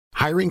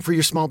Hiring for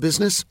your small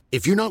business?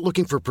 If you're not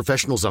looking for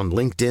professionals on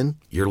LinkedIn,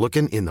 you're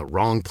looking in the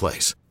wrong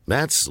place.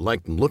 That's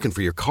like looking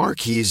for your car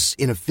keys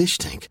in a fish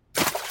tank.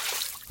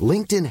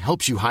 LinkedIn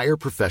helps you hire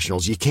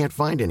professionals you can't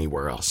find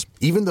anywhere else,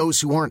 even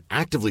those who aren't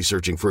actively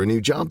searching for a new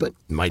job but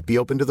might be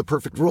open to the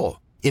perfect role.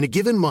 In a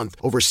given month,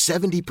 over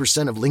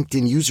 70% of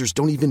LinkedIn users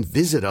don't even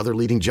visit other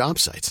leading job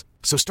sites.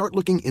 So start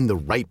looking in the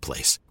right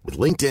place. With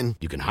LinkedIn,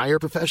 you can hire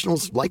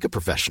professionals like a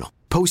professional.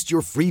 Post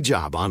your free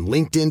job on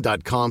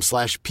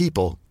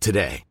linkedin.com/people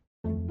today.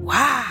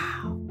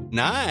 Wow.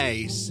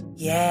 Nice.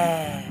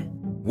 Yeah.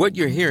 What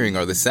you're hearing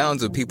are the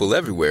sounds of people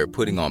everywhere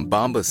putting on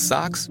Bombas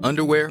socks,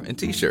 underwear, and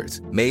T-shirts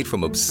made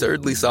from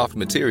absurdly soft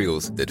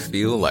materials that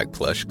feel like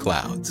plush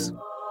clouds.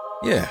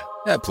 Yeah,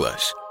 that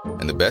plush.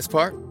 And the best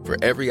part? For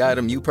every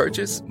item you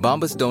purchase,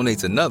 Bombas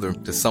donates another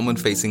to someone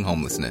facing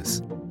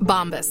homelessness.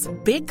 Bombas.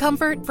 Big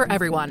comfort for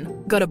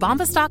everyone. Go to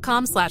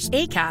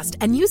bombas.com/ACAST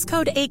and use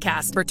code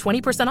ACAST for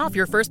 20% off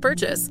your first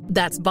purchase.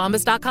 That's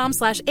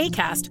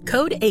bombas.com/ACAST.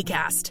 Code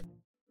ACAST.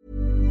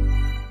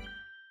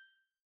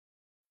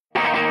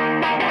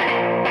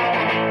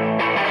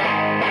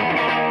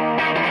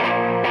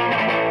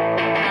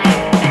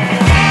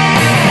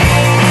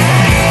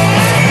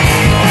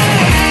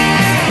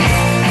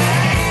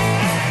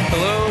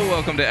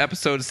 Welcome to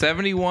episode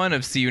 71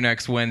 of See You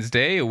Next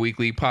Wednesday, a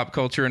weekly pop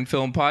culture and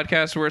film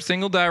podcast where a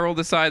single die roll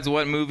decides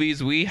what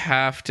movies we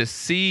have to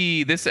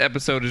see. This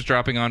episode is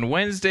dropping on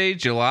Wednesday,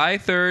 July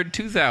 3rd,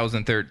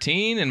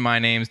 2013, and my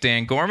name's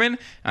Dan Gorman.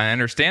 I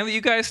understand that you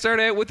guys start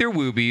out with your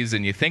woobies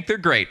and you think they're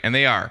great, and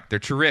they are. They're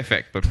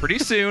terrific, but pretty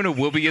soon a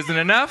woobie isn't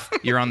enough.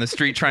 You're on the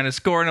street trying to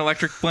score an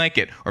electric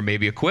blanket or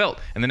maybe a quilt,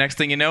 and the next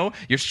thing you know,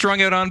 you're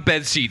strung out on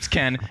bed sheets,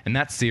 Ken, and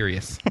that's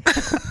serious.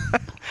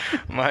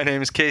 My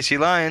name is Casey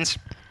Lyons.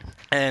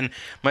 And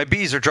my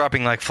bees are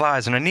dropping like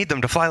flies, and I need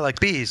them to fly like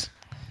bees.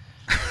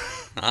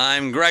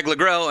 I'm Greg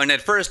LeGros, and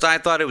at first I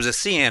thought it was a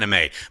sea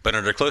anime, but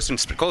under closer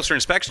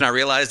inspection I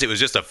realized it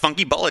was just a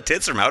funky ball of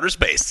tits from outer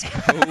space.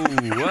 Oh,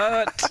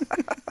 what?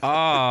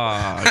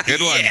 Ah, good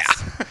ones.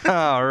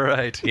 Yeah. All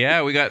right.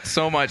 Yeah, we got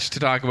so much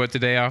to talk about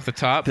today off the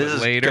top. This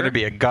is going to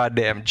be a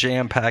goddamn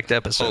jam-packed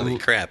episode. Holy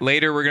crap.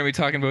 Later, we're going to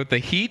be talking about The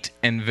Heat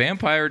and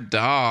Vampire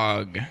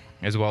Dog,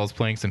 as well as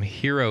playing some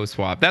Hero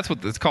Swap. That's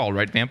what it's called,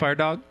 right? Vampire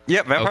Dog?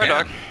 Yep, Vampire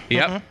Dog.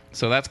 Yep. Mm-hmm.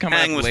 So that's coming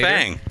Hang up with later.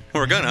 Fang.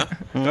 We're gonna.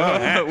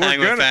 Hang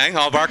with Fang.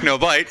 All bark, no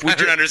bite. I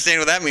don't understand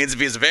what that means if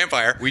he's a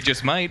vampire. We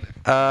just might.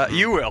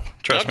 You will.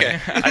 Trust me.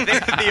 I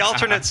think that the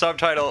alternate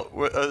subtitle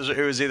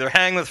was either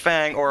Hang with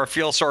Fang or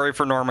Feel Sorry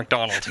for Norm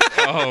Macdonald.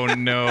 Oh,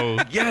 no.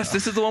 Yes,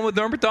 this is the one with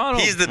Norm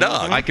Macdonald. He's the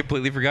dog. I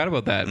completely forgot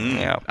about that.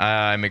 Yeah.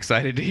 I'm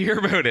excited to hear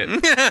about it.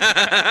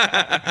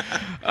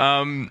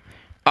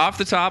 Off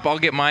the top, I'll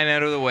get mine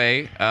out of the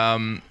way.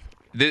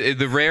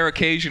 The rare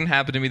occasion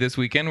happened to me this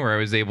weekend where I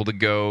was able to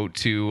go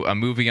to a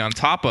movie on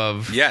top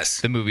of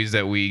the movies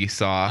that we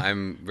saw.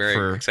 I'm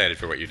very excited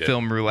for what you did.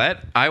 Film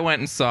Roulette. I went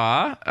and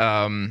saw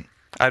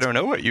I don't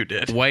know what you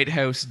did. White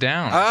House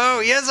Down.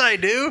 Oh, yes, I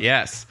do.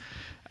 Yes.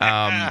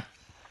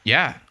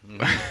 Yeah.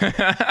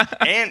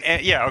 and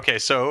yeah, okay,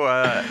 so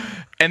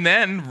and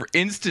then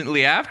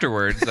instantly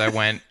afterwards I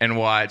went and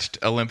watched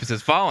Olympus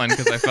Has Fallen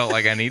because I felt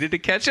like I needed to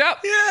catch up.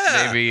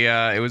 Yeah. Maybe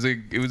it was a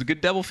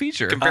good double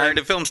feature.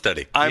 Comparative film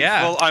study.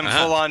 I'm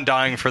full on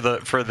dying for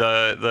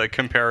the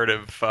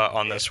comparative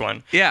on this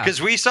one. Yeah.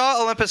 Because we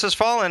saw Olympus Has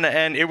Fallen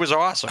and it was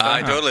awesome.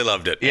 I totally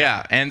loved it.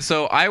 Yeah. And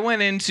so I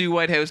went into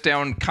White House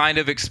Down kind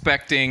of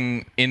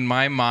expecting in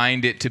my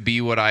mind it to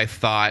be what I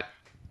thought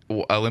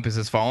Olympus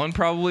Has Fallen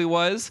probably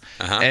was,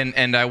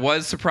 and I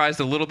was surprised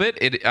a little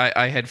bit.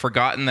 I had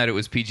forgotten that it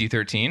was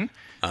PG-13.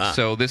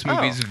 So this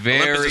movie's very...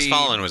 Olympus Has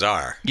Fallen was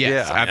R.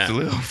 Yes,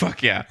 absolutely. Oh,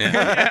 fuck yeah.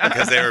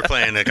 Because they were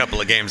playing a couple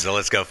of games of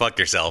Let's Go Fuck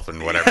Yourself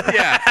and whatever.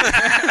 Yeah.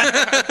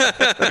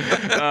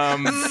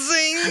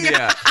 Zing!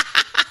 Yeah.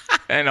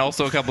 And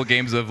also a couple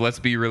games of Let's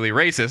Be Really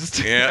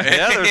Racist. Yeah,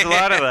 there's a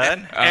lot of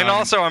that. And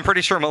also, I'm pretty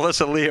sure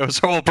Melissa Leo's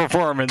whole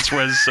performance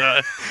was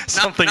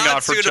something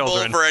not for suitable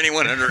children. for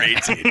anyone under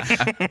 18.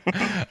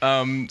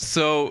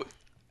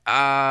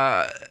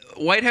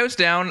 White House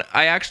Down,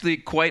 I actually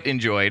quite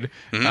enjoyed.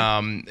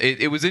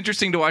 It was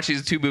interesting to watch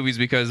these two movies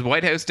because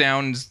White House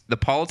Down's the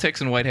politics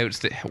in White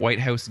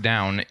House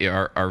Down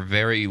are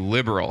very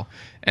liberal,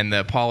 and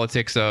the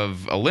politics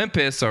of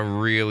Olympus are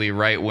really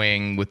right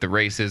wing with the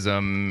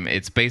racism.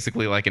 It's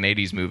basically like an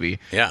 '80s movie.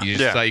 Yeah, you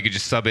just thought you could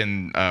just sub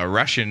in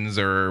Russians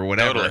or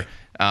whatever.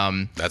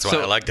 Totally. That's why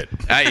I liked it.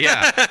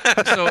 Yeah,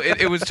 so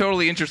it was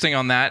totally interesting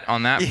on that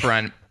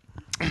front.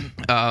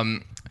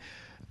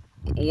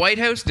 White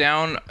House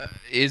Down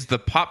is the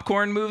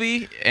popcorn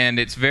movie, and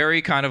it's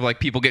very kind of like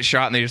people get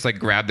shot and they just like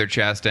grab their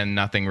chest and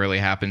nothing really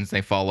happens.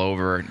 They fall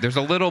over. There's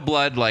a little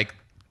blood like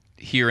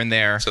here and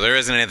there. So there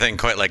isn't anything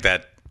quite like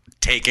that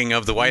taking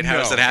of the White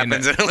House that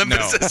happens in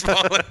Olympus Has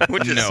Fallen,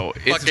 which is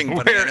fucking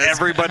bananas. Where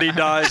everybody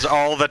dies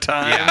all the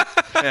time.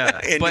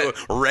 Into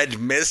red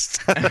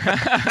mist.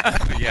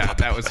 Yeah,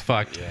 that was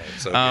fucked. Yeah,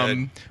 so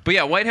good. But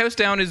yeah, White House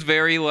Down is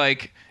very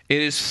like, it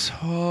is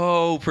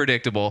so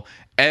predictable.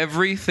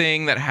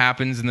 everything that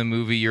happens in the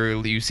movie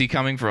you see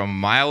coming from a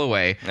mile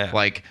away. Yeah.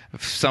 Like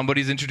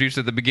somebody's introduced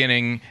at the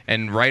beginning,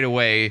 and right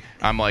away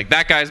I'm like,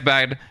 that guy's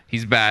bad.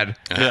 He's bad.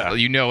 Yeah.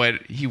 You know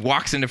it. He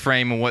walks into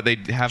frame, and what they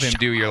have him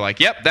do, you're like,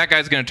 yep, that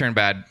guy's gonna turn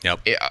bad.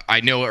 Yep. I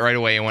know it right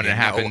away, and when it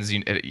happens,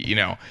 you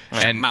know.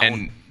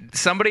 And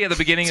somebody at the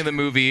beginning of the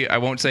movie, I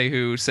won't say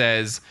who,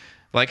 says,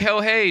 like,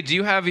 oh, hey, do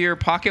you have your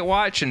pocket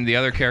watch? And the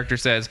other character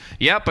says,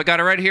 yep, I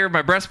got it right here in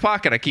my breast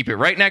pocket. I keep it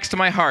right next to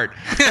my heart.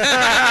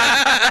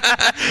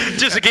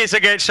 Just in case I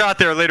get shot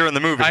there later in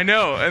the movie. I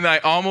know. And I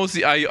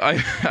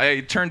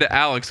turned to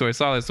Alex, who I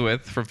saw this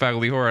with from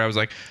Faculty Horror, and I was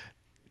like,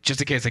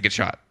 just in case I get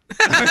shot.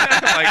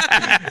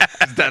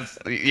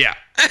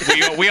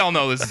 We all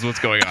know this is what's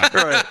going on.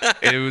 Right.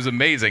 It was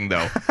amazing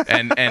though,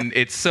 and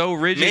it's so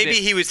rigid. Maybe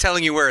he was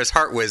telling you where his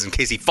heart was in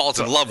case he falls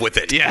in love with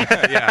it.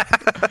 Yeah.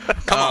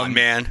 Come on,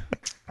 man.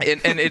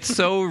 And it's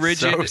so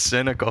rigid. So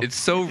cynical. It's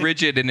so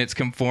rigid in its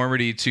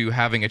conformity to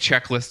having a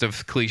checklist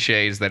of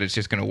cliches that it's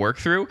just going to work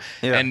through.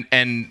 Yeah.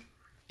 And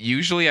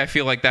usually I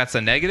feel like that's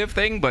a negative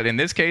thing, but in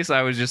this case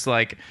I was just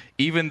like,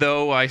 even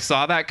though I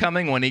saw that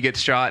coming when he gets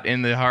shot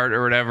in the heart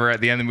or whatever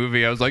at the end of the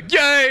movie, I was like,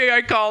 yay,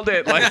 I called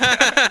it. Like,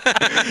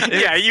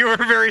 yeah, you were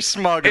very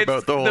smug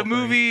about the whole thing. The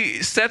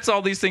movie sets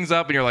all these things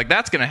up and you're like,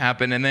 that's going to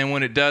happen. And then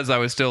when it does, I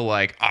was still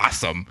like,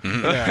 awesome.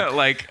 Yeah.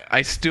 Like,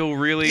 I still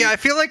really... Yeah, I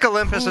feel like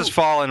Olympus Has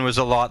Fallen was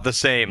a lot the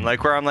same.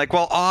 Like, where I'm like,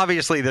 well,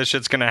 obviously this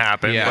shit's going to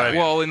happen. Yeah. But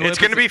well, it's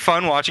going to be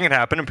fun watching it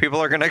happen and people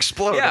are going to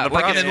explode yeah, in the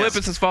like process. in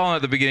Olympus Has Fallen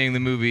at the beginning of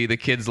the movie, the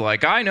kid's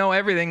like, I know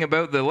everything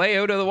about the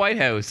layout of the White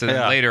House. And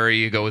then later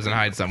he goes and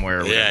hides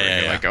somewhere or whatever.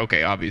 And you're like,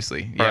 okay,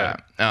 obviously. Yeah.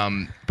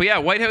 Right. But yeah,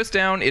 White House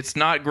Down, it's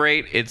not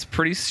great. It's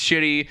pretty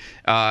shitty.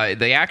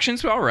 The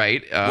action's all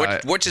right.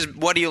 What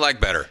do you like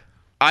better?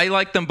 I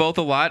like them both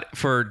a lot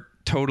for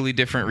totally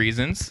different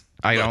reasons.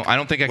 I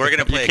don't think I We're could.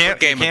 going to play a quick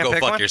game of go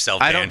fuck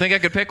yourself, Dan. I don't think I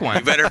could pick one.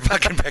 You better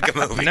fucking pick a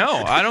movie.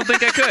 No, I don't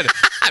think I could.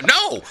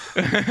 No.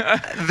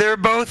 They're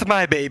both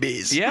my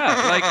babies. Yeah,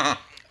 like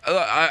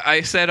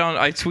I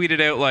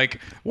tweeted out like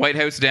White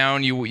House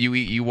Down.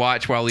 You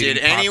watch while eating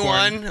Did popcorn.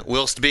 anyone,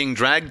 whilst being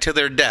dragged to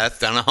their death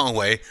down a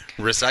hallway,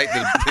 recite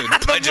the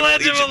Pledge of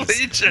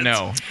Allegiance?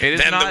 No, it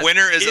is then not. the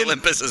winner is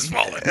Olympus Has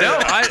Fallen.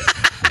 No,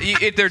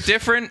 they're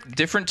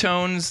different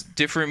tones,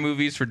 different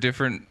movies for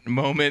different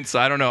moments.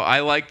 I don't know.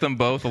 I like them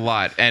both a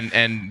lot.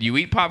 And you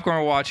eat popcorn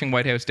while watching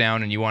White House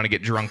Down, and you want to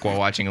get drunk while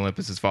watching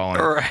Olympus Has Fallen.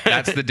 Right.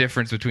 That's the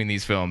difference between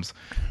these films.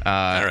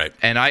 All right.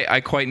 And I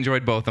quite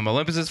enjoyed both of them.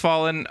 Olympus Has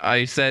Fallen,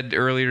 I said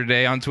earlier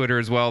today on Twitter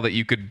as well that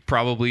you could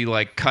probably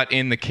like cut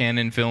in the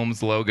Canon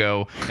Films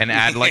logo and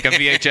add like a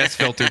VHS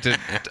filter to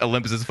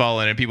Olympus Has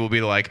Fallen, and people would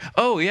be like,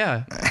 "Oh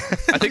yeah,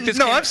 I think this."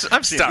 No, I've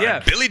seen it. Yeah.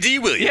 Billy D.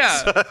 Williams.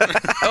 Yeah.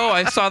 Oh,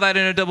 I saw that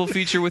in a double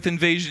feature with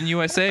Invasion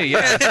USA.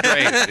 Yeah, it's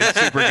great. It's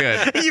super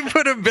good. You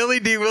put a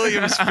Billy D.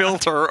 Williams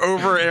filter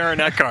over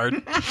Aaron Eckhart.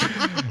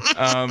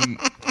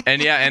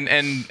 And yeah,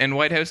 and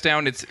White House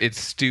Down,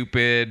 it's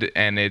stupid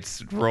and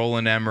it's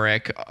Roland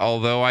Emmerich.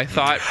 Although I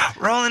thought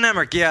Roland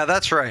Emmerich, yeah,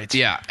 that's right.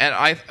 Yeah, and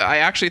I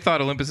actually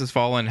thought Olympus Has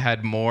Fallen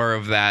had more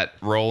of that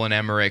Roland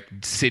Emmerich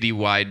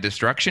citywide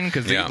destruction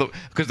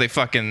because they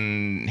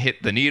fucking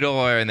hit the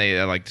needle and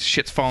they like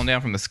shit's falling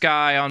down from the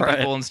sky on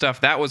people and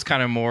stuff. That was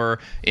kind of more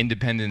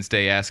Independence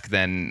Day-esque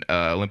than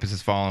Olympus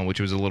Has Fallen,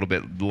 which was a little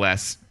bit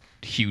less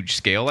huge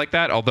scale like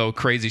that. Although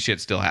crazy shit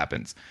still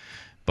happens.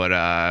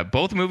 But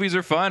both movies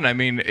are fun. I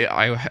mean,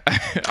 on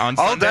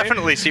Sunday, I'll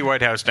definitely see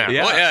White House Down.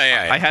 Yeah, well,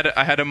 yeah.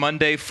 I had a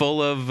Monday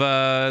full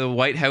of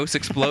White House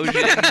explosions.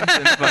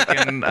 And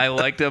fucking, I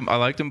liked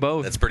them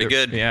both. That's pretty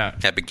good. Yeah.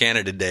 Happy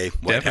Canada Day.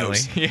 White Definitely.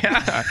 House.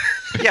 Yeah.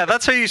 Yeah,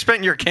 that's how you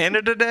spent your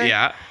Canada Day?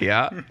 Yeah.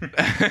 Yeah.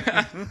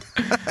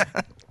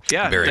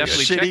 Yeah. Very good.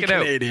 Definitely Shitty check it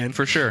Canadian. out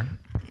for sure.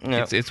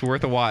 Yeah. It's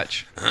worth a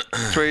watch.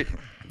 Sweet.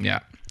 Yeah.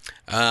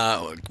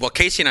 Well,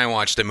 Casey and I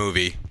watched a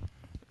movie.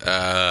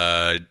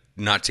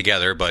 Not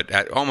together,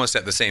 but almost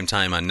at the same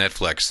time on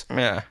Netflix.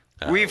 Yeah.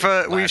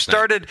 We've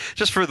started,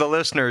 just for the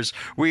listeners,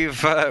 we've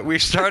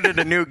started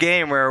a new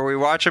game where we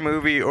watch a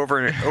movie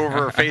over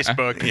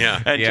Facebook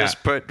and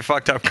just put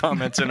fucked up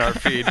comments in our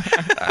feed.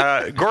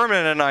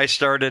 Gorman and I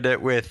started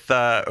it with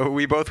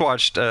we both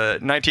watched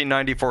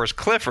 1994's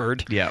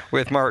Clifford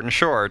with Martin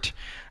Short.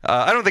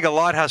 I don't think a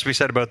lot has to be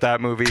said about that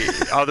movie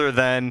other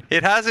than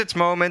it has its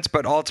moments,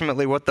 but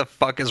ultimately, what the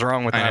fuck is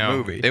wrong with that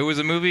movie? It was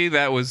a movie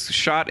that was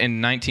shot in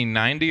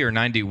 1990 or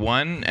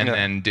 91 and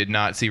then did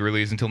not see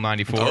release until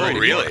 94. Oh,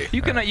 really?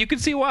 You can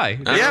see why.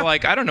 They're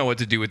like, I don't know what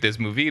to do with this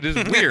movie. It is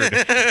weird.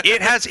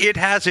 It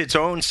has its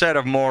own set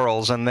of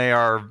morals, and they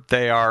are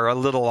a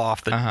little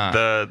off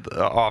the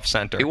off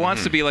center. It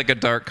wants to be like a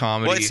dark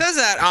comedy. Well, it says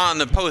that on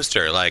the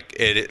poster, like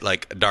a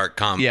dark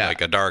comedy,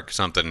 like a dark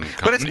something.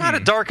 Comedy. But it's not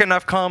a dark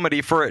enough comedy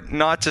for it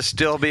not to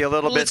still be a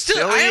little bit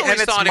silly. I always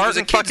and it's thought Martin it was a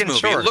kids fucking movie.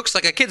 Short. It looks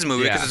like a kids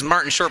movie because it's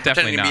Martin Short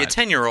Definitely pretending to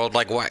be a 10-year-old,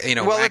 like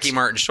wacky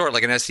Martin Short,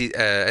 like an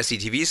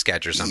SCTV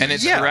sketch or something. And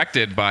it's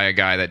directed by a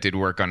guy that did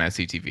work on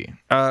SCTV.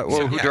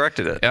 Who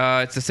directed it?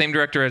 It's the same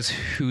director as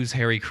Who's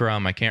Harry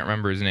Crumb. I can't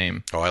remember his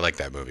name. Oh, I like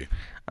that movie.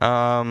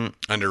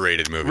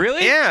 Underrated movie.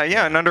 Really?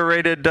 Yeah, an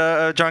underrated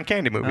John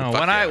Candy movie. Oh,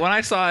 when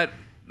I saw it,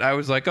 I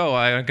was like, oh,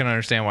 I can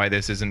understand why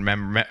this isn't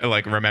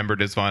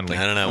remembered as fondly.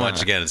 I don't know.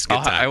 Once again, it's a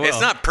good time.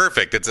 It's not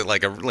perfect. It's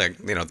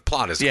the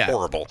plot is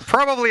horrible.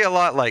 Probably a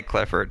lot like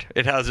Clifford.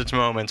 It has its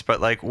moments,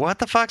 but what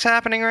the fuck's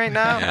happening right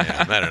now?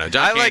 Yeah. I don't know.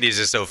 John Candy's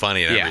just so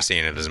funny in every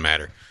scene. It doesn't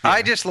matter. Yeah.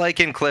 I just like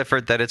in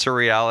Clifford that it's a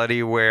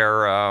reality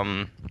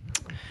where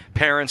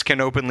parents can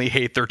openly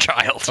hate their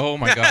child. Oh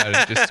my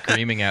God, just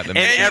screaming at them.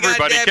 And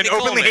everybody can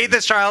openly hate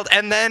this child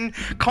and then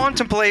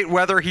contemplate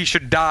whether he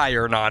should die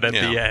or not at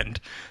the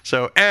end.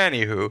 So,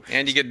 anywho.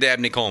 And you get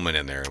Dabney Coleman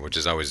in there, which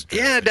is always...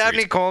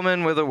 Dabney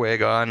Coleman with a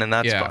wig on, and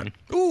that's fun.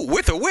 Ooh,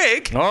 with a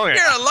wig? Oh, yeah.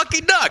 You're a lucky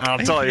duck. I'll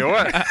tell you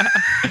what.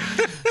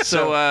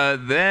 So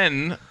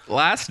then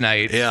last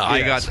night,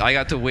 I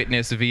got to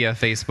witness via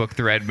Facebook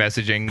thread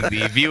messaging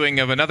the viewing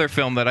of another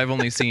film that I've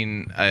only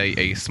seen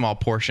a small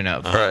portion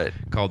of,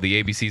 called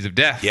The ABCs of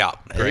Death. Yeah,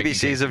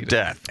 ABCs of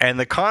Death. And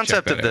the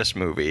concept of this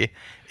movie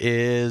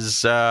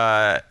is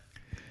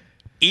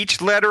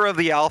each letter of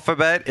the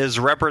alphabet is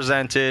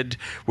represented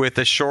with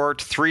a short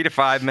 3 to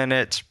 5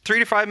 minutes, 3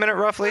 to 5 minute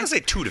roughly? I'd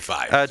say 2 to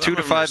 5. 2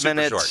 to 5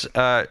 minutes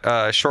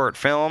short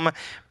film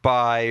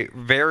by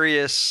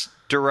various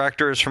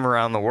directors from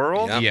around the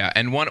world. Yeah,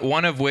 and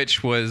one of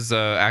which was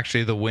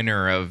actually the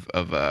winner of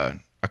a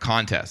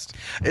contest.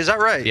 Is that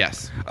right?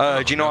 Yes.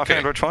 Do you know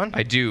offhand which one?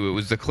 I do. It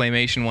was the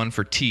claymation one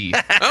for T.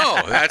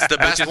 Oh, that's the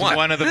best one.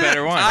 One of the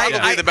better ones.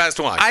 Probably the best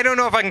one. I don't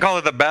know if I can call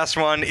it the best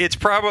one. It's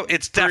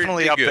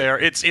definitely up there.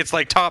 It's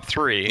like top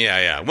 3.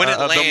 Yeah. When it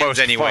lands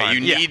anyway, fun.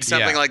 you need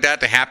something like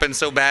that to happen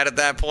so bad at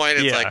that point.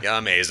 It's like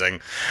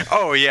amazing.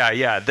 Oh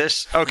yeah.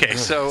 This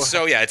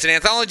So yeah, it's an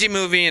anthology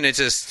movie, and it's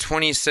just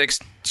 26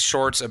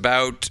 shorts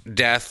about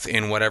death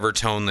in whatever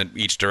tone that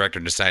each director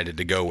decided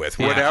to go with.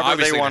 Whatever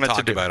they wanted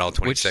to do about all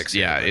 26.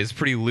 Which, is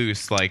pretty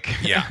loose.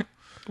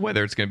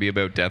 Whether it's going to be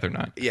about death or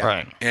not. Yeah.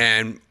 Right.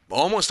 And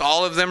almost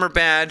all of them are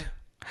bad.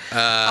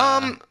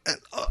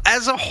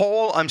 As a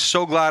whole, I'm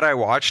so glad I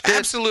watched it.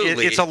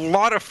 Absolutely. It's a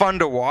lot of fun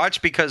to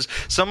watch because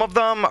some of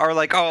them are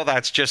like, oh,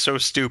 that's just so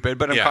stupid,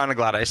 but I'm kind of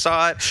glad I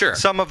saw it. Sure.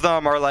 Some of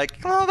them are like,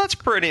 oh, that's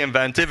pretty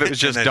inventive. It was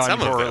just done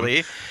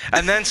poorly.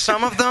 And then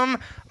some of them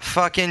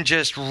fucking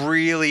just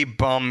really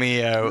bum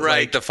me out.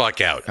 Right the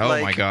fuck out. Oh,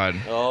 my God.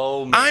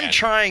 Oh, man. I'm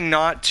trying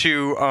not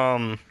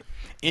to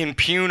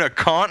impugn a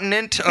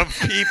continent of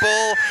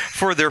people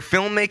for their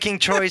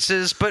filmmaking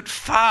choices, but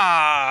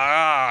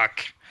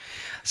fuck.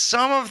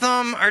 Some of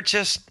them are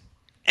just...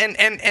 And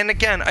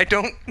again, I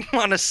don't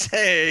want to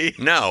say...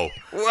 No.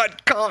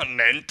 What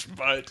continent,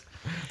 but...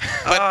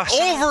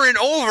 over and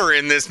over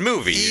in this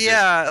movie.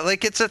 Yeah,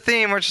 it's a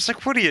theme where it's just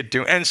like, what are you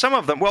doing? And some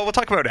of them, we'll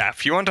talk about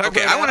F. You want to talk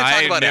about F? I want to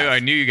talk about F. I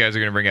knew you guys were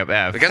going to bring up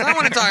F. Because I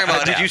want to talk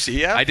about F. Did you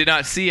see F? I did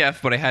not see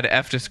F, but I had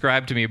F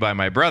described to me by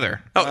my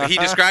brother. Oh, he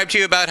described to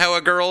you about how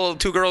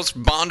two girls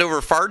bond over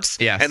farts?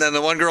 Yes. And then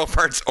the one girl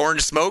farts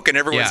orange smoke and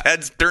everyone's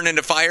heads turn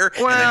into fire,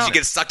 and then she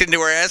gets sucked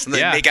into her ass and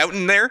they make out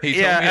in there? He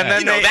told me that.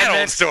 You know that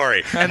old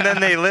story. And then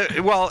they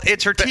live... Well,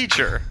 it's her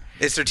teacher.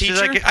 It's her teacher?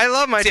 She's like, I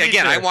love my teacher.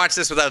 Again, I watched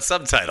this without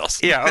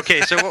subtitles. Yeah,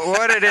 okay, so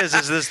what it is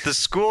the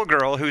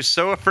schoolgirl who's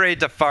so afraid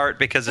to fart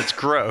because it's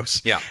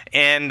gross. Yeah.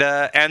 And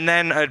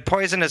then a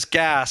poisonous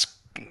gas,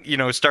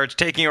 starts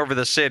taking over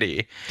the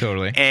city.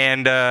 Totally.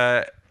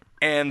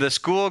 And the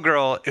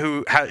schoolgirl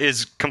who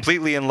is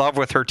completely in love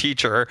with her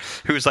teacher,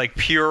 who's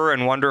pure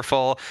and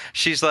wonderful,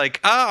 she's like,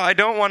 I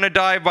don't want to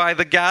die by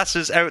the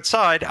gases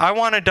outside. I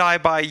want to die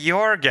by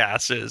your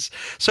gases.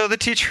 So the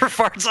teacher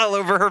farts all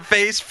over her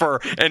face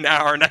for an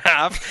hour and a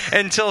half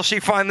until she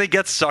finally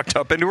gets sucked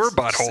up into her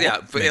butthole. Yeah,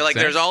 but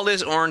there's all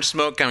this orange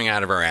smoke coming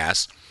out of her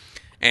ass.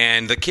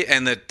 And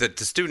the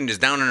student is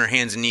down on her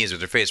hands and knees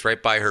with her face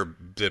right by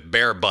the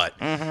bare butt,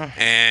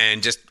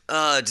 and just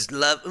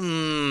love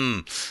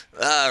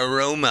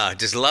aroma,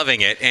 just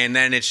loving it. And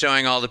then it's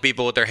showing all the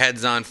people with their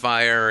heads on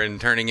fire and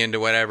turning into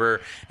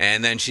whatever.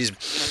 And then she's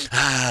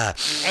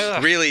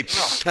really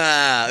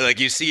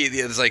you see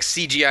it's like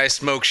CGI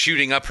smoke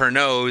shooting up her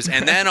nose,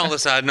 and then all of a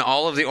sudden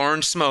all of the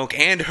orange smoke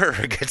and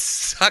her gets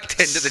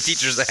sucked into the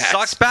teacher's ass,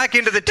 sucks back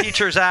into the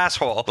teacher's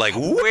asshole,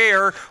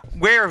 where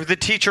the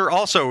teacher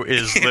also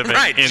is living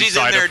right, inside she's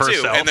in there of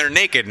herself. too, and they're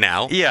naked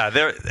now. Yeah,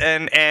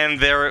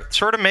 they're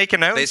sort of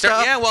making out. They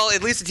start, well,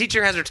 at least the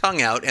teacher has her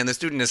tongue out, and the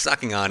student is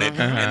sucking on it,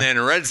 and then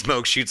red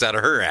smoke shoots out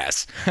of her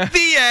ass.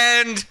 The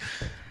end.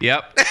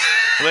 Yep.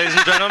 Ladies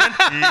and gentlemen,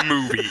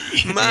 movie.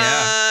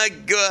 My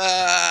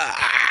God,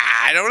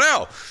 I don't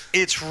know.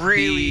 It's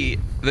really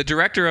the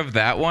director of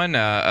that one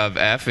of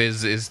F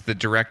is the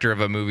director of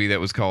a movie that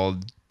was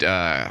called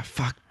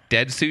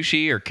Dead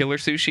Sushi or Killer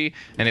Sushi,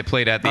 and it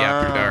played at the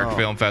After Dark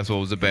Film Festival.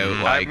 It was about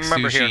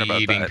sushi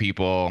eating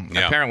people.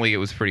 Yeah. Apparently, it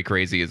was pretty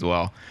crazy as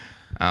well.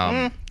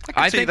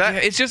 I think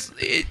that. It's just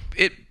it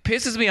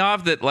pisses me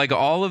off that like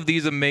all of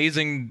these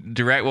amazing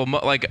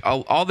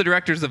all the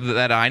directors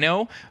that I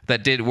know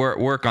that did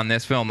work on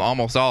this film,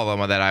 almost all of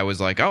them that I was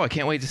like, oh, I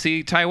can't wait to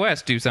see Ty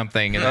West do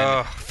something, and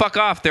then fuck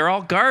off, they're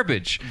all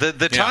garbage.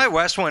 The Ty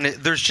West one,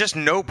 there's just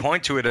no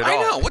point to it at all.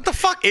 I know, what the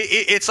fuck?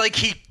 It's like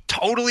he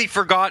totally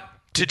forgot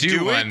to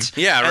do it.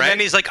 Yeah, right. And then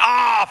he's like,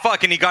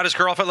 fuck, and he got his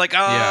girlfriend like,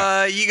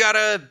 you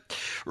gotta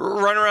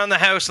run around the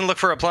house and look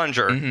for a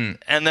plunger,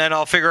 and then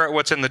I'll figure out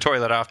what's in the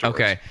toilet afterwards.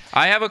 Okay,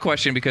 I have a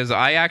question because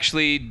I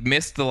actually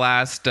missed the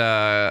last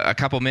a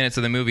couple minutes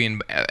of the movie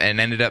and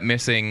ended up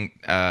missing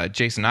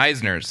Jason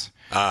Eisner's.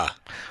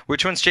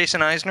 Which one's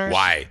Jason Eisner's?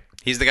 Why?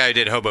 He's the guy who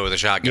did Hobo with a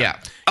Shotgun. Yeah.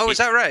 Oh, is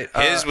that right?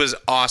 His was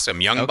awesome.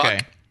 Young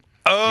Buck.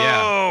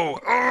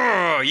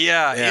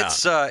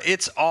 Yeah.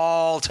 It's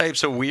all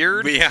types of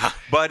weird. Yeah,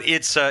 but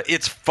it's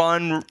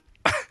fun.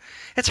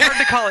 It's hard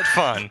to call it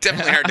fun.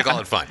 Definitely hard to call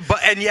it fun.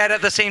 And yet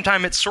at the same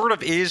time, it sort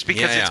of is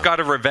because it's got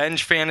a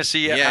revenge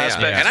fantasy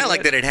aspect. And I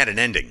like that it had an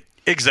ending.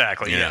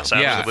 Exactly. Yes.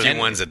 The few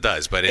ones it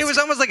does, but it was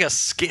almost like a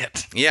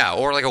skit. Yeah,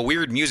 or like a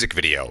weird music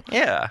video.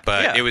 Yeah.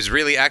 But it was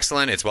really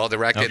excellent. It's well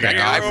directed. Okay.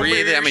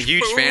 I'm a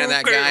huge fan of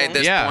that guy at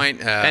this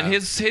point. And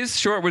his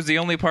short was the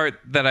only part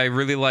that I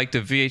really liked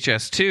of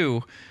VHS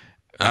 2.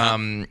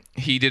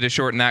 He did a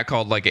short in that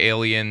called like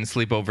Alien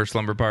Sleepover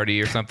Slumber Party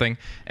or something,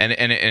 and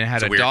it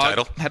had a dog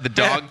title. Had the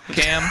dog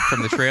cam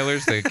from the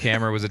trailers. The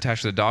camera was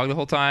attached to the dog the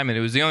whole time, and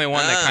it was the only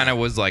one that kind of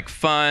was like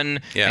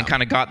fun and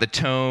kind of got the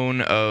tone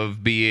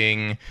of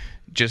being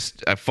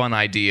just a fun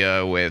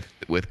idea with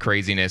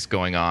craziness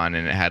going on,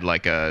 and it had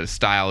like a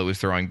style it was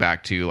throwing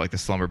back to like the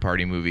Slumber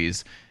Party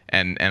movies,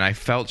 and I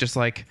felt just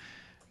like,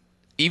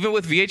 even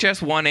with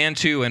VHS 1 and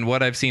 2 and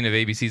what I've seen of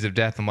ABCs of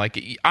Death, I'm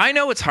like, I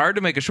know it's hard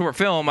to make a short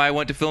film. I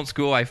went to film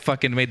school. I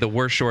fucking made the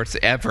worst shorts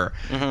ever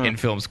in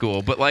film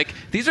school. But, like,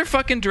 these are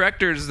fucking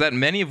directors that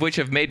many of which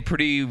have made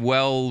pretty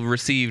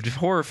well-received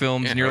horror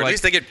films. And you're or at like,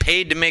 least they get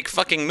paid to make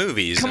fucking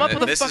movies. Come up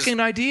with a fucking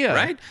idea.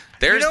 Right?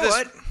 There's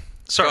what?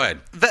 Sorry. Go ahead.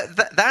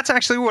 That's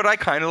actually what I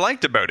kind of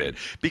liked about it.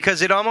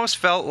 Because it almost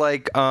felt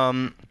like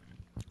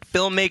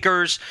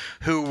filmmakers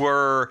who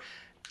were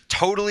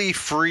totally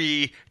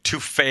free to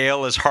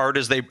fail as hard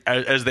as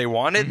they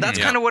wanted. That's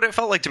kind of what it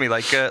felt like to me.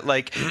 Like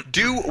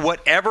do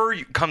whatever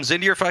comes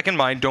into your fucking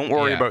mind. Don't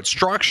worry about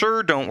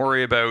structure. Don't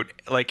worry about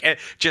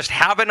just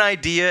have an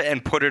idea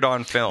and put it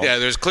on film. Yeah,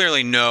 there's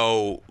clearly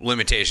no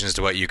limitations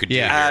to what you could do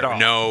at all.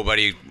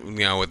 Nobody,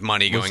 with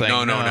money going,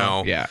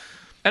 no. Yeah.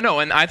 I know,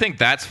 and I think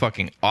that's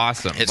fucking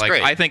awesome. It's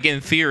great. I think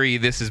in theory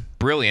this is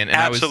brilliant, and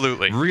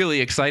Absolutely. I was really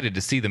excited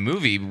to see the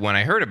movie. When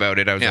I heard about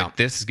it, I was like,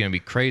 this is going to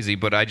be crazy,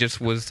 but I just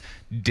was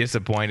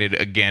disappointed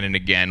again and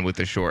again with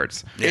the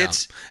shorts. Yeah.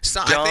 It's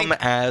dumb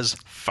as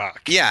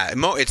fuck. Yeah,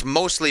 it's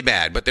mostly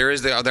bad, but there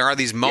are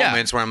these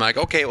moments where I'm like,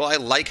 okay, well, I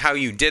like how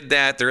you did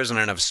that. There isn't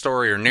enough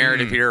story or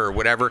narrative here or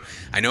whatever.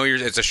 I know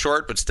it's a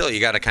short, but still, you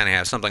got to kind of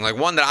have something. Like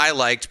one that I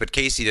liked, but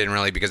Casey didn't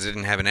really because it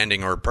didn't have an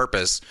ending or a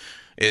purpose,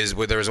 is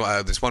where there was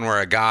this one where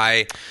a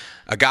guy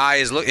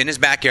is in his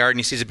backyard and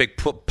he sees a big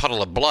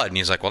puddle of blood and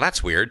he's like, well,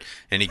 that's weird.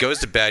 And he goes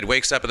to bed,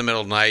 wakes up in the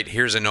middle of the night,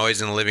 hears a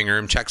noise in the living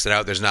room, checks it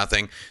out, there's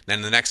nothing.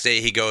 Then the next day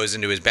he goes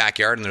into his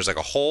backyard and there's like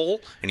a hole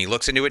and he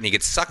looks into it and he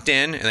gets sucked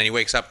in, and then he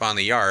wakes up in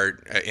the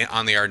yard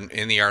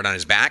on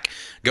his back,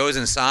 goes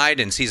inside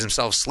and sees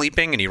himself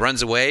sleeping, and he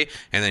runs away,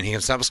 and then he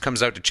himself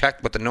comes out to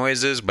check what the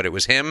noise is, but it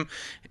was him.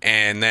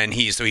 And then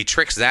he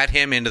tricks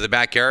him into the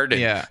backyard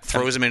and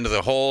throws him into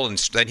the hole, and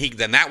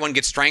then that one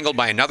gets strangled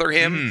by another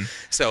him.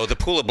 So the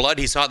pool of blood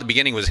he saw at the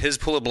beginning was his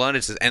pool of blood.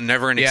 It's an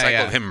never-ending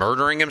cycle of him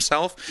murdering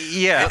himself.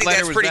 Yeah, I think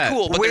that's pretty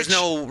cool, but there's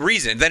no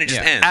reason. Then it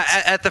just ends.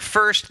 At the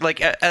first,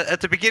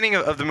 at the beginning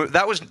of the movie,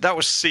 that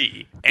was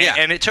C.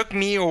 And it took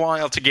me a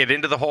while to get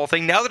into the whole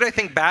thing. Now that I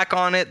think back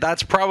on it,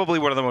 that's probably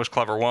one of the most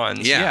clever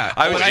ones. Yeah.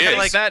 I feel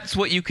like that's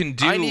what you can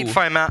do. I need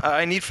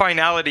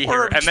finality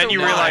here, and then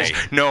you realize,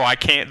 no, I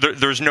can't.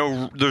 There's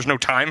no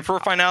time for a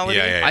finality.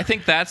 Yeah. I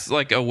think that's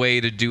like a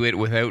way to do it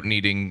without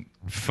needing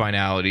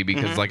finality,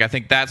 because I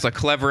think that's a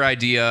clever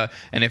idea,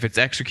 and if it's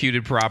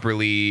executed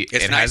properly,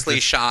 it's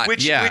nicely shot.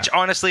 Which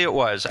honestly it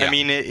was. I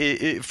mean,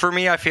 it, for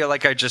me, I feel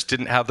like I just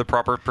didn't have the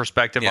proper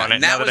perspective on it.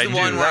 And that was the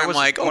one where I'm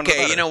like,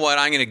 okay, you know what?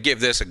 I'm going to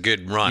give this a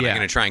good run. I'm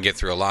going to try and get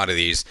through a lot of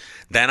these.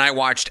 Then I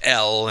watched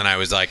Elle, and I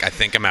was like, I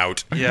think I'm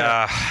out.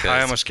 Yeah,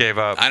 I almost gave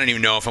up. I don't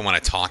even know if I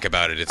want to talk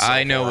about it. It's so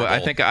horrible.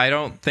 I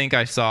don't think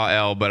I saw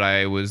Elle, but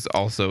I was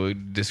also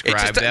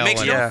described Elle. It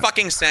makes no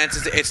fucking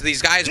sense. It's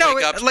these guys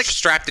wake up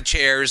strapped to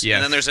chairs,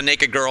 and then there's a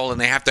naked girl, and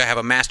they have to have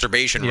a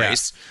masturbation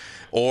race.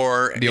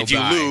 Or if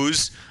you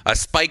lose, a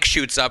spike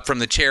shoots up from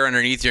the chair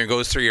underneath you and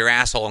goes through your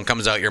asshole and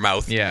comes out your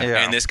mouth.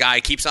 And this guy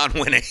keeps on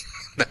winning.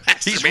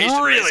 He's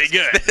really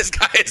good. This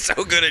guy is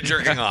so good at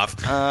jerking off.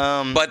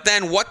 But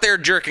then what they're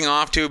jerking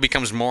off to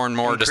becomes more and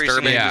more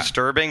disturbing.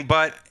 Disturbing,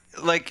 but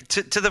like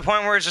to the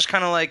point where it's just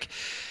kind of like,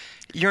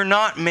 you're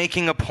not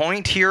making a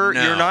point here.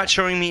 No. You're not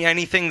showing me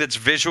anything that's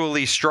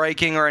visually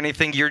striking or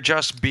anything. You're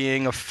just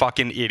being a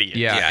fucking idiot.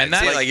 Yeah, and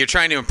that's like you're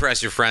trying to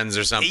impress your friends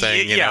or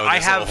something. You know,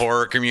 this whole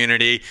horror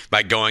community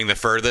by going the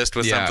furthest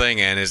with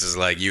something, and it's just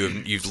like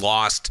you've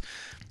lost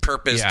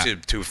purpose to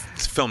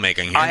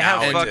filmmaking here. I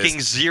have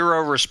fucking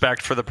zero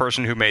respect for the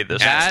person who made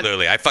this.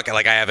 Absolutely, I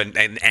have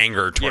an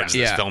anger towards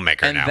this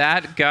filmmaker and now.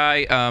 That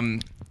guy,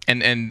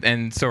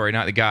 and sorry,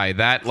 not the guy.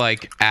 That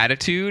like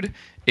attitude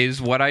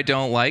is what I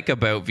don't like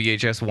about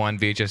VHS 1,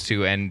 VHS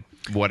 2, and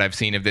what I've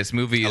seen of this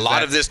movie. A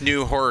lot of this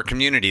new horror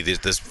community, this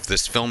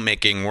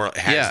filmmaking world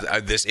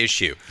has this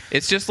issue.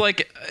 It's just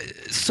like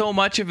so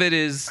much of it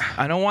is,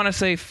 I don't want to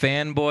say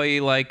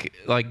fanboy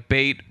like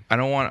bait. I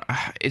don't want.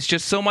 It's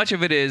just so much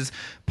of it is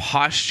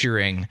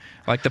posturing.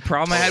 Like the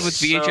problem I had with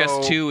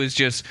VHS 2 is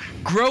just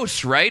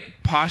gross, right?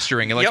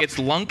 Posturing. Like it's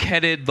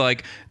lunkheaded.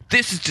 Like,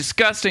 this is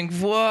disgusting.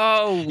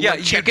 Whoa. Yeah,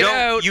 like, check it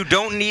out. You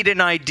don't need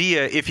an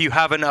idea if you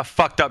have enough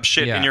fucked up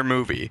shit in your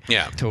movie.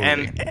 Yeah, totally.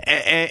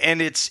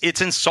 And it's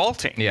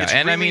insulting. Yeah, it's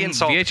and really I mean,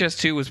 insulting. VHS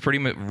 2 was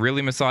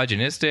really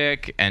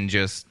misogynistic, and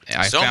just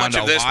I so found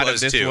much of this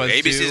was this too. was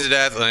ABC's of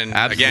Death, and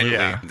Absolutely.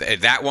 again,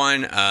 that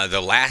one,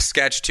 the last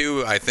sketch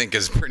too, I think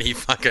is pretty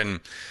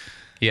fucking.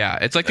 Yeah,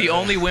 it's like the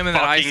only women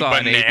that I saw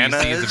bananas. in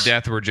ABCs of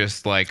Death were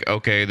just like,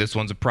 okay, this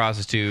one's a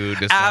prostitute.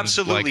 This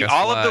Absolutely, one's like a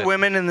all slut. of the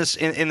women in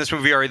this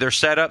movie are either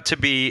set up to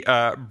be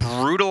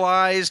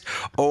brutalized,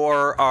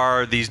 or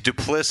are these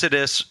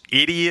duplicitous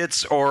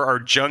idiots, or are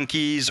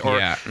junkies, or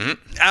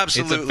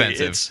absolutely,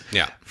 it's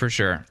offensive. For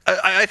sure.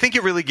 I think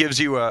it really gives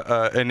you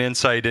an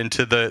insight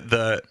into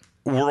the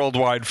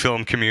worldwide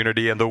film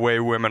community and the way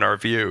women are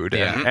viewed,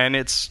 and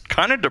it's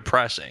kind of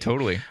depressing.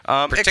 Totally,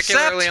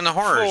 particularly in the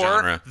horror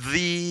genre.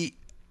 The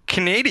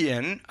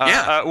Canadian,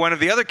 one of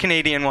the other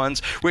Canadian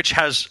ones, which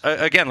has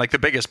again like the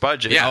biggest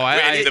budget.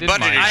 Yeah, the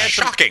budget is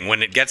shocking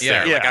when it gets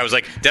there. Like I was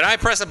like, did I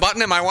press a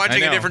button? Am I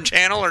watching a different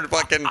channel or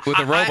fucking with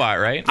a robot?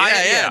 Right? I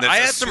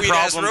had some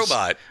problems.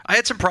 Robot. I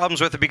had some problems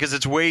with it because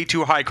it's way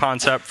too high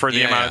concept for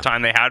the amount of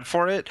time they had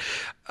for it.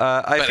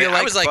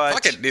 I was like,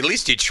 fuck it. At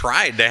least you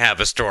tried to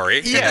have a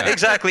story. Yeah,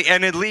 exactly.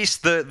 And at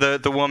least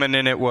the woman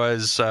in it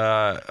was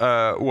the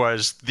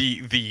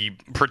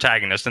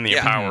protagonist and the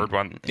empowered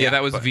one. Yeah,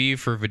 that was V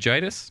for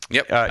Vagitus.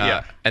 Yep.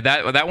 And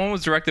that one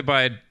was directed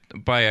by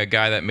a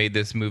guy that made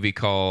this movie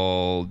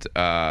called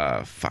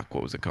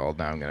what was it called?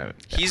 Now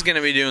he's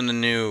gonna be doing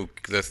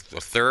the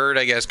third,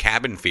 I guess,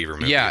 Cabin Fever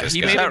movie. Yeah,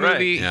 he made a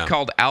movie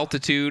called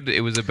Altitude.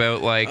 It was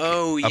about like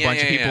a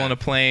bunch of people in a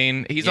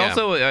plane. He's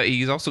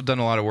also done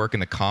a lot of work in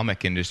the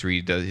comic industry.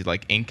 He does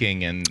like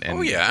inking and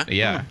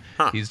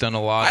he's done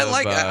a lot. I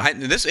like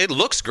this. It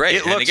looks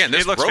great. And again,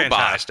 this looks robot.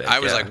 Fantastic. I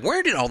was like,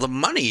 where did all the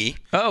money?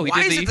 Oh,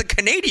 why is it the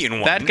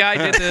Canadian one? That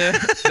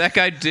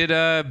guy did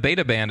a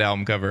Beta Band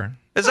album cover.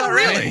 Is that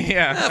really?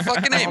 Yeah.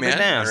 Fucking A,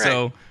 man. Right.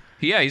 So,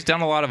 he's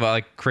done a lot of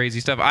like crazy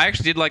stuff. I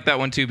actually did like that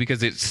one too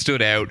because it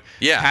stood out.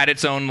 Yeah. Had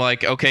its own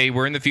like, okay,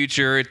 we're in the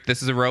future.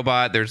 This is a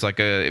robot. There's like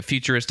a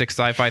futuristic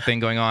sci-fi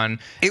thing going on.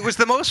 It was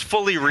the most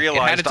fully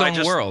realized. It had its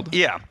own world.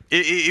 Yeah.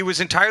 It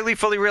was entirely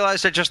fully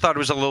realized. I just thought it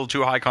was a little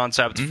too high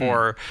concept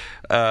for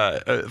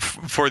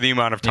the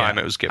amount of time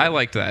it was given. I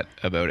liked that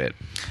about it.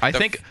 I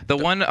think the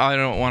one, I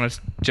don't want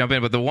to jump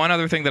in, but the one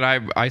other thing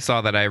that I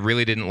saw that I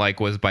really didn't like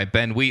was by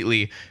Ben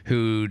Wheatley,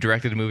 who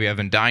directed a movie I've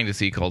been dying to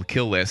see called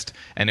Kill List,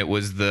 and it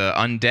was the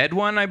undead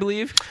one, I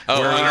believe.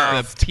 Oh,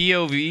 the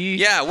POV.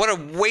 Yeah, what a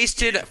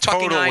wasted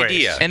fucking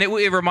idea. And it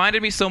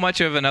reminded me so much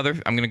of another.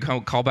 I'm going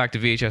to call back to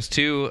VHS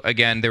 2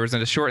 again. There was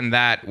a short in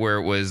that where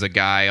it was a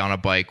guy on a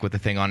bike with a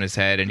thing on his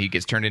head, and he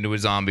gets turned into a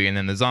zombie, and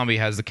then the zombie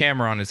has the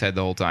camera on his head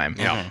the whole time.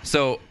 Yeah.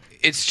 So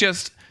it's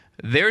just,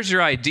 there's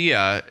your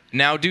idea.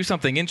 Now do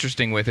something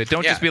interesting with it.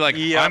 Don't just be like,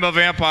 I'm a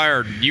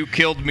vampire. You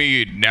killed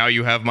me. Now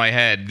you have my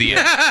head.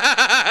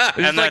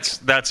 And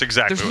that's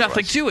exactly. There's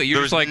nothing to it.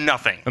 You're just like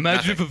nothing.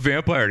 Imagine if a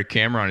vampire had a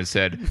camera on his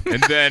head,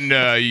 and then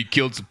he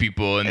killed some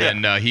people, and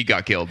then he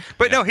got killed.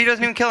 But no, he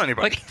doesn't even kill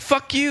anybody. Like,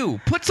 fuck you.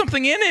 Put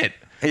something in it.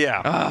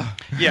 Yeah.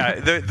 Yeah.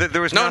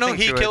 There was nothing. No,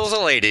 he kills a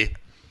lady.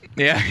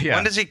 Yeah.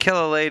 When does he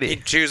kill a lady? He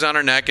chews on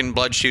her neck and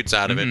blood shoots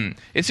out of it.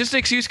 It's just an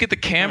excuse to get the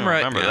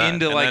camera into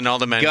and like. And then all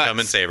the men guts. come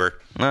and save her.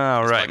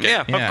 Oh, right.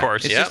 Yeah, of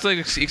course. It's just like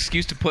an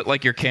excuse to put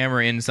like your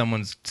camera in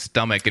someone's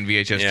stomach in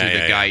VHS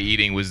 2. The guy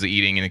eating was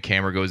eating and the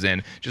camera goes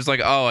in. Just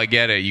like, oh, I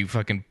get it. You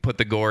fucking put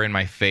the gore in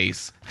my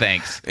face.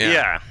 Thanks.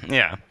 Yeah.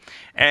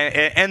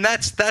 And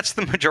that's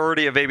the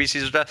majority of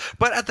ABC's stuff.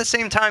 But at the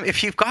same time,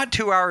 if you've got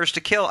 2 hours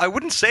to kill, I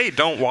wouldn't say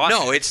don't watch.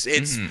 No, it's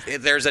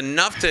there's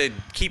enough to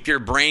keep your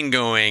brain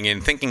going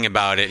and thinking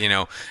about it,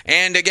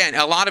 And again,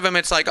 a lot of them,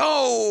 it's like,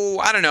 oh,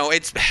 I don't know.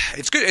 It's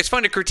good. It's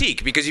fun to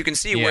critique because you can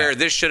see where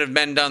this should have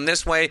been done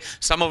this way.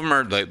 Some of them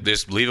are like,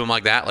 just leave them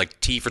like that, like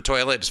T for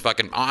toilet. It's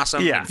fucking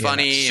awesome and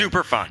funny,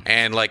 super fun,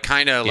 and like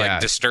kind of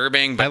like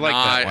disturbing, but I like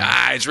not.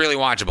 That one. It's really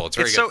watchable. It's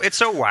very good. It's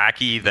so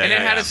wacky that and it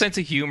had a sense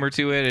of humor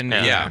to it,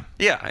 and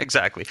Yeah,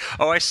 exactly.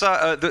 Oh, I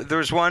saw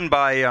there's one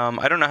by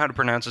I don't know how to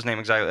pronounce his name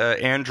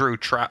exactly. Andrew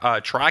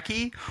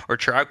Traucki.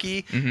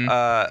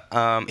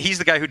 Mm-hmm. He's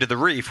the guy who did The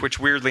Reef, which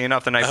weirdly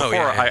enough the night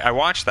before I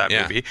watched that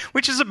movie,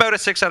 which is about a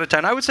 6 out of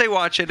 10. I would say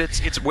watch it.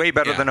 It's way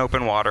better than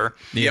Open Water.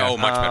 Yeah,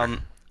 much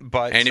better.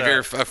 But if you're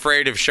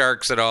afraid of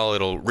sharks at all,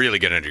 it'll really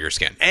get under your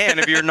skin. And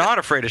if you're not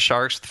afraid of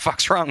sharks, what the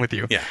fuck's wrong with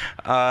you? Yeah.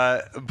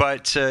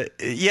 Like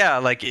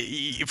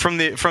from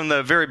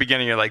the very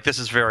beginning, you're like, this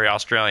is very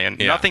Australian.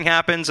 Yeah. Nothing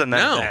happens, and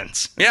then it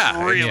ends.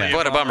 Yeah, really.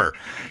 What a bummer.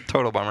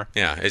 Total bummer.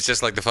 Yeah, it's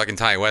just like the fucking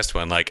Ty West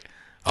one. Like,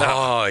 you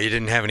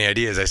didn't have any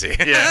ideas, I see.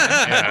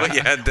 Yeah.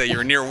 But you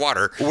were near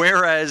water.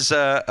 Whereas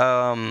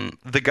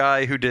the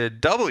guy who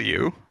did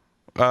W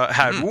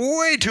had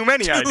way too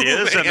many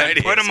ideas and then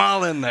put them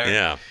all in there.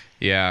 Yeah.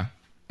 Yeah.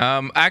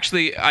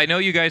 Actually, I know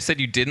you guys said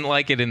you didn't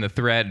like it in the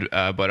thread,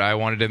 but I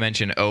wanted to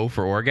mention O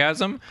for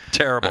Orgasm.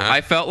 Terrible.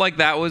 I felt like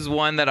that was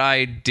one that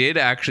I did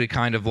actually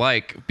kind of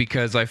like,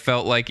 because I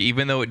felt like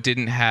even though it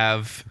didn't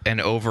have an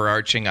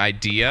overarching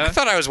idea, I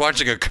thought I was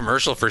watching a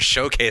commercial for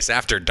Showcase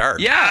After Dark.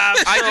 Yeah,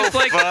 I just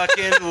like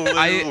fucking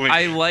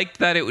I liked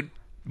that it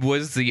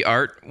was the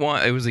art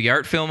one. It was the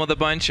art film of the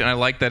bunch, and I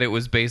liked that it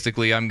was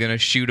basically, I'm gonna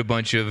shoot a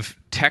bunch of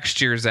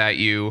textures at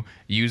you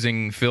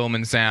using film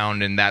and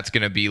sound, and that's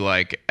gonna be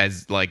like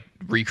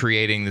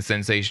recreating the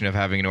sensation of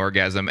having an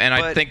orgasm. And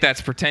I think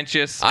that's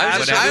pretentious. I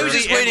was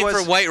just waiting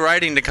for white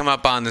writing to come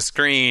up on the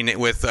screen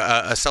with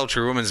a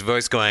sultry woman's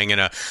voice going,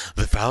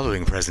 the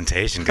following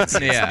presentation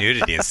contains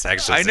nudity and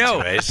sexual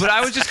situations. But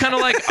I was just kind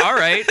of like, all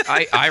right,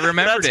 I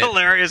remembered That's it.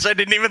 hilarious. I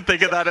didn't even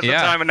think of that at the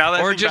time, and now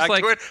that I'm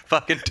back to it,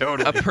 fucking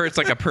totally. It's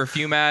like a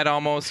perfume ad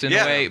almost in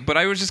a way. But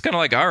I was just kind of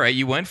like, all right,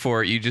 you went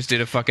for it. You just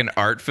did a fucking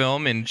art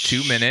film in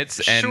 2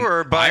 minutes, and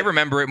but I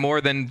remember it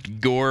more than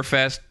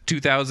Gorefest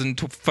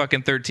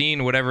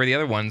 2013, whatever the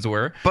other ones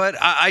were. But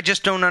I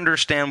just don't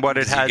understand what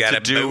it had to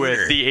do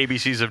with the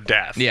ABCs of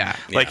death. Yeah.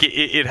 Like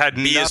it had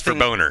B nothing. is for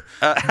boner.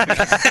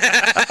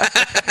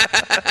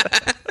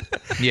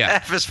 Yeah.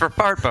 F is for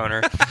part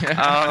boner.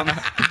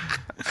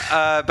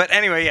 But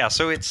anyway, yeah,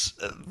 so it's,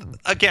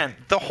 again,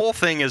 the whole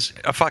thing is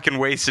a fucking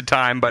wasted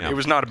time, but it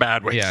was not a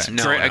bad waste.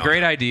 Yeah, a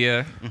great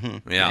idea.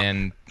 Mm-hmm. Yeah.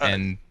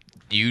 And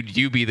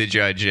you be the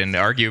judge and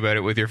argue about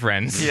it with your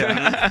friends.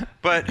 Yeah.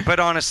 but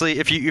honestly,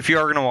 if you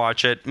are going to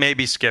watch it,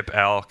 maybe skip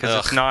L,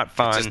 because it's not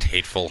fun. It's just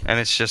hateful. And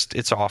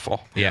it's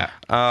awful. Yeah.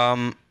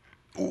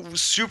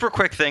 Super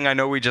quick thing. I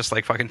know we just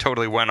fucking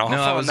totally went off on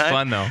that. No, it was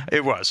fun, though.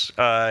 It was.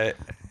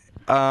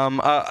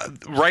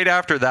 Right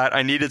after that,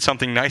 I needed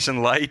something nice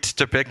and light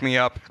to pick me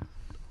up.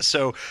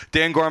 So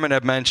Dan Gorman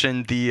had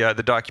mentioned the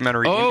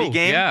documentary Indie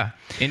Game. Yeah,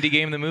 Indie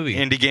Game the movie.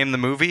 Indie Game the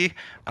movie.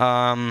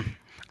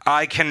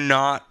 I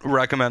cannot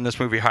recommend this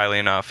movie highly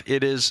enough.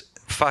 It is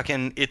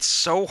it's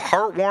so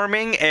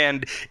heartwarming,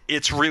 and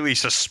it's really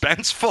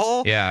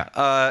suspenseful.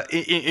 Yeah.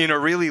 In a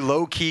really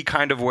low-key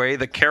kind of way.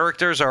 The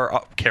characters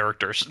are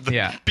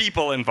the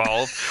people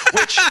involved,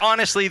 which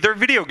honestly, they're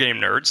video game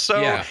nerds.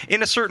 So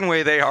in a certain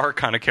way, they are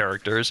kind of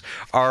characters,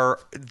 are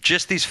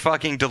just these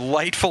fucking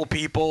delightful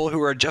people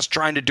who are just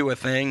trying to do a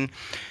thing.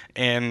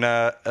 And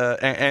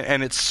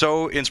it's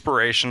so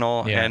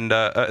inspirational, and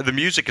the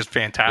music is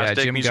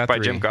fantastic. Music by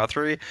Jim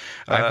Guthrie.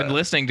 I've been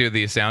listening to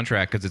the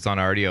soundtrack because it's on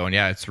Rdio, and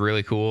it's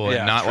really cool. Yeah,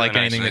 and not like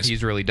really anything that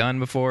he's really done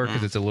before,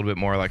 because it's a little bit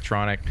more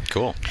electronic.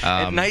 Cool.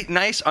 And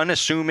nice,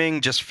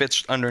 unassuming, just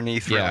fits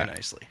underneath really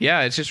nicely.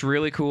 Yeah, it's just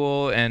really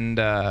cool, and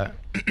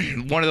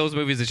one of those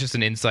movies that's just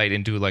an insight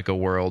into a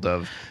world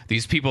of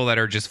these people that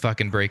are just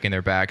fucking breaking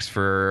their backs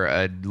for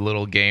a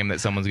little game that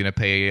someone's gonna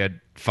pay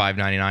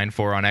 $5.99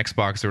 for on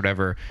Xbox or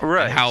whatever.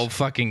 Right. And how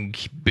fucking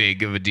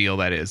big of a deal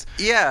that is.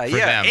 Yeah, for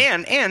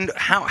them. And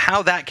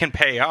how that can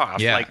pay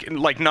off. Yeah.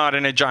 Like not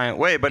in a giant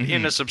way, but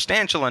in a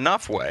substantial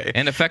enough way.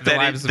 And affect the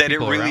lives of that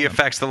people it really around them.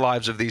 affects the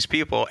lives of these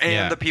people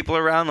and the people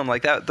around them.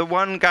 Like that, the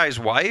one guy's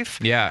wife.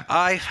 Yeah.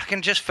 I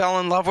fucking just fell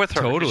in love with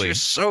her. Totally. She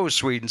was so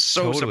sweet and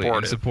so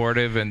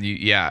supportive, and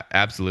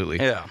absolutely.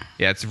 Yeah.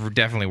 Yeah, it's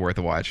definitely worth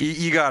a watch.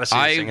 You gotta see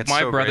this thing. It's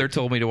my so brother great.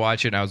 told me to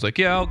watch it, and I was like,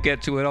 yeah, I'll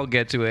get to it.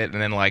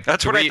 And then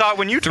that's what I thought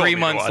when you told me 3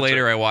 months to watch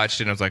later, it. I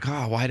watched it, and I was like,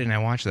 oh, why didn't I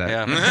watch that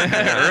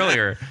Yeah.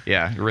 earlier?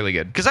 Yeah, really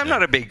good. Because I'm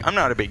not a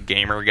big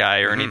gamer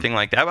guy or anything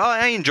like that. Well,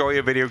 I enjoy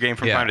a video game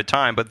from time to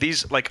time, but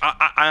these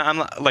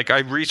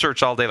I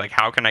research all day. Like,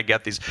 how can I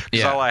get these?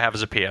 Because all I have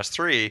is a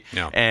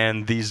PS3,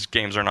 and these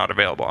games are not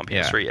available on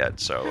PS3 yet.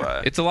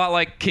 So it's a lot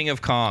like King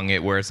of Kong,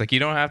 where it's like you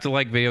don't have to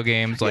like video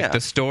games. Like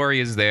the story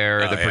is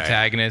there, the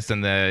protagonist,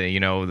 and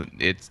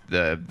it's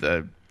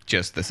the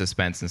just the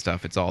suspense and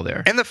stuff. It's all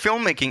there. And the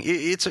filmmaking,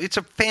 it's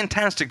a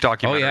fantastic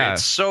documentary. Oh, yeah.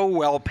 It's so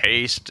well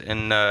paced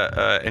and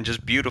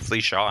just beautifully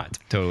shot.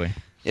 Totally.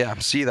 Yeah,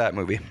 see that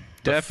movie.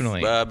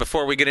 Definitely.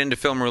 Before we get into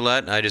Film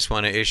Roulette, I just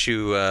want to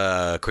issue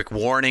a quick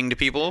warning to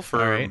people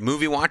for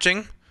movie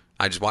watching.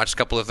 I just watched a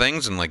couple of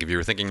things, and if you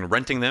were thinking of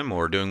renting them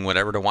or doing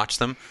whatever to watch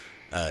them,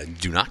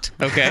 Do not.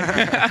 Okay.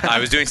 I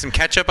was doing some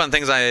catch up on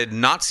things I had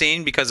not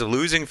seen because of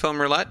losing Film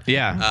Roulette.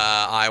 Yeah.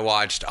 I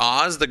watched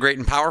Oz, the Great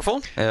and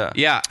Powerful.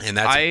 Yeah. And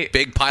that's a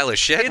big pile of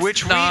shit.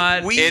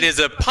 It is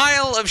a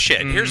pile of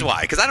shit. Here's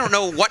why. Because I don't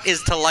know what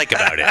is to like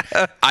about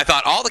it. I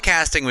thought all the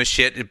casting was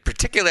shit,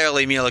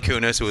 particularly Mila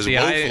Kunis, who was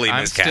woefully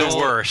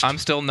miscast. I'm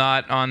still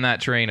not on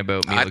that train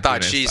about Mila Kunis. I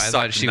thought she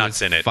sucked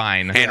nuts in it.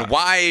 Fine. And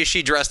why is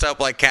she dressed up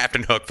like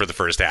Captain Hook for the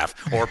first half?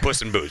 Or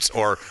Puss in Boots?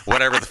 Or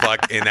whatever the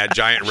fuck in that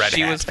giant red hat?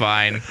 She was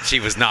fine. She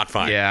was not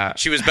fine. Yeah.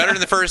 She was better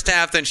in the first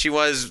half than she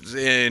was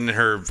in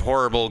her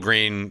horrible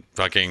green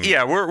fucking.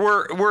 Yeah,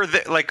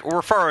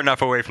 we're far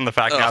enough away from the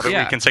fact now that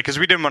we can say, because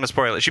we didn't want to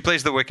spoil it. She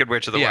plays the Wicked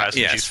Witch of the West.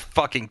 And she's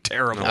fucking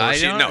terrible.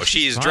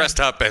 She's dressed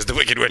up as the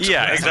Wicked Witch.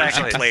 Yeah, of the West.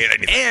 exactly. Play it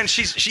anything. And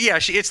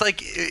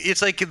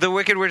it's like the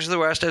Wicked Witch of the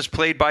West as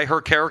played by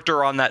her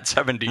character on that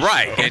 70s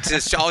right. show. It's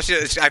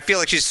just I feel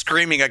like she's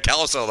screaming at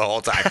Kelso the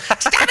whole time.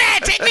 Stop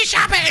it! Take me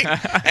shopping!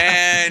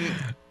 And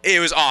it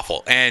was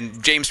awful.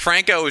 And James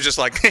Franco was just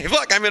like, hey,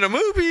 look, I'm in a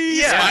movie.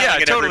 Yeah,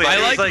 totally.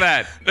 I like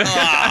that.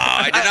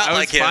 I did not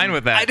like him. I was fine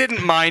with that. I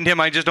didn't mind him.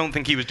 I just don't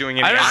think he was doing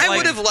anything. I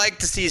would have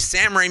liked to see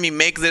Sam Raimi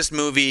make this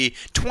movie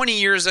 20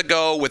 years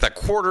ago with a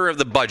quarter of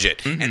the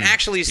budget and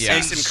actually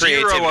see some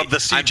creativity. Zero of the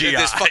CGI.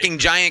 This fucking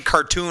giant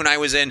cartoon I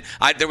was in,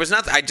 there was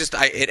nothing.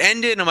 It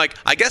ended, and I'm like,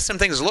 I guess some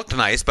things looked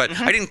nice, but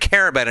I didn't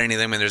care about any of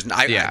them. And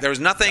there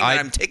was nothing that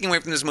I'm taking away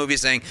from this movie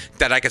saying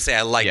that I could say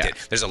I liked it.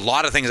 There's a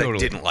lot of things I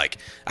didn't like.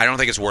 I don't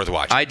think it's worth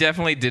watching. I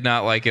definitely did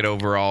not like it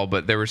overall,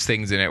 but there was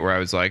things in it where I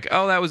was like,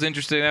 "Oh, that was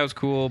interesting. That was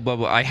cool." Blah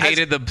blah. I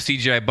hated the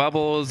CGI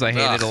bubbles. I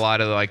hated a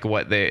lot of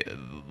what they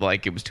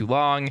it was too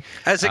long.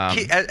 As a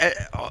kid,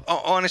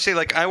 honestly,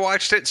 I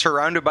watched it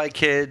surrounded by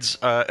kids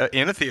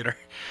in a theater.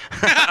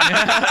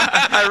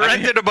 I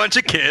rented a bunch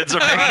of kids.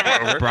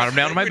 Brought them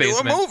down to my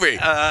basement. Do a movie.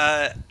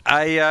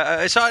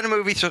 I saw it in a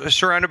movie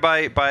surrounded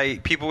by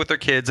people with their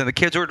kids, and the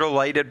kids were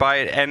delighted by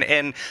it.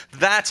 And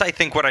that's, I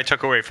think, what I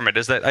took away from it,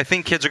 is that I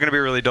think kids are going to be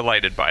really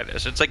delighted by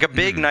this. It's like a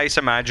big, nice,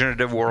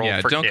 imaginative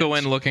world for don't kids. Go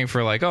in looking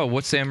for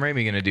what's Sam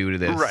Raimi going to do to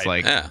this?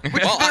 Right. There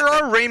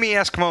are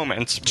Raimi-esque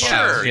moments.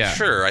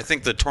 Sure. I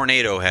think the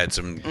tornado had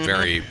some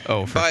very...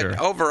 Oh, for sure. But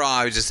overall,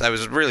 I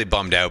was really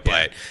bummed out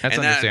by it. That's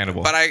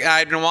understandable. But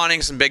I'd been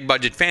wanting some big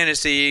budget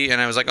fantasy, and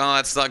I was like, oh,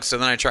 that sucks. So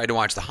then I tried to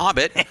watch The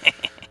Hobbit.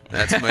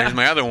 Here's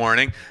my other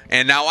warning.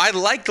 And now I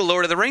like the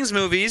Lord of the Rings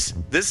movies.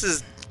 This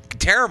is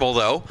terrible,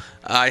 though.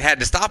 I had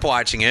to stop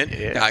watching it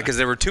because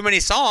there were too many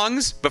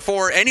songs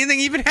before anything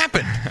even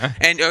happened.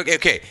 And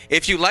okay,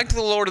 if you liked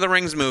the Lord of the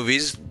Rings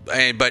movies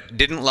but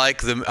didn't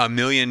like a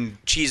million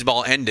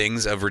cheeseball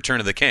endings of Return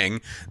of the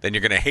King, then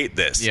you're going to hate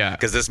this. Yeah.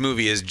 Because this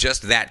movie is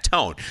just that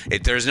tone.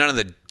 There's none of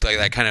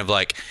that kind of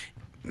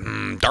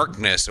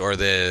darkness or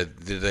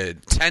the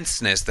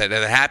tenseness that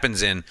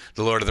happens in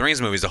the Lord of the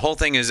Rings movies. The whole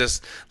thing is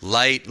just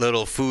light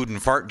little food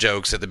and fart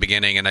jokes at the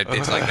beginning, and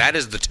it's like that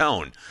is the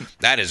tone.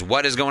 That is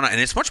what is going on, and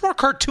it's much more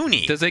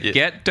cartoony. Does it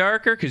get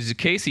darker? Because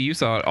Casey, you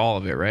saw all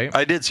of it, right?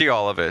 I did see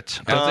all of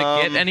it. Does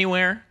it get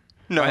anywhere?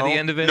 No. By the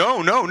end of it?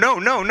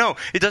 No.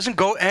 It doesn't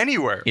go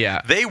anywhere.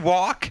 Yeah. They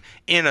walk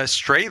in a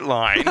straight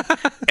line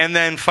and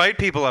then fight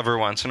people every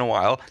once in a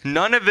while.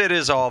 None of it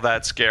is all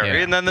that scary.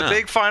 Yeah. And then the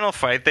big final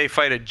fight, they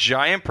fight a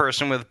giant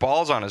person with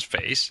balls on his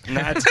face. And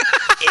that's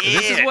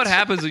This is what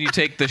happens when you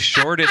take the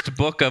shortest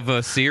book of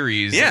a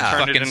series and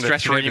fucking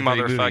stretch it into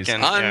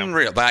motherfucking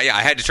unreal. Yeah. But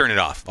I had to turn it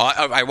off.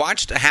 I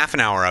watched a half an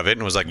hour of it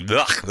and was like,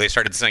 ugh. They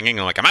started singing.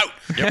 I'm like, I'm out.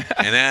 Yep.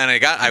 And then I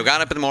got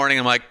up in the morning.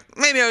 I'm like,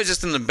 maybe I was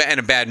just in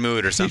a bad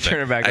mood or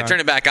something. I turned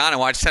it back on. I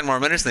watched 10 more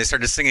minutes, and they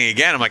started singing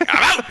again. I'm like,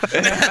 I'm out.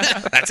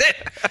 That's it.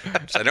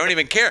 So I don't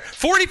even care.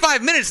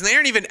 45 minutes, and they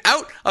aren't even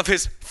out of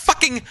his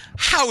fucking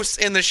house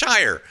in the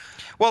Shire.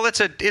 Well,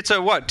 it's a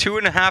what,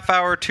 2.5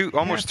 hour,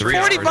 almost 3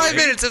 hours. 45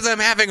 minutes of them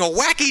having a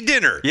wacky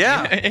dinner.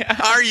 Yeah.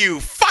 Are you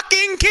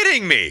fucking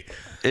kidding me?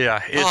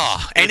 Yeah,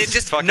 and it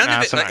just none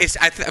of it.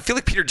 I feel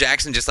like Peter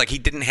Jackson just he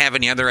didn't have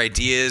any other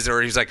ideas,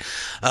 or he's like,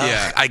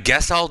 I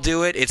guess I'll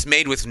do it. It's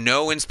made with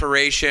no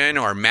inspiration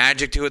or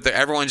magic to it. That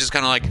everyone's just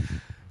kind of like,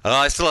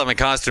 I still have my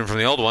costume from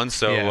the old one,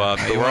 so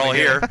we're all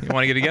here. You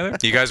want to get together?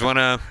 You guys want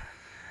to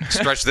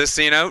stretch this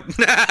scene out?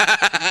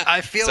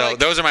 I feel so.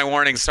 Those are my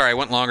warnings. Sorry, I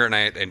went longer than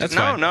I.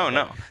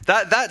 No.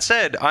 That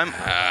said,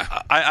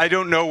 I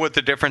don't know what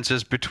the difference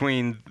is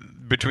between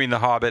The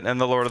Hobbit and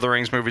the Lord of the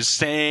Rings movies.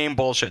 Same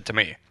bullshit to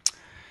me.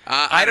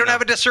 I don't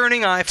have a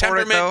discerning eye for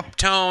it, though.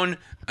 Tone,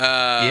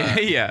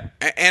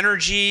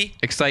 energy,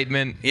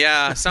 excitement,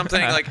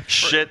 something like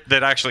shit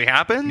that actually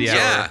happens.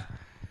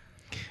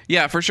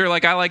 Yeah, for sure.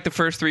 I like the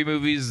first 3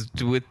 movies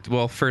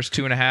first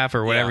 2.5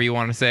 or whatever you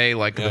want to say.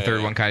 The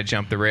third one kind of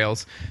jumped the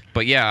rails.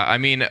 But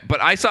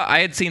I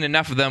had seen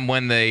enough of them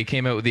when they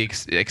came out with the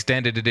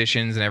extended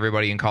editions, and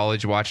everybody in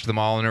college watched them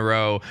all in a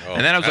row.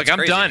 And then I was like,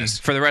 I'm done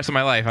for the rest of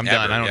my life. I'm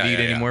done. I don't need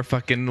any more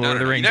fucking Lord of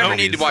the Rings. You never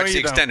need to watch the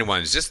extended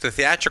ones. Just the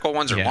theatrical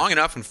ones are long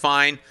enough and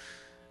fine.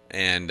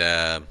 And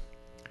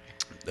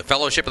the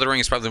Fellowship of the Ring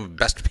is probably the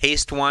best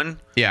paced one.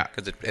 Yeah,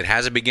 because it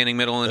has a beginning,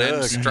 middle, and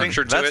end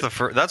structure to it.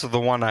 That's the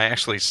one I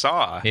actually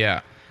saw. Yeah.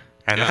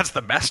 And that's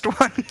the best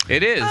one?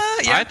 It is.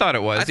 Yeah. I thought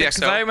it was.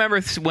 Because I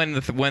remember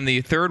when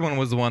the third one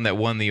was the one that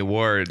won the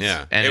awards.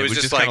 Yeah. And it was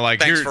just kind of like,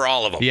 thanks for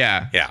all of them.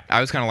 Yeah. Yeah.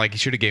 I was kind of like, you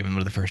should have given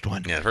him the first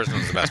one. Yeah, the first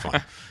one's the best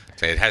one.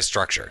 So it has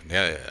structure.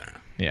 Yeah.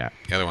 Yeah.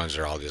 The other ones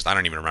are all just, I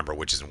don't even remember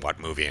which is in what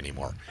movie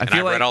anymore. I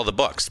I've read all the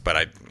books,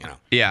 but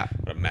yeah.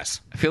 What a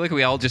mess. I feel like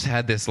we all just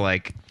had this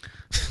like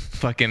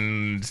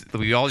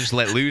we all just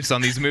let loose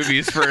on these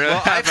movies for a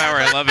half hour.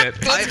 I love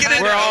it. Let's get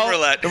into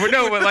Overlet.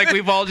 But like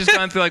we've all just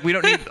gone through like we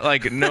don't need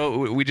like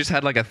we just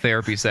had like a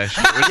therapy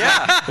session.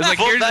 It was like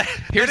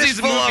here's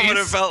these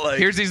movies.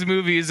 Here's these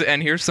movies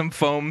and here's some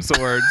foam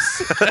swords.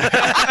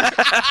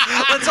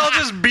 Let's all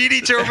just beat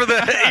each other over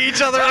the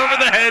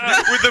head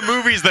with the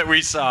movies that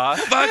we saw.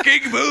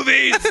 Fucking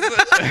movies.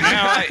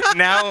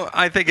 Now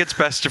I think it's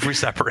best if we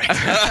separate.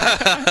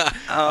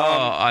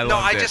 I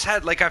love it. just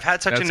had I've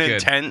had such an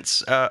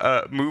intense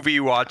movie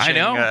watching. I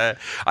know.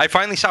 I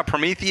finally saw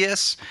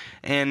Prometheus,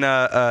 and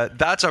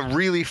that's a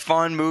really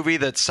fun movie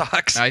that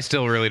sucks. I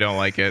still really don't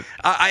like it.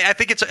 I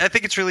think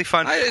it's really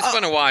fun. It's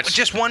fun to watch.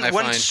 Just one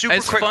super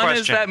as quick fun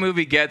question. as that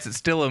movie gets, it's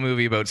still a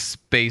movie about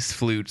space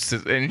flutes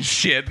and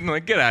shit. I'm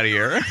like, get out of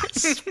here.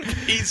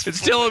 It's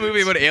still a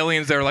movie about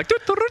aliens that are like,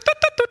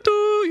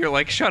 you're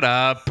like, shut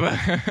up.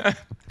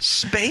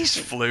 Space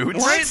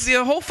flutes? Right,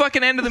 the whole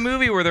fucking end of the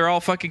movie where they're all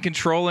fucking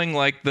controlling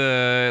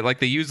they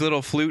use a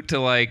little flute to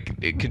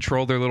like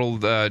control their little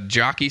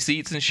jockey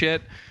seats and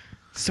shit.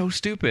 So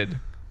stupid.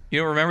 You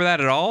don't remember that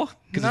at all?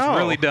 Because it's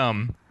really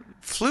dumb.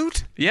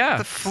 Flute? Yeah.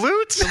 The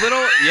flutes? The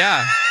little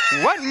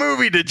What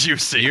movie did you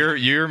see?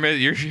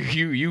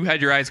 You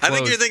had your eyes closed. I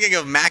think you're thinking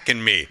of Mac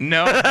and Me.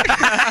 No.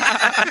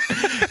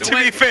 To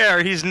be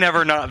fair, he's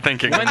never not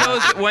thinking.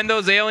 When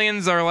those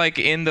aliens are like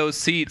in those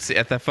seats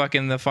at the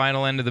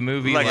final end of the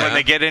movie, like when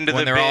they get into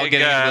when the they're all big,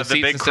 getting into the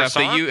seats big and stuff,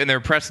 croissant? and they're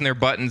pressing their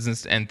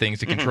buttons and things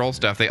to control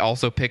stuff. They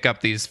also pick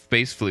up these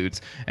space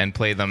flutes and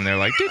play them. And they're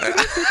like to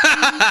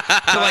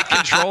like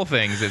control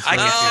things. It's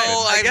really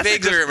stupid. I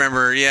vaguely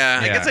remember. Yeah.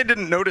 I guess I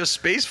didn't notice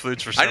space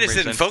flutes for some reason. I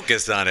just didn't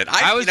focus on it.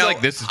 I was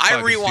like, this is I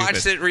fucking rewatched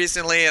stupid. it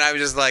recently, and I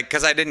was just like,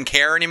 because I didn't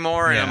care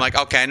anymore, and I'm like,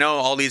 okay, I know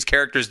all these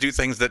characters do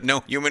things that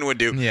no human would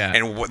do,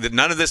 and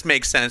none of this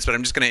makes sense, but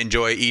I'm just going to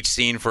enjoy each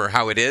scene for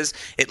how it is.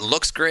 It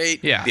looks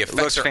great. Yeah. The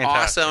effects are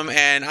awesome,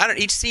 and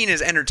each scene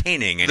is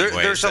entertaining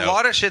anyway. There's a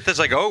lot of shit that's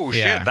like, oh,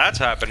 shit, that's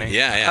happening.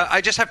 Yeah. I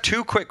just have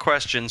two quick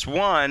questions.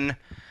 One,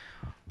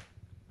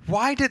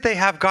 why did they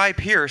have Guy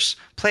Pearce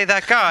play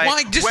that guy?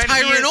 Why just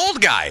hire an old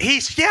guy?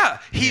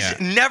 He's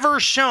never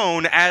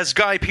shown as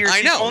Guy Pearce.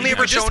 I know. He's only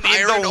ever shown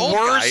in the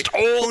worst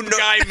old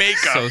guy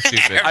makeup So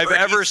stupid. I've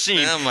ever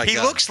seen. Oh my he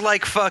God. looks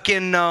like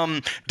fucking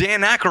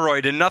Dan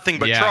Aykroyd in Nothing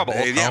But Trouble.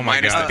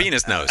 Minus the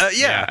penis nose.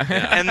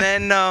 And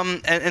then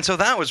and so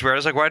that was weird. I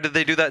was like, why did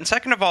they do that? And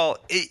second of all,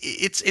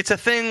 it's a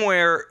thing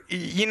where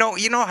you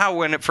know how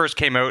when it first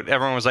came out,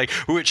 everyone was like,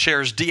 "Ooh, it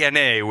shares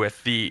DNA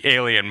with the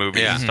Alien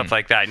movie and stuff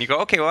like that." And you go,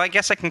 okay, well, I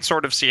guess I can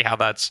sort of see how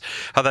that's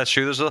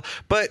true.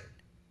 But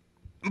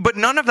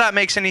none of that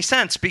makes any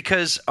sense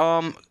because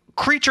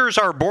creatures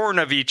are born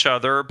of each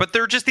other, but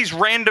they're just these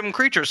random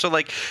creatures. So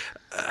like.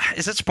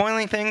 Is it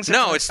spoiling things?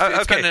 No, it's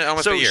been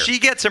almost a year. So she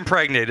gets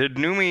impregnated.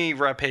 Noomi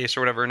Rapace or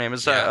whatever her name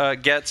is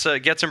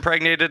gets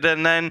impregnated,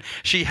 and then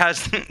she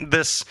has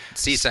this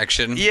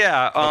C-section.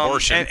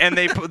 Abortion. And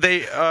they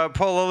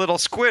pull a little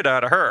squid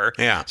out of her.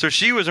 Yeah. So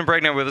she was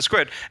impregnated with a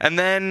squid, and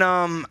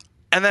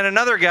then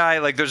another guy,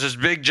 like there's this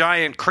big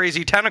giant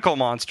crazy tentacle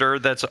monster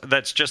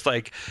that's just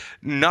like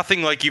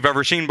nothing like you've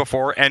ever seen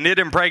before, and it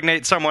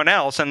impregnates someone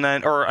else, and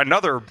then or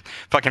another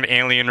fucking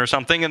alien or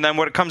something, and then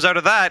what comes out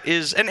of that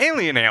is an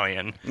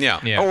alien.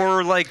 Yeah.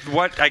 Or like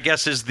what I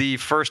guess is the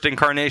first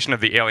incarnation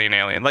of the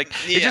alien. Like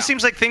it just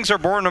seems like things are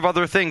born of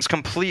other things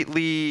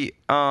completely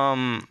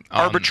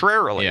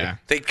arbitrarily. Yeah.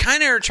 They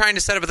kind of are trying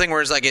to set up a thing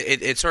where it's like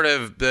it's sort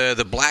of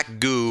the black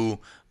goo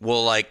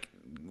will like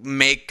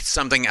make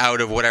something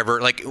out of whatever,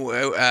 like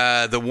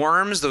the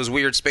worms, those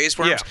weird space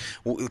worms,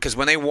 because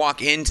when they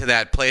walk into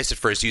that place at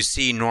first, you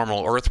see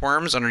normal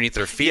earthworms underneath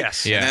their feet,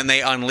 and then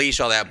they unleash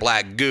all that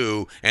black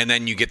goo, and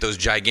then you get those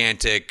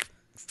gigantic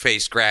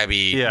face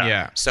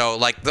grabby. So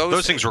like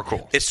those things were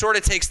cool. It sort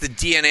of takes the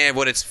DNA of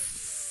what it's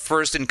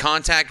first in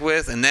contact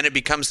with, and then it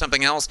becomes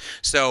something else.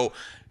 So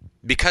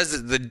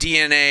because the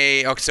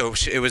DNA, so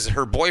it was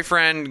her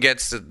boyfriend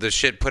gets the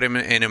shit put in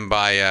him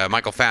by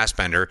Michael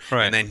Fassbender,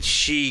 and then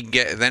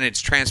then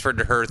it's transferred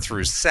to her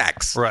through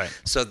sex, right?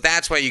 So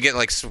that's why you get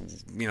like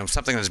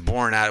something that's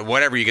born out of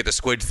whatever, you get the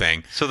squid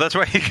thing. So that's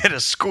why you get a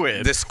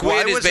squid. The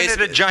squid is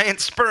basically a giant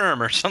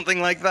sperm or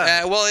something like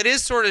that. Well, it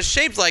is sort of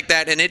shaped like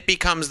that, and it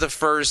becomes the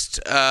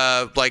first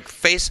like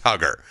face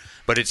hugger,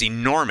 but it's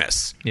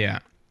enormous. Yeah.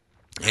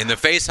 And the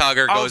face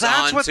hugger goes on to...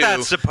 that's what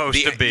that's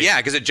supposed to be. Yeah,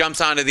 because it jumps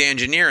onto the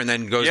engineer and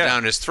then goes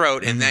down his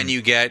throat, and then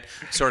you get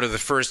sort of the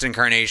first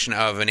incarnation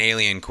of an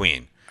alien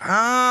queen.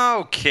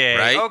 Okay.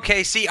 Right?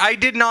 Okay. See, I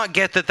did not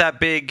get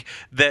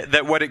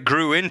that what it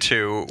grew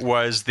into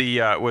was the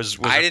was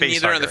I didn't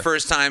either hugger. on the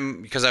first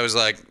time because I was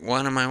like,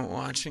 what am I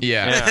watching?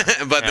 Yeah.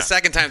 But the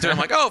second time through, I'm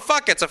like, oh,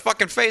 fuck, it's a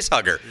fucking face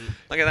hugger.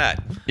 Look at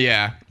that.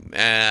 Yeah.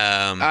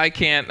 I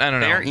don't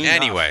know.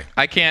 Anyway.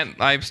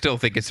 I still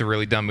think it's a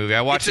really dumb movie.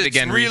 I watched it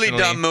again recently. It's a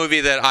really dumb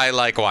movie that I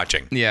like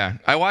watching. Yeah.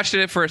 I watched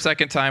it for a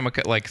second time,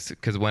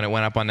 because when it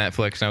went up on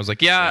Netflix, and I was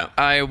like,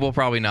 I will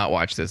probably not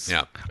watch this.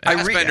 Yeah.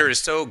 Fassbender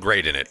is so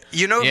great in it.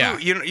 You know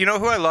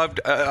who I loved,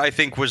 I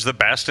think, was the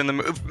best in the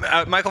movie?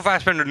 Michael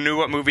Fassbender knew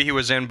what movie he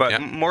was in,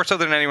 but more so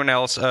than anyone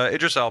else,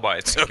 Idris Elba,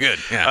 I think. So good.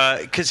 Yeah.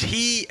 Because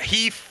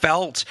he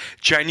felt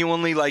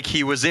genuinely like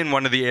he was in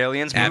one of the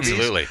Aliens movies.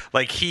 Absolutely.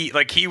 Like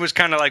he was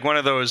kind of like one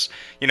of those,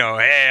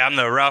 hey, I'm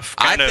the rough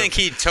kind I think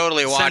he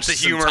totally watched sense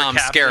of humor Tom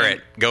captain.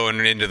 Skerritt going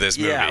into this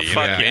movie. Yeah, you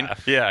know what I mean?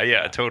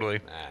 Yeah, totally.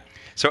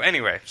 So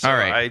anyway, all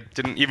right. I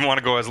didn't even want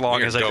to go as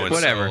long as I did.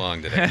 Whatever. So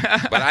long today.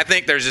 But I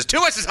think there's just too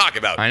much to talk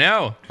about. I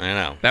know.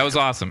 That was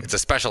awesome. It's a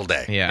special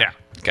day. Yeah.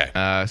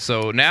 Okay.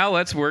 So now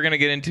we're going to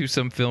get into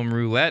some film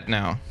roulette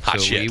now.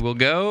 Hot shit. We will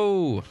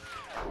go.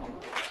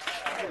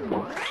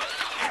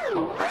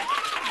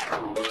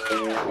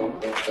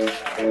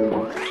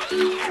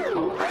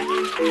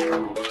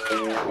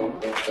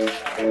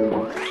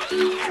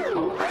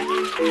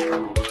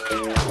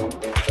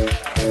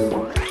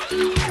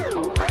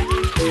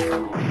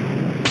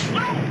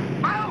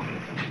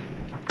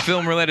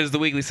 Film Roulette is the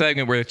weekly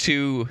segment where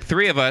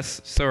three of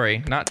us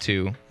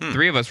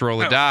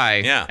roll a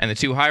die, and the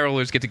two high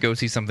rollers get to go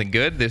see something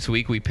good. This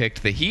week we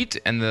picked The Heat,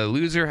 and the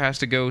loser has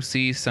to go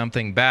see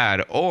something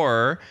bad,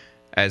 or,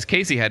 as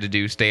Casey had to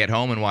do, stay at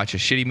home and watch a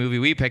shitty movie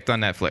we picked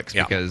on Netflix,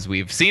 because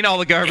we've seen all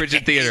the garbage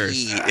in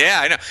theaters.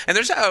 Yeah, I know. And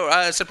there's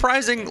a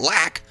surprising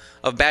lack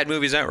of bad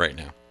movies out right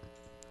now.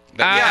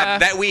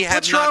 That we have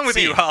What's not wrong with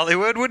seen. you,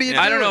 Hollywood? What are you doing?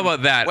 I don't know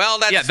about that. Well,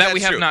 that's we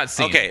have true. not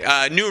seen.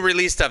 Okay, new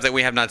release stuff that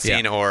we have not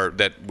seen or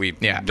that we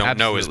don't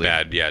know is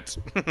bad yet.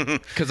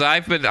 Because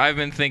I've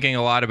been thinking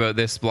a lot about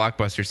this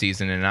blockbuster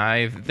season, and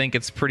I think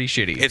it's pretty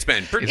shitty. It's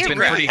been pretty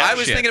pretty I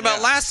was thinking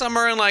about last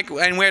summer and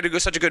we had to go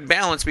such a good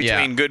balance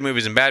between good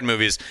movies and bad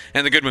movies,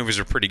 and the good movies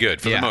were pretty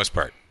good for the most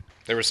part.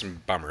 There were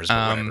some bummers,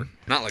 but whatever.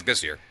 Not like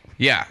this year.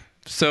 Yeah.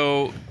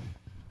 So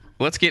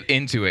let's get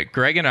into it.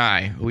 Greg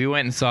and we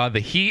went and saw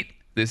The Heat.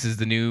 This is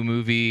the new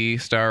movie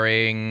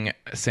starring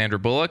Sandra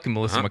Bullock and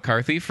Melissa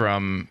McCarthy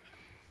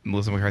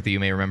Melissa McCarthy,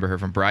 you may remember her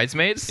from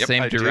Bridesmaids. Yep,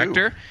 Same I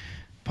director. do.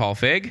 Paul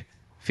Feig.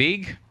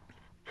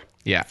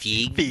 Yeah.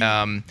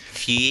 Feig.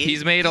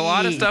 He's made a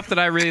lot of stuff that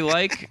I really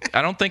like.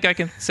 I don't think I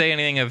can say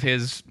anything of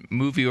his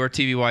movie or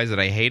TV-wise that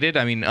I hated.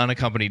 I mean,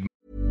 Unaccompanied.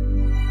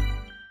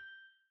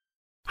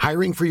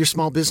 Hiring for your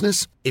small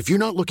business? If you're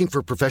not looking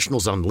for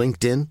professionals on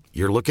LinkedIn,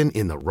 you're looking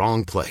in the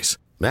wrong place.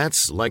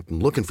 That's like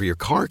looking for your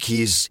car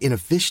keys in a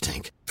fish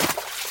tank.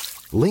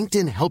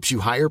 LinkedIn helps you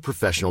hire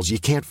professionals you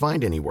can't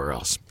find anywhere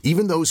else,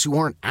 even those who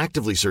aren't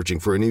actively searching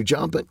for a new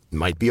job but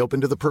might be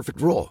open to the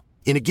perfect role.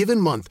 In a given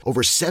month,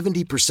 over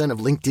 70% of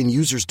LinkedIn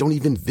users don't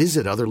even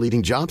visit other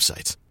leading job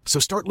sites.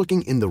 So start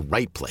looking in the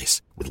right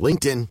place. With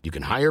LinkedIn, you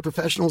can hire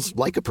professionals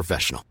like a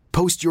professional.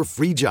 Post your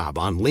free job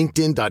on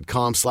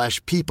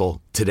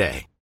linkedin.com/people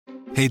today.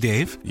 Hey,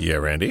 Dave. Yeah,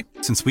 Randy.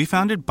 Since we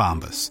founded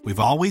Bombas, we've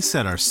always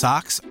said our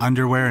socks,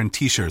 underwear, and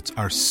T-shirts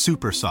are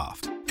super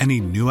soft. Any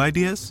new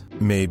ideas?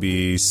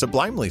 Maybe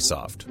sublimely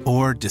soft.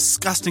 Or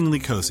disgustingly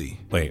cozy.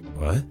 Wait,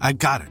 what? I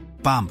got it.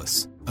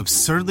 Bombas.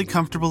 Absurdly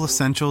comfortable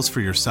essentials for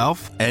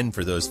yourself and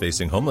for those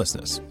facing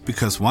homelessness.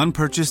 Because one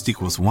purchased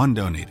equals one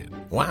donated.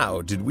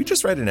 Wow, did we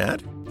just write an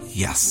ad?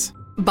 Yes.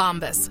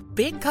 Bombas.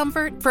 Big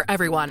comfort for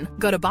everyone.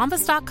 Go to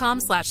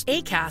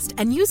bombas.com/ACAST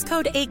and use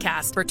code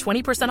ACAST for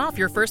 20% off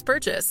your first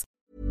purchase.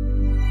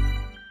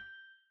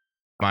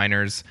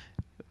 Minors.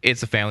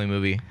 It's a family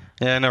movie.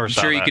 Yeah, I never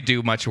saw that. I'm sure you could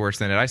do much worse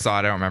than it. I saw it.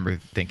 I don't remember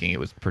thinking it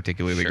was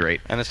particularly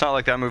great. And it's not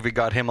like that movie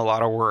got him a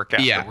lot of work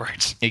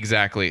afterwards. Yeah,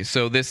 exactly.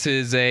 So this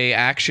is a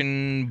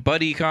action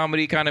buddy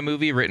comedy kind of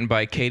movie written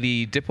by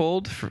Katie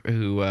Dippold,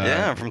 who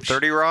from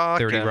 30 Rock.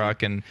 30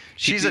 Rock, and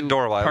she's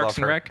adorable. I love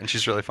her, Rec. and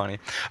she's really funny.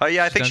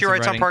 I think she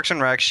writes on Parks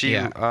and Rec.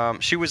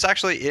 She was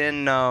actually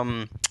in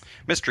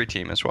Mystery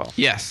Team as well.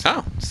 Yes.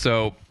 Oh,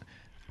 so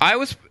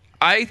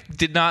I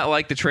did not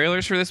like the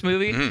trailers for this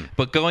movie,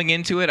 but going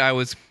into it, I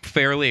was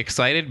fairly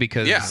excited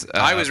because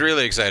I was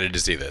really excited to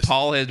see this.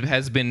 Paul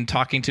has been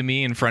talking to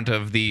me in front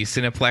of the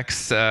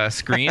Cineplex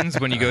screens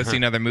when you go see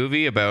another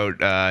movie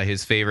about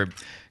his favorite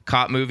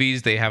cop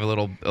movies. They have a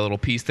little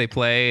piece they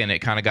play, and it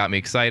kind of got me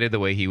excited the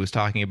way he was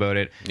talking about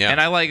it. Yeah. And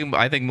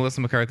I think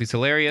Melissa McCarthy's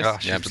hilarious. Oh,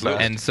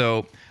 absolutely. And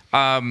so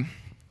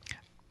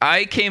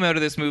I came out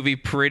of this movie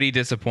pretty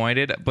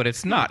disappointed, but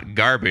it's not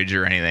garbage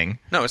or anything.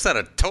 No, it's not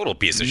a total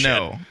piece of shit.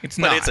 No, it's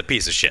not. But it's a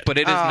piece of shit. But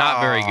it is not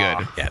very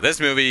good. Yeah,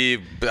 this movie...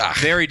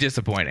 very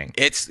disappointing.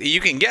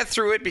 You can get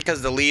through it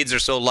because the leads are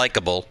so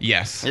likable.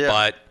 Yes. Yeah.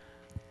 But...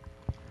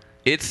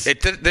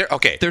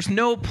 okay. There's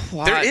no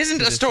plot. There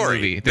isn't a story.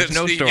 Movie. There's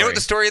no story. You know what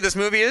the story of this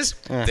movie is?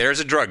 There's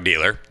a drug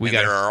dealer,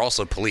 there are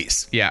also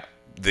police. Yeah.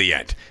 The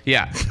end.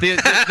 Yeah.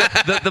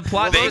 The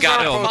plot. They got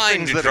to both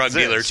find things a drug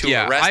dealer to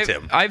arrest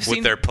him I've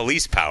with their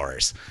police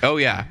powers. Oh,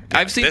 yeah.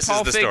 I've seen this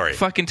Paul is the Feig story.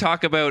 fucking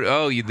talk about,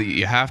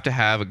 you have to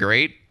have a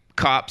great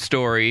cop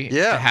story.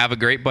 To have a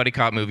great buddy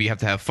cop movie, you have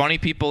to have funny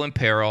people in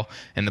peril,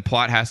 and the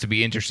plot has to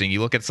be interesting.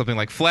 You look at something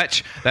like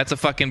Fletch, that's a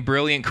fucking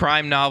brilliant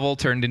crime novel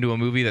turned into a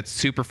movie that's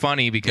super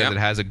funny because it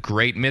has a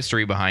great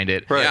mystery behind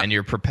it, and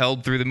you're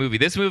propelled through the movie.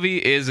 This movie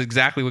is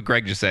exactly what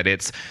Greg just said.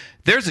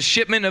 There's a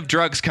shipment of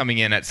drugs coming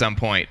in at some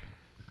point.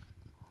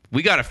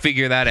 We got to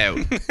figure that out.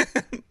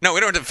 No, we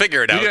don't have to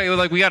figure it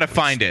out. We got to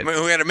find it. We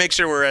got to make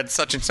sure we're at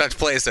such and such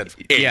place at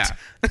 8. Yeah.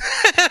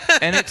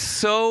 And it's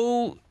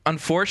so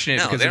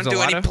unfortunate because they don't do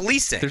any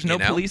policing. There's no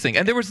policing.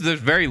 And there's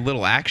very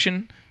little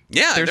action.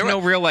 Yeah. There's no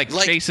real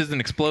chases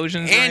and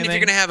explosions and if you're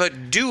going to have a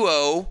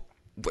duo,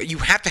 you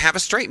have to have a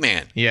straight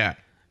man. Yeah.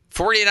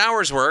 48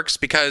 Hours works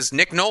because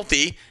Nick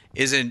Nolte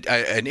is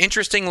an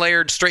interesting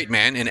layered straight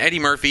man, and Eddie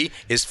Murphy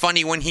is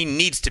funny when he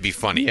needs to be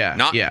funny.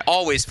 Not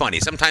always funny.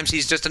 Sometimes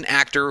he's just an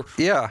actor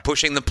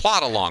pushing the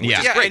plot along. Which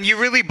is great. And you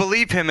really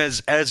believe him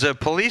as a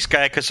police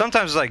guy because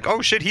sometimes it's like,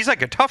 oh shit, he's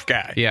like a tough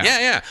guy.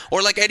 Yeah.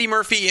 Or like Eddie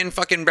Murphy in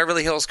fucking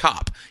Beverly Hills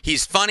Cop.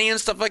 He's funny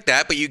and stuff like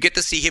that, but you get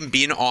to see him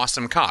be an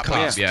awesome cop.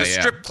 Like the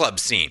strip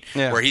club scene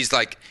where he's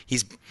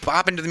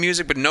bopping to the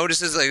music, but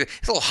notices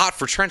it's a little hot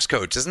for trench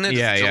coats, isn't it?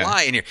 It's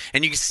July in here,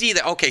 and you can see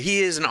that he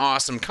is an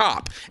awesome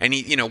cop, and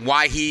he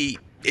why he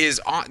is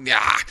on.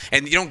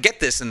 And you don't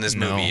get this in this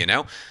movie,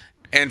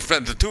 And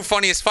the two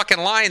funniest fucking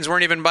lines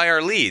weren't even by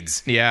our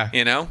leads. Yeah,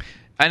 And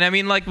I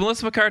mean, like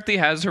Melissa McCarthy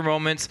has her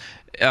moments.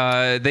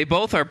 They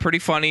both are pretty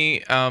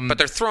funny, but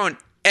they're throwing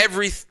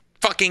every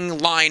fucking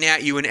line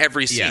at you in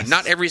every scene. Yes.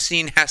 Not every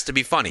scene has to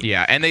be funny.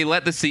 Yeah, and they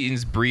let the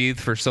scenes breathe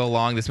for so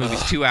long. This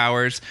movie's 2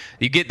 hours.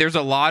 There's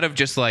a lot of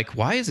just like,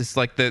 why is this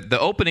like the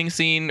opening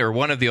scene, or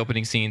one of the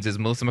opening scenes is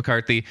Melissa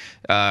McCarthy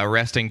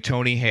arresting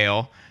Tony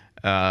Hale,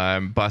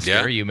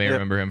 Buster. You may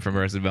remember him from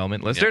Arrested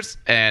Development, listeners.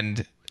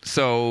 And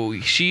so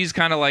she's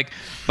kind of like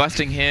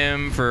busting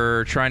him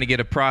for trying to get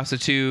a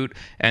prostitute,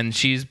 and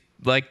she's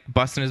like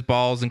busting his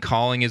balls and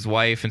calling his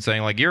wife and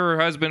saying like, you're her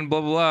husband,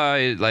 blah blah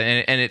blah,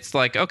 and it's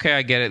like, okay,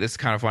 I get it, this is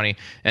kind of funny,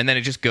 and then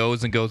it just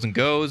goes and goes and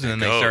goes, and then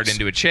they start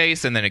into a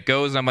chase, and then it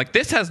goes, and I'm like,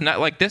 this has not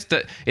like this.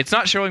 It's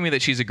not showing me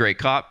that she's a great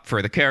cop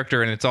for the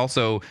character, and it's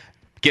also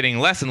getting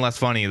less and less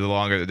funny the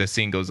longer that the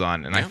scene goes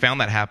on, and I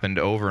found that happened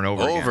over and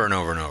over and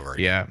over.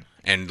 Yeah,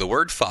 and the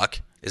word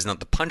 "fuck" is not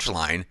the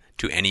punchline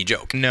to any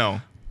joke.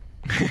 No.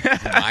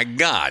 My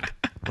God.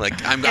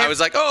 Like I was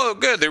like, oh,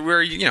 good.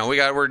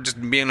 We're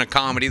just being a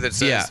comedy that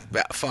says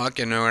fuck,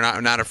 and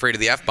we're not afraid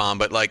of the F-bomb,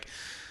 but like,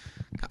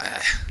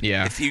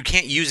 if you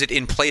can't use it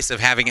in place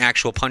of having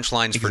actual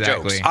punchlines for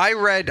jokes. I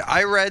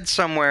read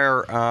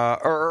somewhere,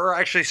 or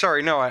actually,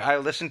 sorry, no, I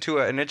listened to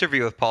an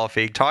interview with Paul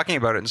Feig talking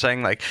about it and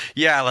saying like,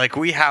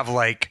 we have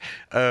like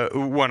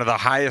one of the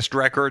highest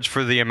records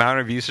for the amount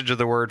of usage of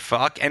the word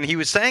fuck, and he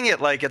was saying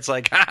it like it's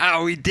like,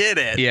 we did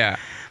it. Yeah,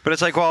 but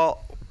it's like,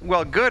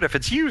 well, good if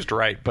it's used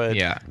right, but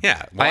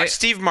Watch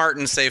Steve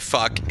Martin say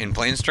 "fuck" in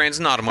Planes, Trains,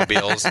 and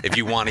Automobiles if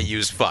you want to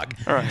use "fuck."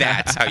 Right.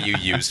 That's how you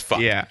use "fuck."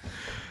 Yeah,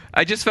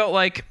 I just felt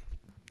like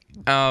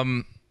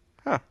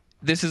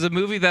this is a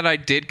movie that I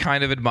did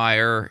kind of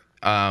admire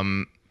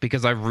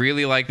because I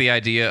really like the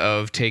idea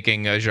of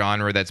taking a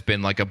genre that's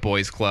been like a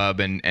boys' club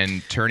and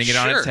turning it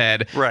on its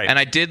head. Right. And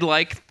I did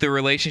like the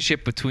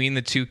relationship between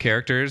the two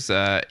characters,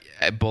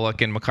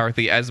 Bullock and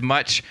McCarthy, as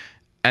much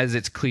as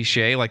it's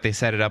cliche, like they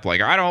set it up like,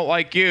 I don't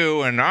like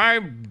you, and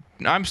I'm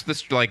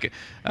this, like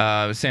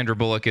Sandra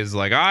Bullock is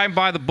like, I'm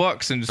by the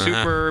books and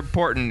super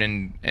important,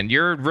 and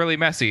you're really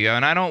messy,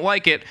 and I don't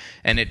like it,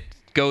 and it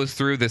goes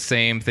through the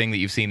same thing that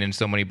you've seen in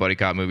so many buddy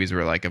cop movies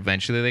where like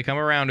eventually they come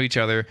around to each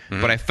other.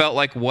 But I felt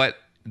like what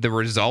the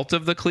result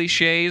of the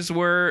cliches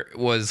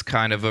was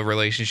kind of a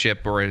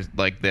relationship, or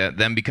like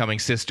them becoming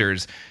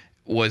sisters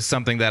was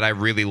something that I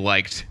really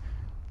liked.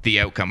 The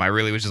outcome, I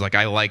really was just like,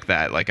 I like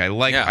that. Like,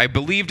 I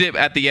believed it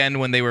at the end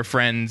when they were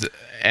friends,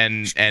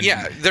 and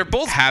they're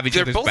both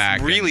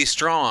really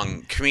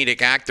strong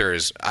comedic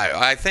actors.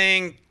 I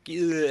think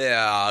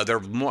they're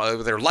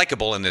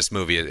likable in this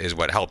movie is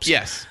what helps.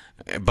 Yes,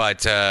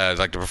 but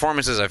like the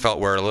performances, I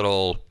felt were a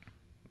little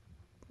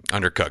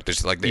undercooked.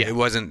 There's like it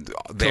wasn't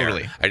there.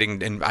 Totally. I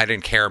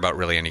didn't care about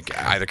really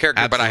either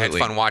character, but I had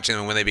fun watching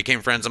them when they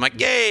became friends. I'm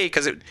like, yay,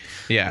 because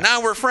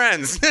now we're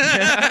friends.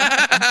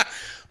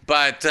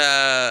 But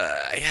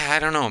I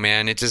don't know,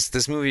 man. It just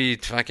this movie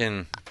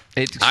fucking.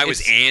 I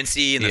was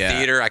antsy in the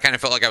theater. I kind of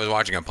felt like I was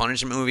watching a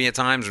punishment movie at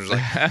times. It was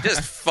like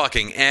just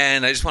fucking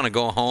end. I just want to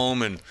go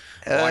home and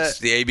watch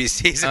the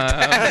ABCs.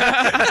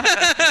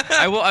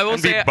 I will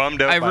say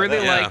I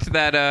really liked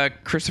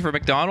that Christopher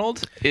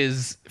McDonald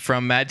is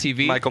from Mad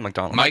TV. Michael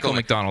McDonald. Michael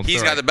McDonald.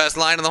 He's got the best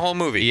line in the whole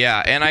movie.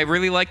 Yeah, and I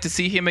really like to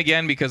see him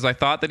again because I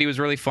thought that he was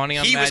really funny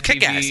on Mad TV. He was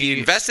kick-ass. He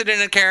invested in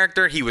a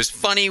character. He was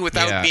funny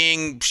without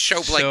being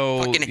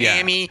fucking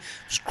hammy. It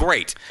was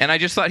great. And I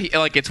just thought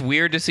it's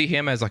weird to see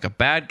him as like a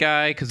bad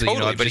guy because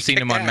I've just seen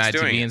him on Mad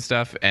TV and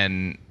stuff,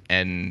 and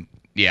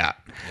yeah.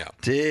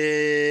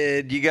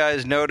 Did you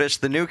guys notice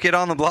the new kid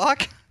on the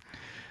block?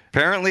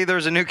 Apparently,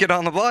 there's a new kid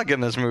on the block in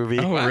this movie.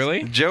 Oh,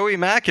 really? Joey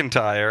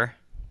McIntyre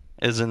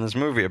is in this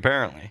movie,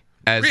 apparently.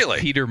 As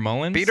Peter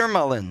Mullins? Peter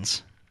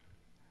Mullins.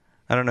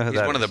 I don't know who He's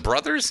that one is. of the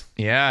brothers?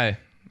 Yeah,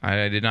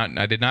 I did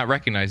not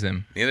recognize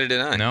him. Neither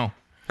did I. No.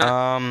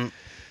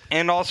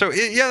 And also,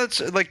 it's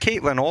like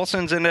Caitlin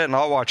Olsen's in it, and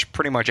I'll watch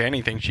pretty much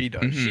anything she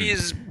does. Mm-hmm.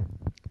 She's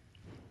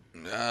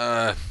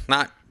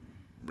not.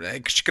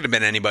 She could have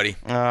been anybody.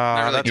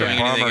 Not really that's doing a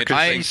anything bummer, 'cause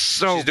interesting. she's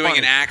so She's doing funny.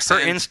 an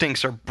accent. Her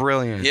instincts are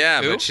brilliant.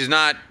 Yeah, Who? but she's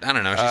not. I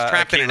don't know. She's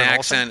trapped in an Caitlin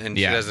accent, Olsen? and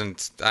Yeah. she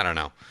doesn't. I don't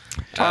know.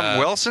 Tom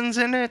Wilson's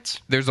in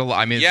it. There's a lot.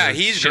 I mean, Yeah, there's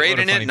a he's shitload great of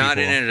in funny it. Not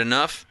people. in it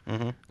enough.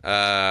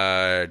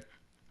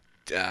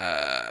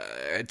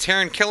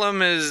 Taron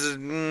Killam is.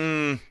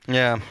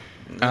 Yeah.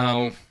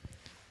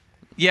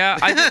 Yeah,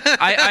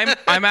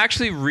 I'm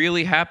actually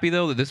really happy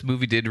though that this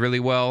movie did really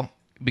well,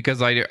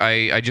 because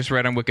I just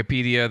read on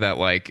Wikipedia that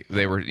like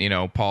they were,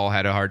 Paul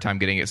had a hard time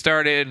getting it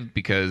started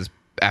because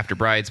after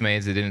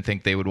Bridesmaids they didn't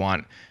think they would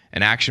want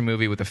an action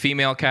movie with a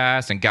female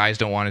cast, and guys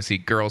don't want to see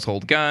girls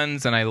hold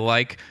guns, and I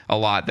like a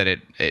lot that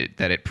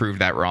it proved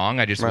that wrong.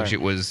 I just wish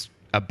it was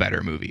a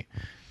better movie.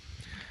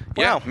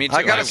 Yeah, Well, me too.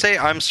 I gotta say,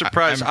 I'm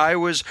surprised. I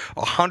was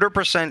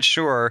 100%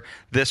 sure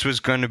this was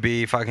going to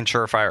be fucking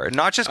surefire.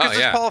 Not just because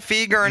it's Paul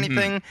Feig or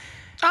anything.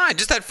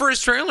 Just that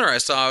first trailer I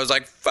saw, I was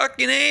like,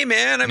 "Fucking A,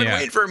 man! I've been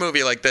waiting for a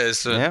movie like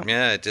this."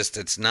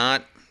 It's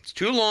not. It's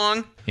too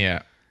long.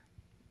 Yeah.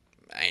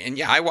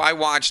 And I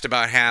watched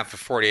about half of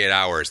 48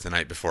 Hours the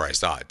night before I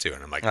saw it too,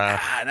 and I'm like,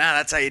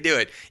 that's how you do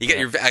it. You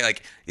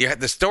get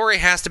the story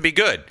has to be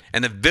good,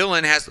 and the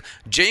villain has.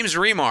 James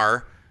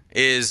Remar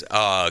is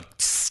a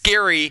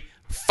scary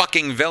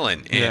fucking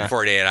villain in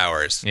 48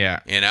 Hours.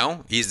 Yeah.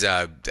 He's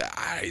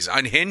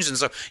unhinged, and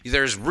so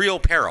there's real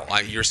peril.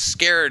 You're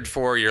scared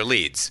for your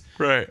leads.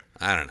 Right.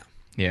 I don't know.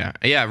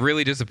 Yeah,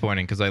 really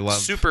disappointing because I love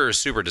Super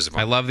disappointing.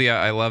 I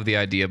love the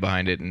idea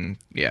behind it, and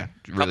really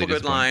couple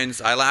good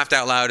lines. I laughed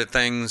out loud at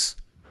things,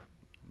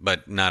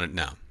 but not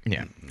no.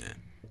 Yeah.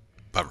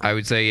 Bummer. I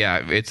would say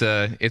it's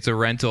a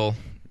rental.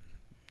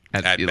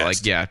 At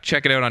best.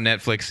 Check it out on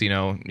Netflix.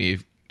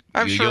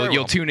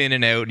 You'll tune in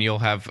and out, and you'll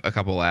have a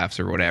couple laughs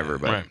or whatever.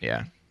 But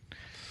yeah.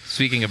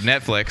 Speaking of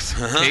Netflix,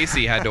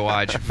 Casey had to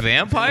watch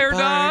Vampire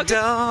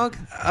Dog.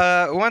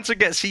 Once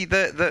again, see,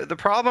 the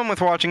problem with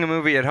watching a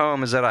movie at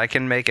home is that I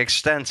can make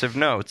extensive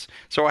notes.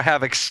 So I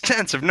have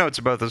extensive notes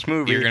about this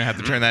movie. You're going to have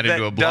to turn that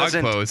into a blog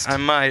post. I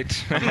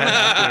might.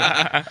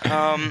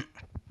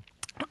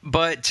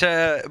 But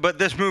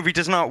this movie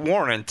does not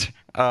warrant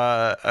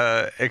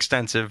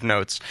extensive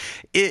notes.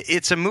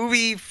 It's a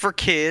movie for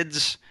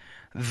kids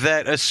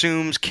that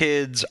assumes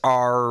kids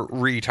are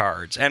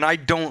retards, and I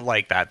don't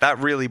like that. That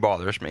really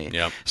bothers me.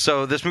 Yep.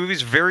 So this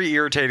movie's very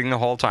irritating the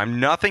whole time.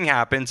 Nothing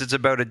happens. It's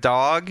about a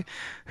dog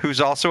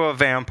who's also a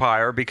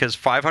vampire because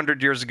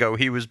 500 years ago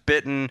he was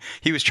bitten.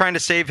 He was trying to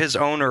save his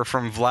owner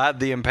from Vlad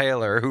the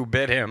Impaler, who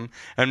bit him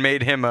and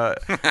made him a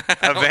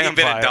vampire. He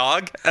bit a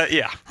dog?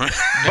 Yeah.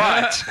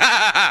 But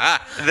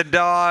the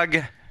dog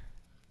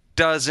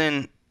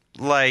doesn't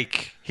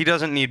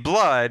need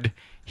blood.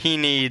 He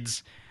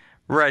needs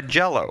red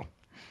Jell-O.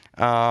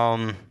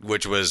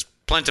 Which was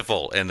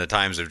plentiful in the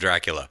times of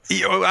Dracula.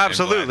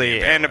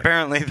 Absolutely, and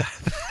apparently,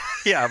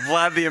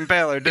 Vlad the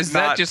Impaler does Is not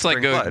that just like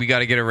drink blood. we got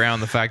to get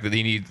around the fact that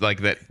he needs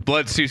that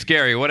blood's too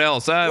scary? What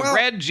else?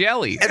 Red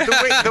jelly.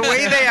 The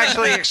way they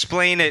actually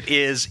explain it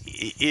is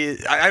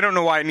I don't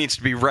know why it needs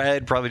to be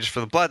red, probably just for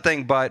the blood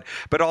thing, but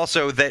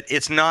also that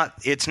it's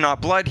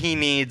not blood he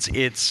needs,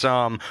 it's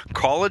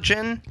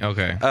collagen.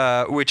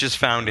 Okay. Which is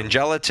found in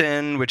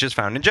gelatin, which is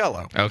found in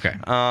Jell-O. Okay.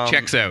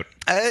 Checks out.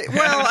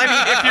 Well, I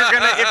mean,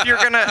 if you're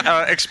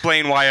gonna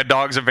explain why a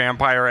dog's a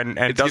vampire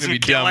and doesn't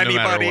kill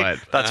anybody,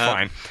 that's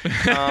fine.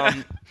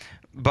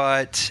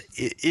 But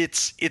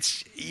it's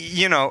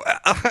again,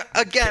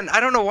 I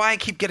don't know why I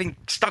keep getting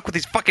stuck with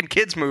these fucking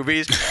kids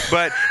movies,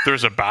 but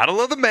there's a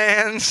Battle of the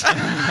Mans,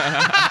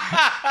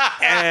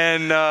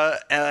 and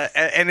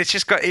it's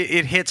just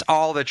it hits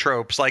all the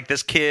tropes. Like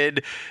this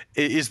kid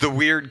is the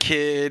weird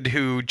kid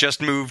who just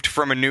moved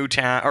from a new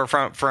town or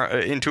from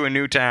into a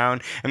new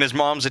town, and his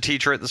mom's a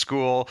teacher at the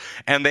school,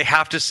 and they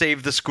have to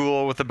save the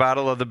school with the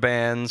Battle of the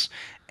Bands,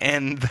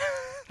 and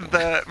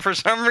for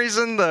some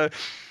reason the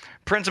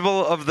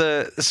principal of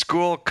the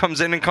school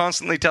comes in and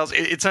constantly tells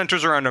it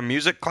centers around a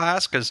music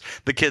class because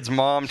the kid's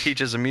mom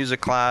teaches a music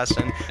class,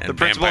 and the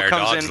principal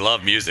comes dogs in.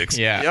 Love music.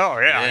 Yeah,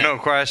 no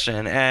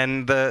question.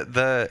 And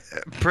the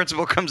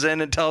principal comes in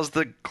and tells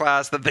the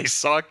class that they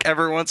suck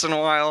every once in a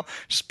while,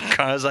 just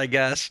because, I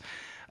guess.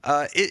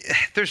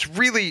 There's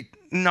really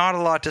not a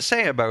lot to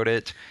say about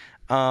it.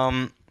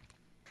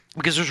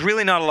 Because there's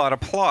really not a lot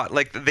of plot.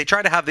 Like, they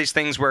try to have these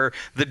things where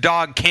the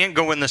dog can't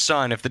go in the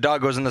sun. If the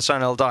dog goes in the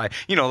sun, he'll die.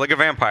 Like a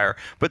vampire.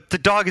 But the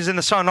dog is in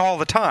the sun all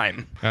the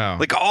time. Oh.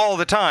 Like, all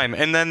the time.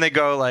 And then they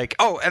go like,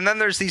 and then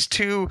there's these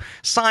two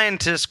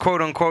scientists,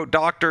 quote-unquote,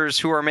 doctors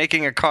who are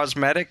making a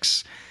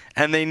cosmetics,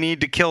 and they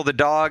need to kill the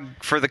dog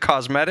for the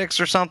cosmetics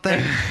or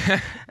something.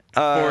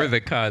 For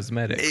the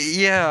cosmetics.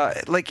 Yeah,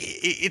 like,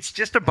 it's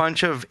just a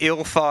bunch of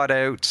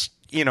ill-thought-out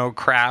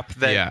crap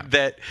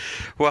that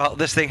well,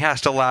 this thing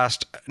has to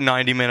last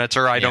 90 minutes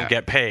or I don't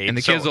get paid. And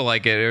the kids will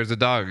like it. There's a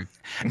dog.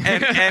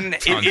 And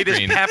it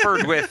is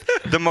peppered with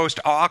the most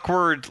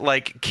awkward,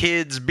 like,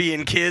 kids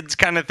being kids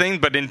kind of thing,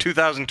 but in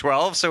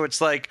 2012. So it's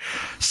like,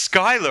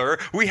 Skylar,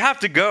 we have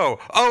to go.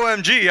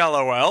 OMG,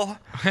 LOL.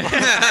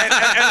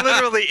 and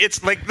literally,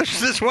 it's like,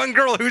 there's this one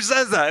girl who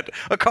says that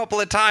a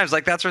couple of times.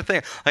 Like, that's her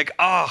thing. Like,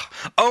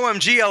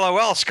 OMG,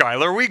 LOL,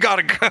 Skylar, we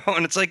gotta go.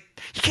 And it's like,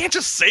 you can't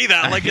just say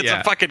that like it's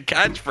a fucking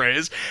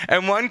catchphrase.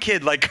 And one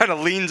kid, like, kind of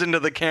leans into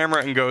the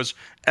camera and goes,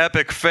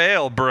 epic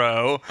fail,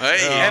 bro.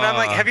 And I'm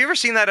like, have you ever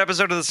seen that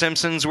episode of The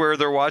Simpsons where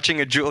they're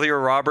watching a Julia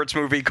Roberts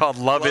movie called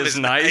Love is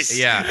Nice?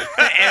 Yeah.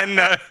 And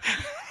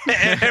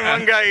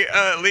one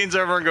guy leans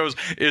over and goes,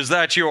 is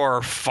that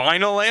your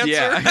final answer?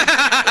 Yeah.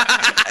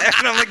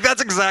 And I'm like,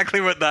 that's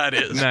exactly what that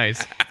is.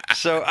 Nice.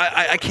 So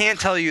I can't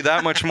tell you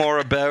that much more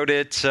about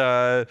it.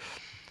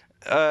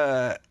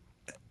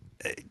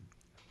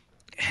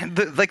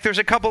 There's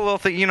a couple little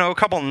things, a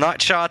couple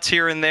nut shots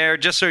here and there,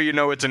 just so you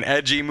know it's an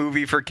edgy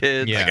movie for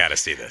kids. Yeah. I gotta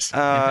see this.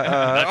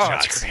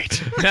 It's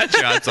great. Nut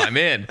shots, I'm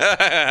in.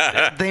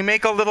 They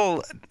make a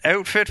little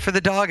outfit for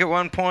the dog at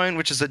one point,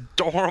 which is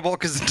adorable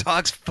because the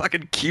dog's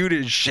fucking cute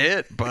as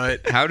shit.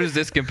 But how does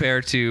this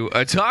compare to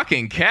a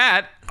talking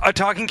cat? A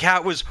talking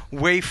cat was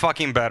way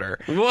fucking better.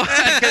 What?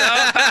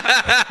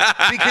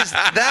 Because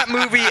that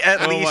movie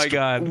at least my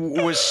God.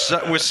 was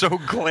so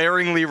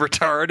glaringly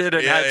retarded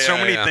and had so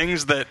many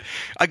things that,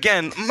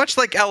 again, much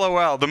like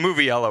LOL, the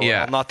movie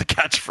LOL, not the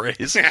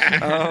catchphrase.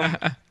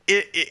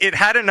 It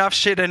had enough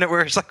shit in it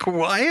where it's like,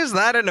 why is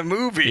that in a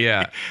movie?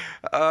 Yeah.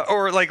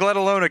 Or like, let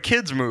alone a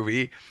kid's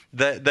movie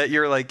that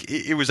you're like,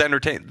 it was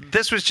entertaining.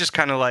 This was just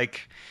kind of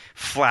like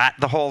flat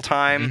the whole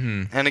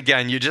time, and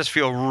again, you just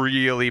feel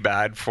really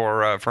bad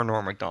for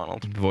Norm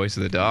Macdonald. Voice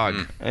of the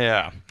dog.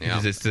 Yeah.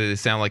 Does it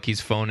sound like he's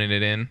phoning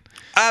it in?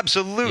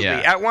 Absolutely. Yeah.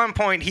 At one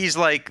point, he's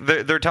like,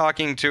 they're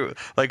talking to,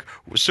 like,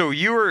 so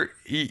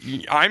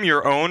I'm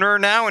your owner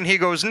now? And he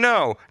goes,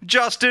 no,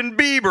 Justin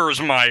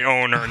Bieber's my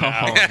owner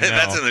now. Oh, no.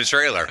 That's in the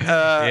trailer.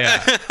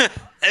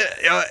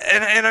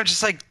 And I'm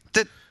just like,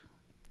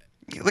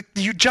 like,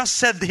 you just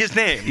said his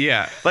name.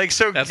 Yeah. Like,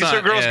 so girls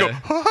go,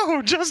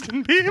 oh,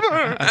 Justin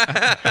Bieber.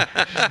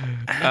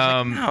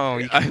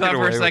 I thought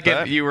for a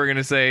second you were going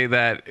to say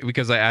that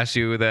because I asked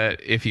you that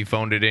if he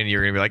phoned it in, you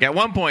were going to be like, at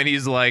one point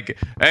he's like,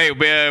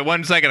 hey,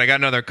 1 second, I got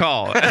another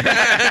call.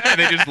 And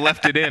they just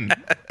left it in.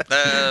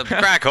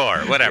 Crack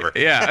whore, whatever.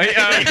 Yeah.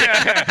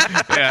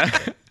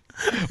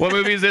 What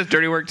movie is this?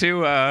 Dirty Work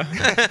 2?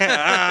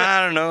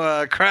 I don't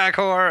know. Crack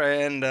whore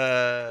and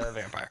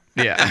vampire.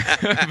 Yeah.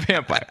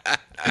 Vampire.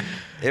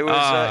 It was,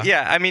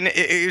 I mean,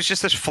 it was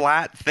just this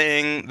flat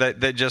thing that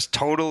just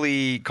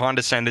totally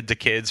condescended to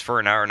kids for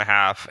an hour and a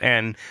half.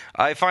 And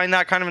I find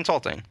that kind of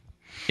insulting.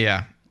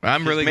 Yeah.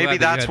 I'm really glad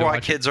that's why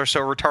watch kids are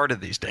so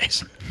retarded these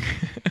days.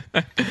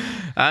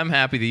 I'm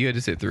happy that you had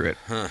to sit through it.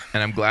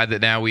 And I'm glad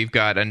that now we've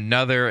got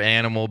another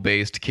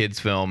animal-based kids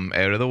film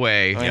out of the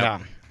way. Yeah.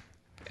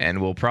 And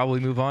we'll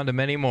probably move on to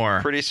many more.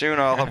 Pretty soon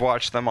I'll have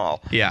watched them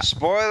all. Yeah.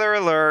 Spoiler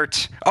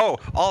alert. Oh,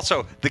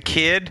 also, the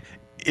kid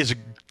is an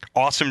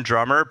awesome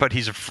drummer, but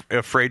he's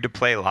afraid to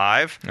play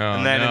live.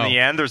 And then in the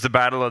end, there's the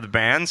Battle of the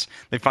Bands.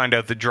 They find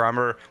out the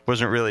drummer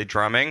wasn't really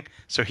drumming,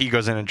 so he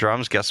goes in and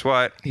drums. Guess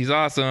what? He's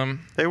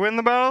awesome. They win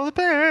the Battle of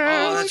the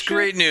Bands. Oh, that's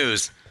great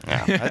news.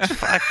 Yeah,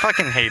 I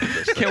fucking hated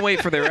this. Can't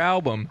wait for their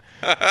album.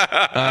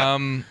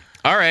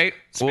 All right.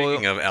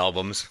 Speaking of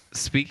albums,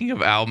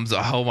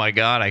 oh my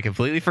God, I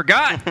completely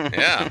forgot.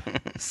 Yeah.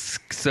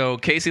 So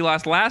Casey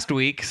lost last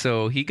week,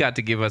 so he got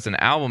to give us an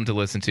album to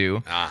listen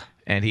to,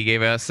 and he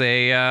gave us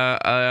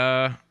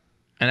an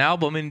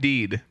album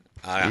indeed.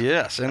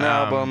 Yes, an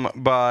album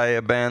by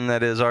a band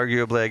that is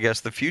arguably, I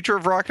guess, the future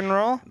of rock and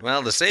roll.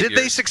 Well, the Saviors. Did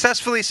they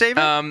successfully save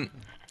it?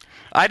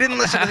 I didn't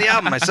listen to the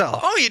album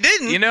myself. Oh, you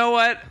didn't? You know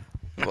what?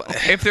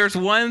 If there's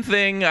one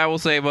thing I will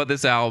say about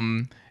this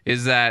album,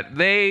 is that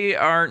they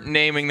aren't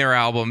naming their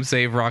album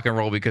Save Rock and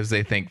Roll because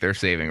they think they're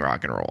saving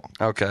rock and roll.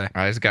 Okay.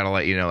 I just got to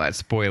let you know that.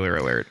 Spoiler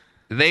alert.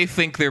 They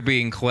think they're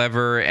being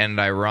clever and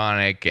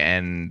ironic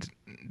and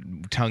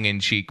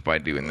tongue-in-cheek by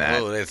doing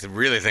that. Oh, they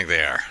really think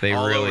they are. They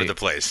all really, over the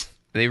place.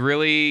 They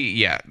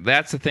really,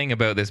 that's the thing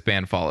about this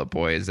band Fall Out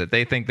Boy is that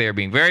they think they are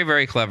being very,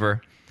 very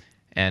clever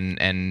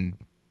and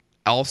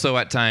also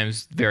at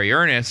times very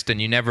earnest,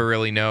 and you never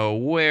really know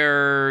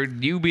where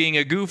you being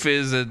a goof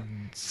is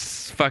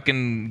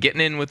fucking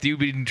getting in with you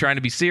being trying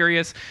to be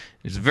serious.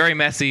 It's very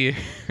messy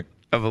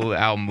of an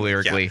album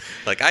lyrically. Yeah.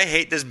 Like, I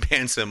hate this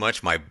band so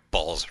much my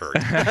balls hurt.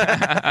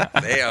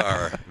 They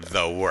are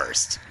the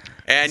worst.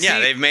 And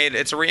they've made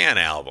it's a Rihanna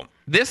album.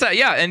 This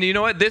and you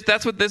know what?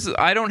 That's what this is.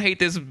 I don't hate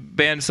this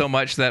band so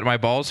much that my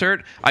balls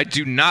hurt. I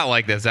do not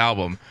like this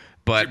album.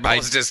 But your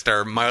balls just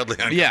are mildly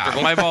uncomfortable. Yeah,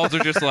 my balls are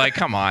just like,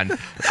 come on.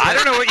 I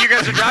don't know what you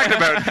guys are talking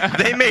about.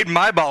 They made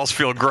my balls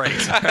feel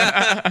great.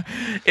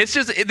 It's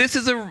just, this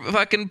is a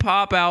fucking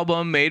pop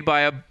album made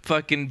by a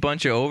fucking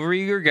bunch of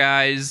overeager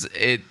guys.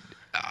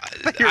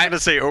 You're going to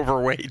say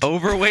overweight.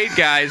 Overweight,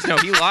 guys. No,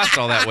 he lost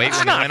all that weight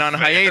when he went on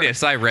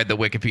hiatus. I read the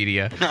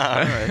Wikipedia.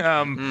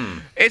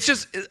 It's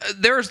just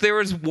there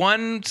was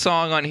one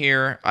song on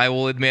here. I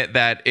will admit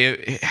that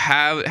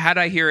had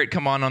I hear it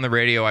come on the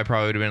radio, I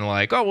probably would have been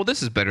like, oh well,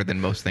 this is better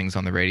than most things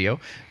on the radio.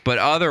 But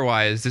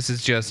otherwise, this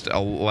is just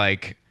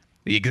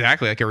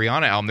exactly like a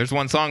Rihanna album. There's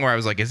one song where I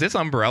was like, is this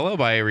Umbrella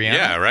by Rihanna?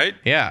 Yeah, right?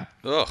 Yeah.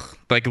 Ugh.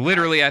 Like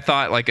literally, I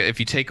thought like if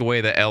you take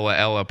away the Ella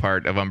Ella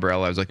part of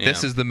Umbrella, I was like,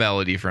 this is the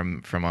melody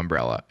from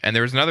Umbrella. And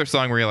there was another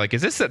song where you're like,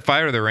 is this Set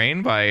Fire to the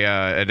Rain by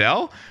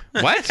Adele?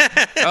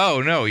 What?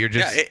 Oh no, you're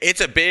just. Yeah,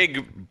 it's a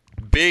big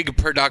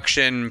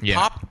production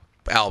pop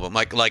album,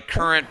 like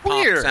current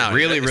pop sound.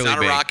 Really, it's really not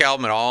big. a rock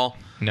album at all.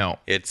 No,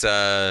 it's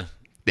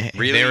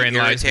really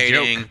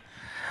irritating.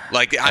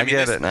 Like I mean,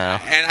 get it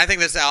now. And I think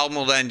this album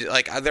will end.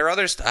 Like there are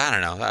others. I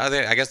don't know.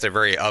 I guess they're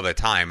very of a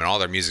time, and all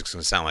their music's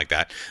gonna sound like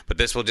that. But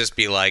this will just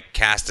be like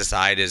cast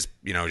aside as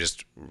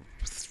just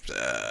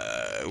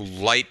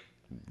light,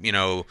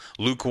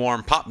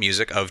 lukewarm pop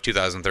music of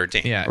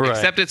 2013. Yeah, right.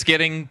 Except it's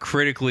getting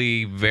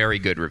critically very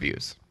good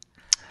reviews.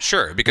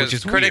 Sure,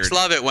 because critics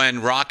love it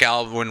when rock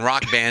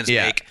bands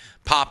make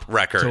pop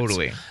records.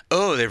 Totally.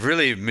 Oh, they've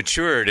really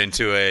matured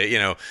into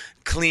a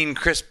clean,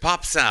 crisp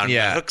pop sound.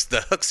 Yeah.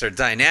 The hooks are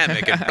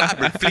dynamic and blah,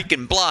 blah, fleek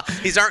and blah.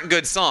 These aren't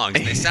good songs.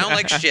 They sound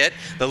like shit.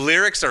 The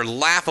lyrics are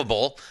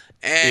laughable.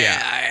 And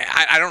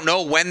I don't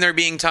know when they're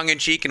being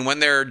tongue-in-cheek and when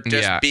they're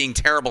just being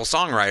terrible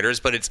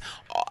songwriters, but it's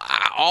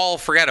all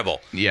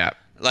forgettable. Yeah.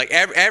 Like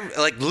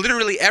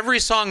literally every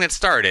song that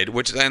started,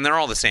 and they're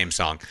all the same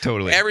song.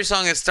 Totally. Every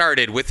song that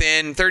started,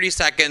 within 30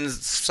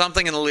 seconds,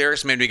 something in the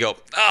lyrics made me go,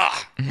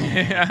 I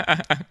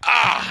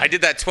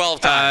did that 12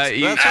 times.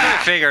 That's what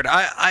I figured.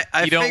 I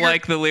you don't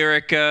like the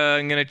lyric,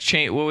 I'm going to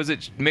change, what was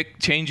it?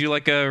 Change you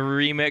like a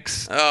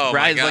remix? Oh,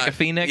 Rise my God. like a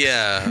phoenix?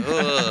 Yeah.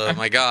 Oh,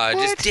 my God.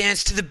 Just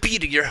dance to the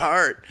beat of your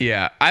heart.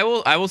 Yeah. I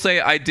will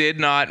say I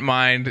did not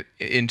mind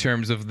in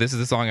terms of, this is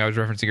the song I was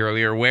referencing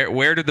earlier,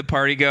 where did the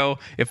party go?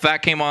 If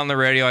that came on the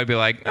radio, I'd be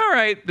like, all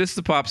right, this is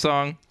a pop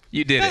song.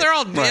 You did it. They're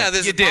all,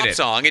 this is a pop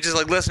song. It's just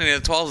like listening to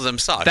 12 of them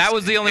sucks. That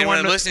was the only one.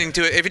 When I'm listening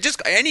to it, if it just,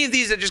 any of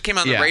these that just came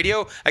on the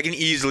radio, I can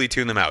easily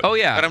tune them out. Oh,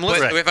 yeah.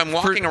 But if I'm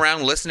walking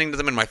around listening to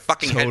them in my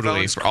fucking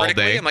headphones for all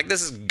day, I'm like,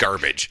 this is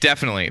garbage.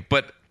 Definitely.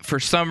 But for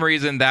some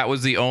reason, that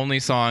was the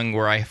only song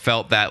where I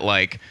felt that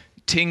like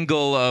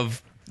tingle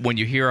of when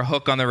you hear a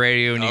hook on the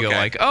radio and you go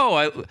like,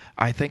 oh,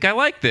 I think I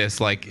like this.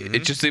 Like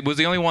it was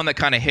the only one that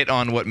kind of hit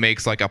on what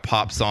makes like a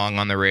pop song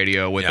on the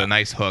radio with a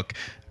nice hook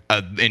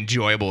an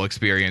enjoyable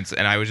experience.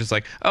 And I was just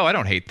like, oh, I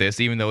don't hate this,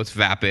 even though it's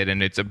vapid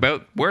and it's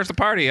about where's the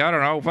party? I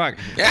don't know. Fuck.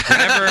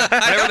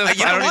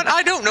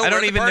 I don't know. I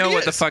don't even know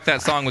what the fuck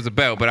that song was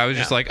about. But I was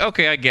just like,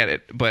 okay, I get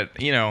it. But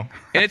and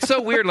it's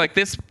so weird. Like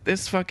this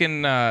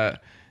fucking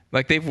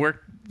like they've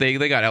worked. They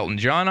got Elton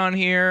John on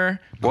here.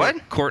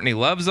 What? Courtney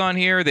Love's on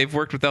here. They've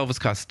worked with Elvis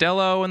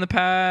Costello in the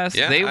past.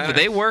 Yeah,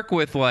 they work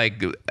with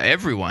like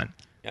everyone.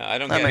 Yeah, I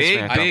don't get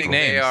it. I think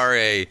names. They are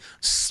a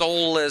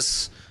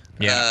soulless.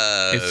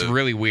 Yeah, it's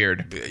really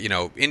weird.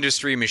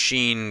 Industry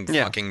machine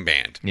fucking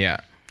band. Yeah.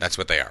 That's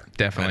what they are.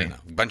 Definitely. I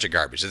don't know. A bunch of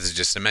garbage. This has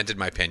just cemented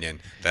my opinion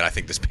that I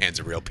think this band's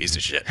a real piece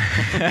of shit.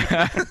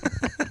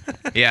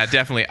 Yeah,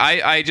 definitely.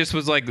 I just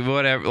was like,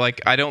 whatever.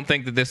 Like, I don't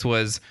think that this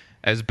was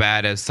as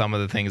bad as some of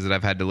the things that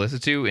I've had to listen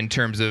to in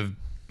terms of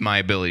my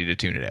ability to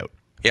tune it out.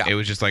 Yeah. It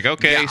was just like,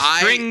 okay,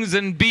 strings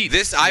and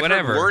beats. I've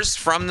whatever. heard worse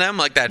from them,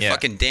 like that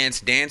fucking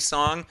dance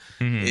song,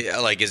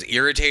 like is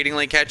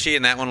irritatingly catchy,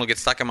 and that one will get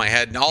stuck in my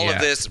head. And all of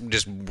this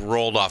just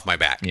rolled off my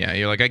back. Yeah,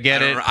 you're like, I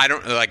get it. I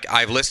don't like.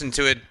 I've listened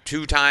to it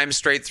 2 times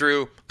straight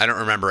through. I don't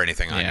remember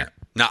anything on here.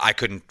 No, I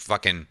couldn't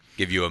fucking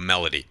give you a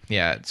melody.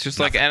 Yeah, it's just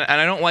like, and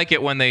I don't like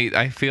it when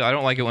I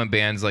don't like it when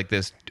bands like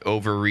this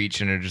overreach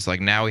and are just like,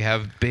 now we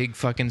have big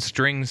fucking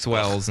string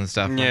swells and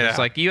stuff. Yeah. It's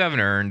like, you haven't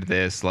earned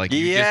this. Like,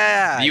 this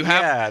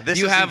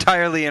is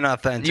entirely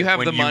inauthentic. You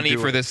have the money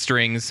for the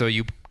strings, so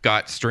you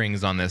got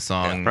strings on this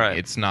song. Yeah, right.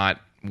 It's not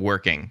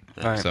working.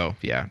 Right. So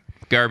yeah,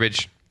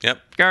 garbage.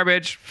 Yep,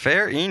 garbage.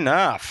 Fair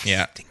enough.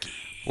 Yeah.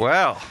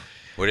 Well.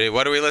 What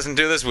do we listen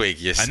to this week?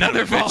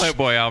 Another Fall Out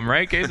Boy album,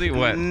 right, Casey?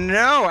 What?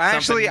 No,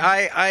 actually,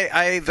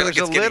 I feel like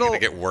it's gonna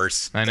get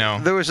worse. I know.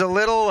 There was a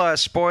little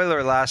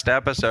spoiler last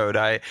episode.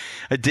 I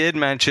did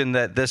mention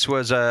that this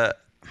was a.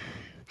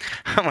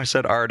 I almost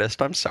said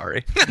artist. I'm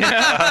sorry.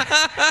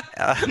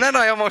 And then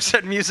I almost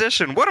said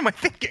musician. What am I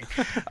thinking?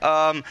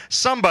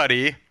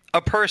 Somebody.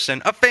 A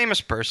person, a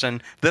famous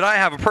person that I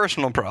have a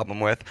personal problem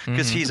with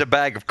because he's a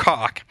bag of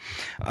cock.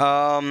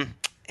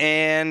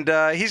 And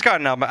he's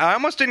got an album. I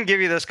almost didn't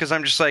give you this because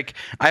I'm just like,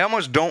 I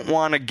almost don't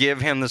want to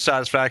give him the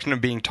satisfaction of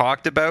being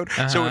talked about.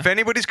 So if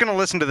anybody's going to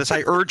listen to this,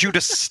 I urge you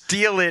to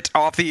steal it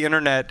off the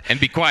internet.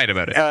 And be quiet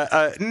about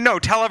it. No,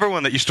 tell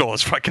everyone that you stole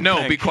his fucking thing.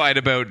 No, be quiet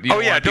about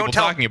people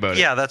talking about it.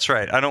 Yeah, that's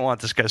right. I don't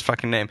want this guy's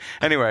fucking name.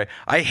 Anyway,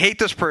 I hate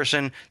this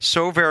person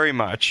so very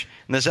much.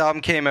 And this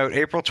album came out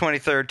April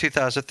 23rd,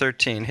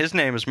 2013. His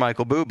name is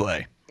Michael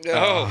Bublé.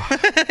 Oh.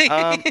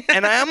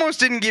 And I almost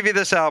didn't give you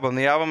this album.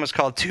 The album is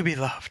called To Be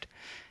Loved.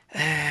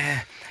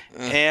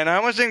 And I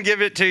almost didn't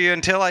give it to you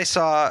until I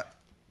saw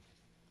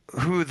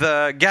who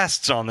the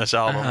guests on this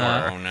album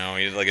were. Oh no,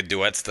 he did like a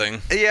duets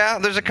thing. Yeah,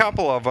 there's a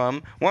couple of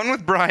them. One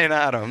with Bryan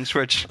Adams,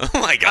 which Oh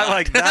my god, I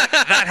like that.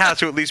 That has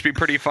to at least be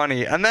pretty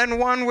funny. And then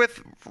one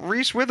with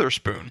Reese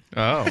Witherspoon.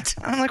 Oh.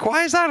 I'm like,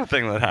 why is that a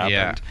thing that happened?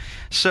 Yeah.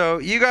 So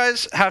you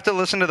guys have to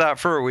listen to that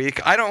for a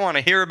week. I don't want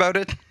to hear about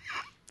it,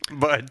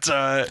 but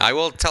I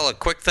will tell a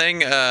quick thing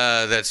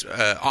that's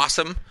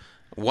awesome.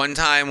 One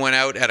time went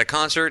out at a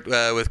concert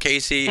with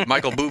Casey.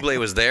 Michael Bublé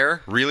was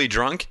there, really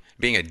drunk,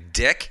 being a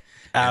dick,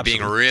 and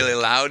being really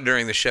loud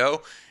during the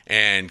show.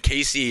 And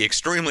Casey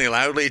extremely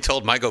loudly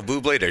told Michael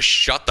Bublé to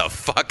shut the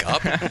fuck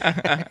up,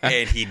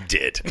 and he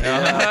did. It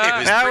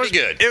was pretty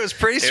good. It was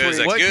pretty sweet. It was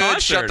a What good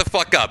concert? shut the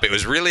fuck up. It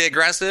was really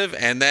aggressive.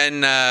 And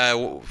then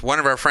one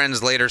of our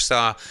friends later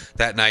saw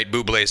that night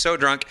Bublé so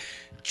drunk,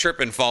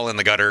 trip and fall in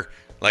the gutter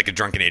like a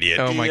drunken idiot.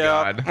 Oh my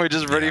god. Which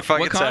is pretty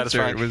fucking What concert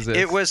satisfying. was this?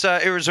 It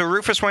was a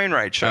Rufus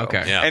Wainwright show.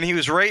 Okay. Yeah. And he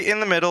was right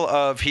in the middle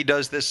of, he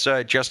does this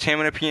just him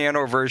and a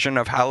piano version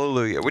of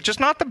Hallelujah, which is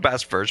not the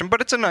best version, but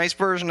it's a nice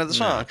version of the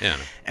song. Yeah.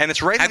 And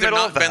it's right in Had the there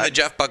middle not of that. been the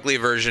Jeff Buckley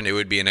version, it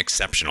would be an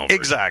exceptional version.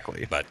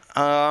 Exactly. But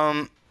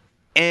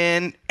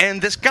And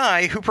this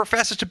guy who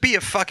professes to be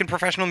a fucking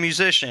professional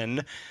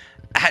musician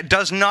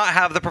does not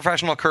have the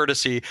professional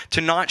courtesy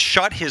to not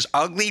shut his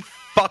ugly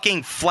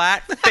fucking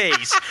flat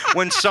face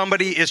when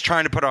somebody is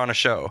trying to put on a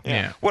show.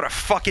 Yeah. What a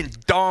fucking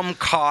dumb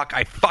cock.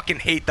 I fucking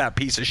hate that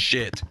piece of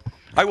shit.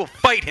 I will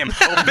fight him.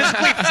 I will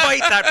physically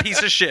fight that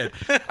piece of shit.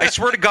 I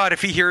swear to God,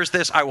 if he hears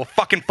this, I will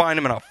fucking find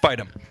him and I'll fight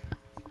him.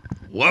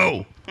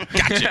 Whoa.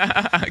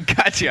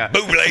 Gotcha.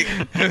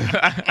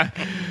 Bublé.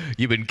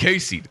 You've been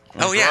Casey'd.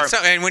 Oh yeah. So,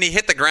 and when he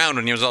hit the ground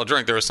when he was all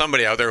drunk, there was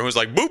somebody out there who was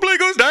like, "Bublé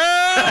goes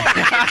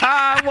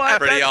down." What?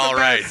 Pretty all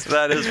right.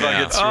 That is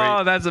fucking sweet.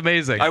 Oh, that's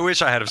amazing. I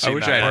wish I had seen I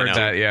wish that. I had one. heard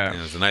that, yeah.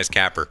 It was a nice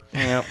capper.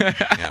 Yep.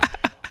 Yeah.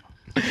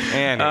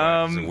 Anyway. It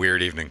was a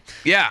weird evening.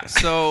 Yeah,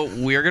 so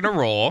we're going to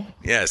roll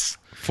Yes.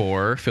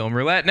 for Film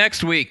Roulette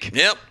next week.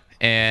 Yep.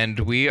 And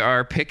we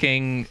are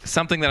picking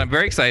something that I'm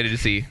very excited to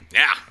see.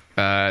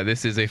 Yeah.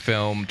 This is a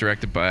film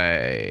directed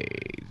by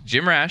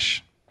Jim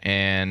Rash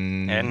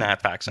and Nat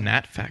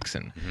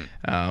Faxon.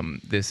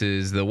 This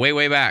is the Way,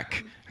 Way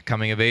Back, a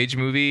coming-of-age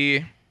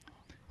movie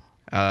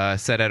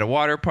set at a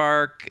water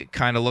park. It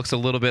kind of looks a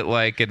little bit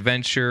like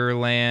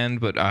Adventureland,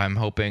 but I'm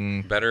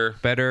hoping Better.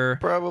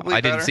 Probably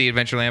I didn't better. see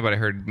Adventureland, but I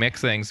heard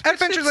mixed things.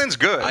 Adventureland's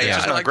good. It's Yeah,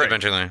 just I not like great.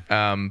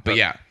 Adventureland. But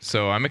yeah,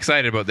 so I'm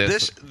excited about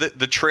this.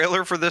 The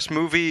trailer for this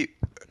movie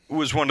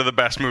was one of the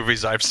best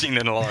movies I've seen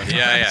in a long time.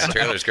 Yeah.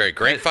 Trailer's great.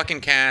 Great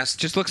fucking cast.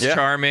 Just looks Yeah.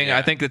 charming. Yeah.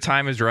 I think the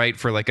time is right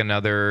for like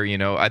another,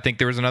 I think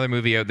there was another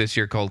movie out this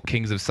year called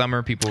Kings of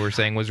Summer. People were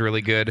saying was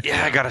really good.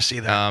 Yeah, I gotta see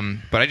that.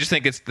 But I just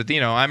think it's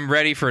I'm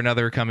ready for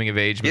another coming of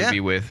age movie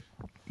Yeah. with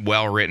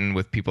well written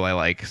with people I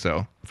like.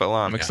 So Full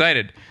on. I'm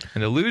excited.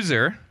 And The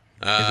Loser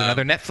is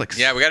another Netflix.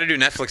 Yeah, we got to do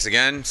Netflix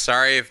again.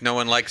 Sorry if no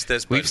one likes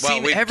this. But, We've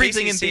seen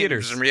everything in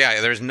theaters.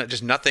 Yeah, there's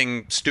just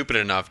nothing stupid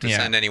enough to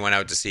send anyone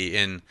out to see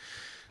in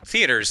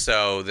theaters.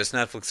 So this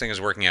Netflix thing is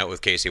working out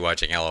with Casey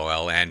watching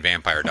LOL and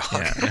Vampire Dog.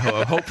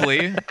 Yeah.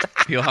 Hopefully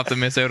he'll have to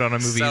miss out on a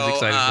movie he's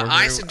excited for.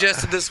 I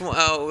suggested this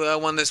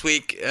one this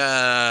week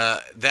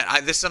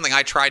this is something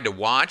I tried to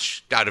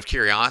watch out of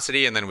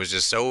curiosity and then was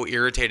just so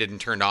irritated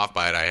and turned off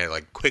by it.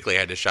 I quickly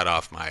had to shut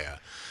off my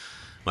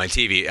my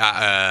TV.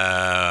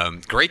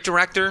 Great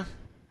director,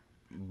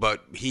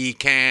 but he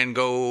can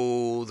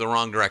go the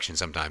wrong direction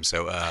sometimes.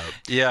 So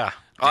Yeah.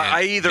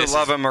 I either this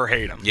love is- him or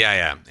hate him.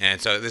 yeah.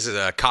 And so this is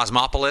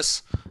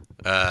Cosmopolis,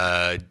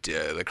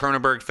 the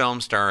Cronenberg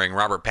film starring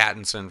Robert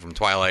Pattinson from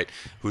Twilight,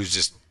 who's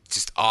just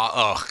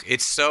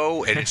it's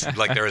so, and it's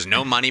like there is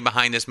no money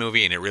behind this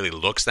movie, and it really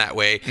looks that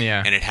way.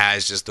 Yeah. And it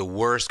has just the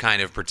worst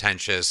kind of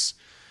pretentious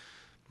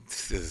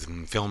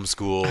film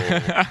school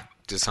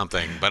to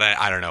something. But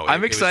I don't know.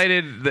 I'm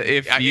excited that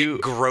if you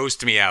it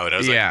grossed me out. I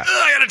was Yeah. like,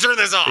 I gotta turn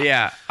this off.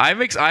 Yeah,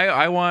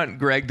 I want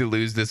Greg to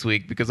lose this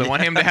week because I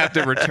want him to have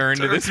to return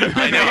to this movie.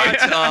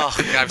 I know.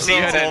 I've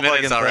seen 10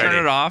 minutes already. Turn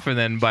it off, and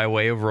then by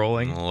way of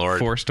rolling, Lord.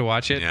 forced to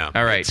watch it. Yeah.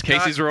 All right, It's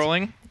Casey's got-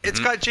 rolling. It's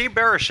got Jay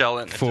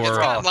Baruchel in it. For- as It's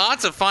well. got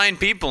lots of fine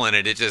people in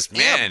it. It just,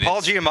 man. Paul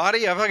it's-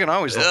 Giamatti, I fucking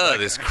always love that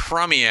this guy.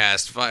 crummy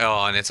ass.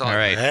 And it's all. All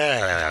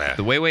right.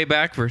 The Way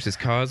Back versus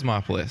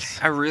Cosmopolis.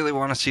 I really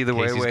want to see the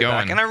Casey's way going.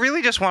 back, and I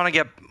really just want to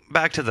get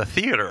back to the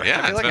theater. Yeah,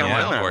 I feel it's like been I a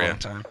went while there for a you. long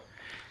time.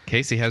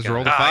 Casey has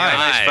rolled a Ah, 5. yeah,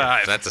 nice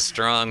 5. That's a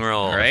strong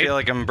roll. All I right. feel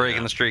like I'm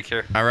breaking the streak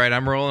here. All right,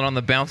 I'm rolling on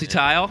the bouncy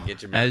tile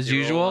Get your as bouncy roll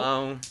usual.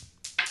 on.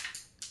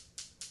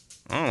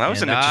 Oh, that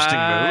was And an interesting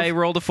I move.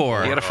 rolled a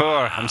 4. You got a 4.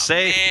 I'm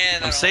safe.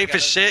 man, I'm safe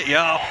as shit,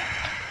 yo.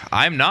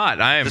 I'm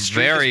not. I am The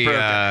streak is very, broken.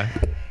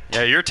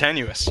 Yeah, you're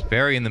tenuous.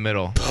 very in the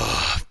middle.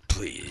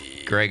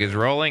 Please. Greg is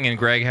rolling, and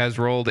Greg has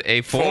rolled a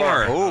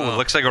 4. Ooh,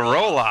 looks like a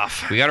roll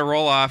off. We got to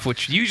roll off,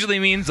 which usually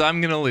means I'm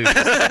going to lose. All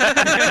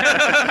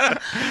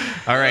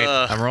right,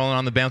 I'm rolling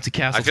on the bouncy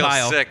castle I feel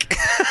tile. sick.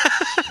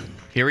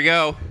 Here we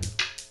go.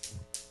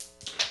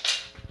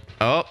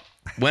 Oh,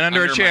 went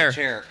under a my chair.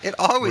 chair. It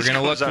always We're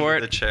gonna goes look for under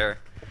it. the chair.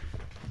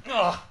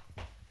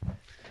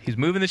 He's He's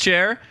moving the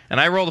chair,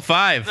 and I rolled a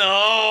 5.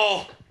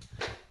 No.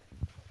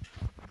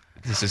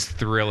 This is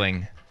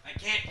thrilling. I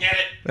can't get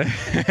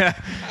it.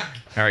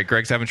 All right,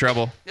 Greg's having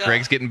trouble.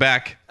 Greg's getting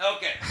back.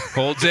 Okay.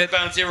 Holds it.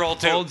 Bouncy roll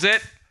 2. Holds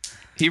it.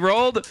 He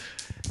rolled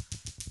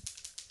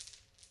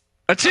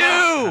a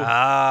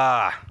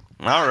 2.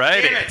 All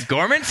righty.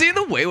 Gorman seeing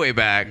the way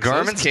back.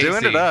 Gorman's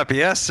doing it up.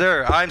 Yes,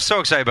 sir. I'm so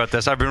excited about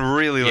this. I've been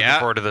really looking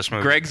forward to this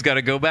movie. Greg's got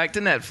to go back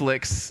to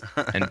Netflix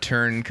and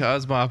turn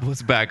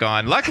Cosmopolis back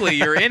on. Luckily,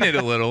 you're in it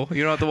a little.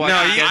 You don't have to watch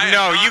it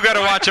again. You got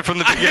to watch it from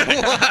the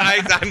beginning.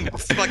 I'm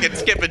fucking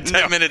skipping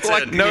 10 minutes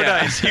in. No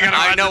dice.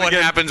 I know what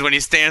happens when he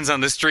stands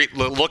on the street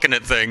looking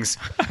at things.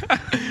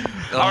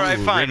 All right,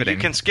 fine. Riveting. You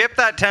can skip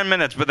that 10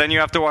 minutes, but then you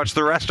have to watch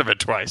the rest of it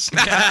twice.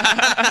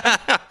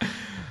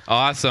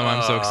 Awesome.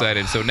 I'm so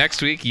excited. So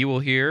next week, you will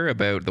hear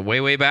about The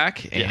Way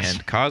Back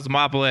and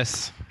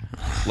Cosmopolis.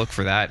 Look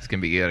for that. It's going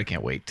to be good. I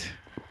can't wait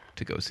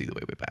to go see The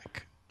Way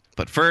Back.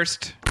 But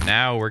first,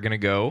 now we're going to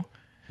go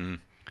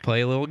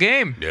play a little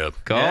game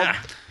called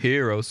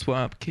Hero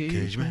Swap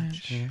Cage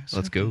Match.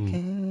 Let's go.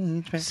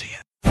 See ya.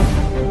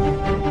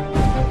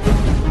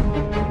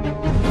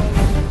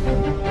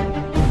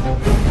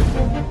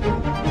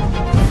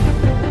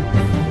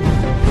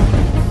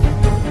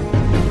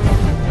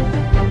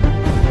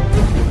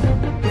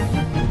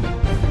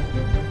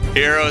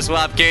 Hero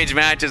Swap Cage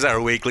Match is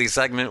our weekly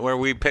segment where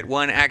we pit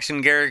one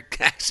action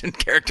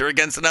character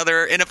against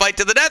another in a fight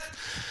to the death.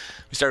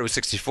 We started with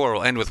 64.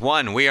 We'll end with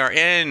 1. We are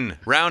in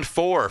round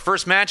 4.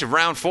 First match of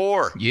round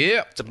 4.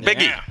 Yeah. It's a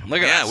biggie. Yeah.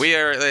 Look at us. We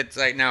are. It's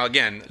like now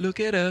again.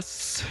 Look at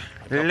us.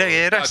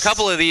 A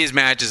couple of these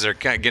matches are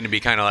going to be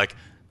kind of like,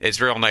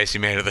 it's real nice you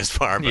made it this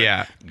far,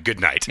 but good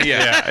night.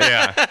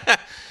 Yeah.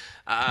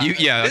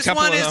 This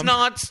one is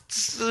not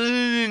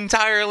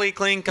entirely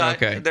clean cut.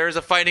 Okay. There's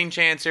a fighting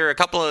chance here. A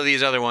couple of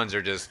these other ones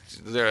are just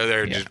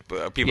they're just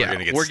people are going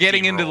to get. We're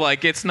getting into steamrolled.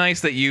 like it's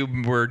nice that you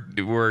were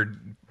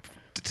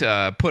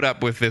put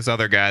up with this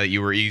other guy that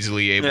you were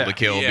easily able to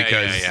kill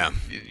because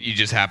you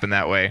just happened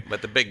that way.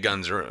 But the big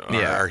guns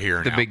are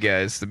here the now. Big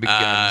guys, the big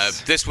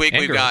guns. This week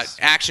we've got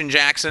Action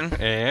Jackson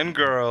and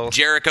girls.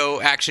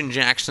 Jericho Action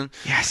Jackson.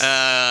 Yes.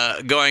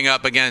 Going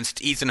up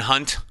against Ethan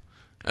Hunt.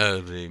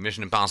 The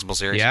Mission Impossible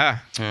series. Yeah.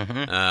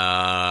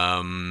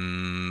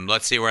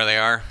 Let's see where they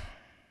are.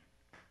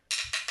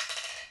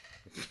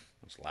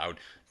 It's loud.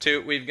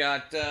 2. We've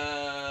got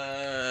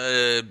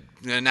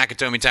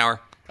Nakatomi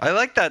Tower. I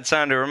like that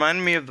sound. It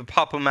reminded me of the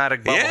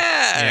Pop-O-Matic bubble.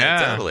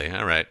 Yeah, totally.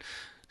 All right.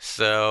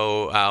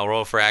 So I'll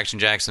roll for Action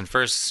Jackson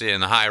first,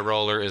 and the high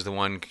roller is the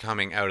one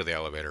coming out of the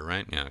elevator,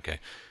 right? Yeah, okay.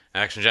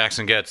 Action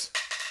Jackson gets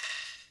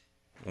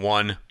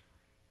 1.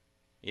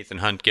 Ethan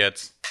Hunt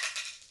gets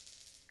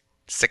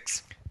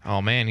 6. Oh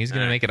man, he's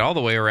gonna make it all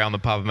the way around the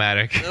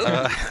Pop-O-Matic.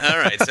 All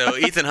right, so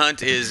Ethan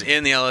Hunt is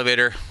in the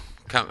elevator.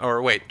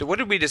 Or wait, what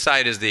did we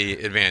decide is the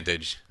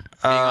advantage?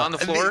 Being on the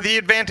floor? The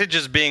advantage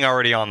is being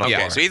already on the floor.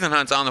 Okay, so Ethan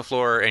Hunt's on the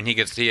floor, and he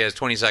has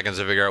 20 seconds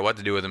to figure out what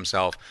to do with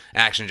himself.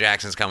 Action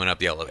Jackson's coming up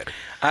the elevator.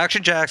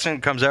 Action Jackson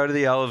comes out of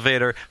the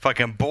elevator,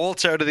 fucking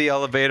bolts out of the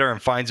elevator,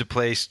 and finds a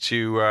place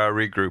to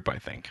regroup, I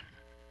think.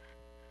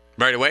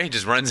 Right away, he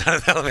just runs out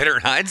of the elevator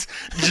and hides.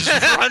 Just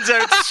runs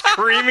out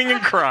screaming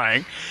and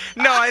crying.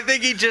 No, I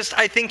think he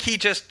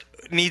just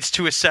needs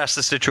to assess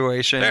the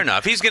situation. Fair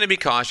enough. He's going to be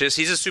cautious.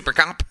 He's a super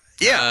cop.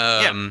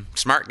 Yeah.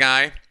 Smart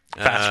guy.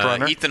 Fast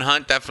runner. Ethan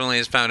Hunt definitely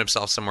has found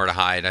himself somewhere to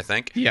hide, I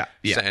think. Yeah.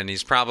 And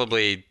he's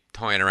probably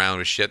toying around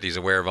with shit. He's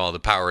aware of all the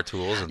power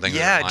tools and things.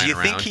 Yeah, that are do you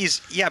lying think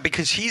around.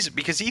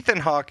 because Ethan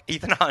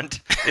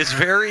Hunt is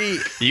very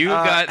You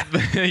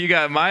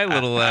got my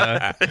little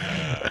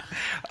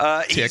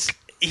tick.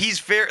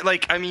 He's very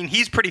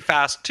he's pretty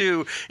fast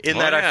too in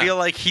that I feel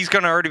like he's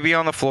going to already be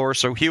on the floor,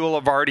 so he will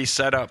have already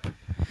set up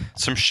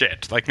some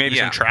shit, like maybe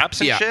some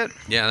traps and shit.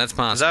 Yeah, that's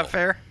possible. Is that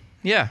fair?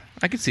 Yeah,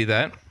 I could see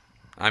that.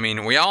 I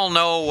mean, we all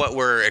know what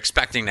we're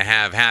expecting to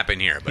have happen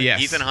here, but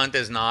Ethan Hunt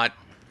is not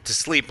to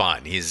sleep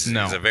on. He's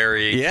a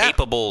very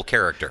capable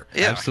character.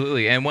 Yeah.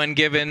 Absolutely. And when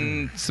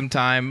given some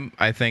time,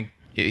 I think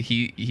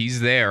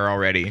he's there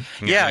already.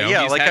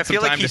 Yeah. He's like had I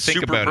feel some like time he's to think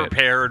super about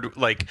prepared,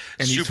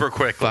 and super he's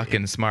quickly.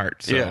 Fucking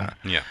smart. So.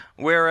 Yeah.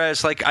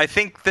 Whereas, I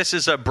think this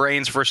is a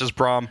brains versus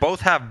brawn. Both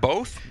have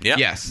both. Yeah.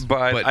 Yes.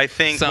 But I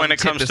think when it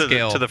comes to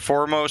the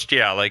foremost,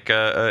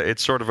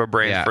 it's sort of a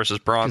brains versus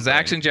brawn. Because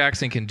Action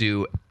Jackson can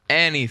do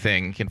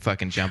anything. Can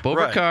fucking jump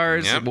over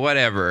cars,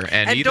 whatever.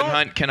 And Ethan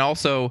Hunt can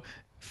also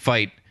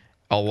fight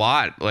a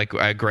lot. Like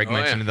Greg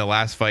mentioned in the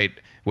last fight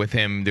with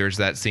him, there's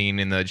that scene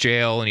in the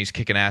jail and he's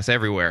kicking ass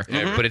everywhere.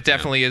 Mm-hmm. But it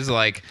definitely is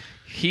like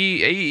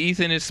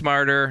Ethan is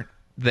smarter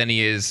than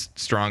he is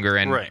stronger,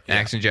 and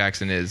Action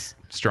Jackson is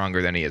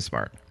stronger than he is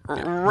smart. When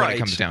it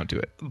comes down to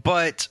it.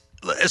 But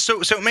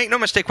so make no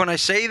mistake, when I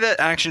say that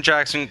Action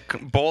Jackson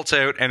bolts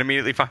out and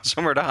immediately finds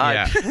somewhere to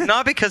hide,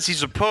 not because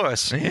he's a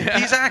puss.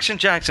 He's Action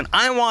Jackson.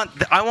 I want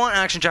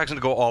Action Jackson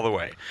to go all the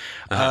way.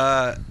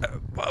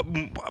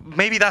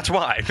 Maybe that's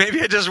why.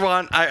 Maybe I just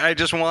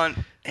want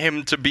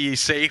him to be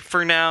safe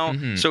for now,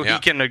 so he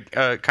can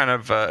kind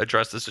of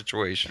address the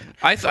situation.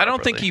 I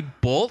don't think he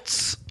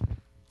bolts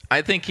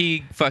I think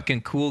he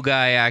fucking cool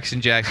guy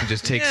Action Jackson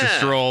just takes a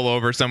stroll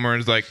over somewhere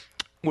and is like,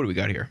 what do we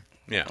got here?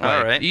 Yeah.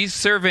 All right. He's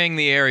surveying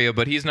the area,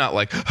 but he's not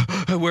like,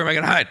 where am I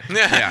going to hide?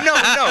 Yeah. No.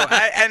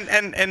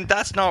 And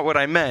that's not what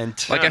I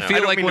meant. Like, I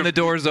feel like when the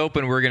doors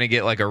open, we're going to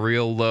get like a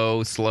real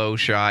low, slow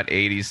shot,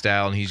 80s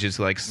style, and he's just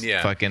like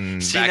fucking...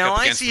 See, now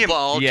I see him...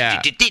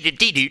 Yeah.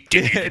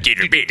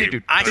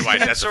 Otherwise,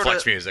 that's the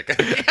Flex music.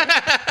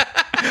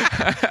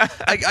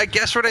 I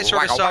guess what I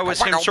sort of saw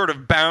was him sort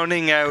of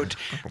bounding out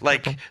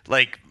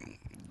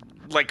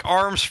like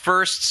arms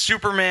first.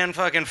 Superman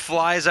fucking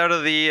flies out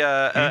of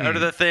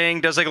the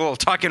thing, does like a little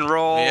tuck and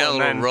roll. Yeah, a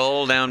little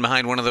roll down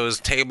behind one of those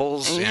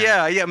tables.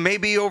 Yeah,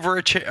 maybe over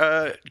a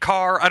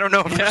car. I don't know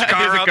if there's a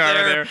car out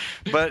there.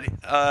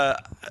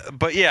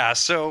 But yeah,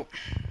 so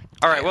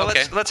all right, well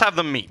let's have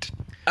them meet.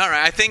 All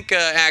right, I think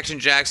Action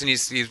Jackson,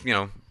 he's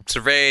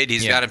surveyed,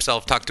 he's got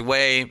himself tucked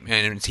away,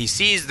 and he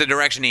sees the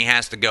direction he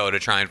has to go to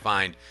try and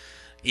find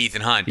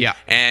Ethan Hunt. Yeah.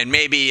 And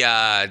maybe,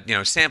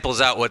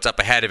 samples out what's up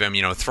ahead of him,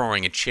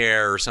 throwing a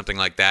chair or something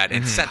like that,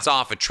 and sets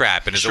off a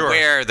trap and is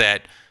aware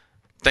that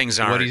things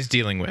aren't... what he's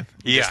dealing with.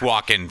 Just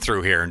walk in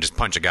through here and just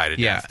punch a guy to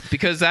death. Yeah,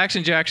 because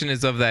Action Jackson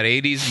is of that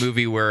 80s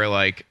movie where,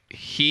 like,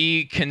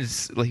 he can...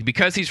 like,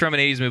 because he's from an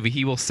 80s movie,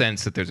 he will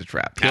sense that there's a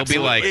trap. He'll be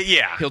like...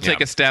 He'll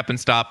take a step and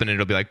stop, and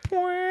it'll be like...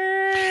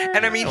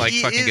 And I mean, like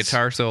fucking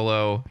guitar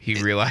solo,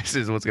 he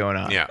realizes what's going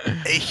on. Yeah.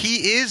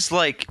 He is,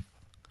 like...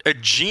 a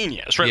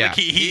genius, right? Yeah. Like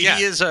he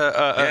is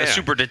a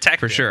super detective.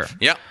 For sure.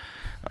 Yep.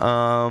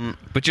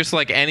 But just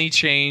like any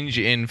change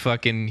in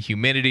fucking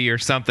humidity or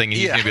something,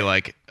 he's gonna be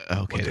like,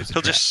 okay, there's a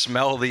he'll trap. just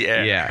smell the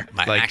air. Yeah.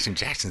 My like, Action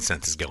Jackson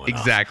sense is going off.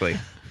 exactly.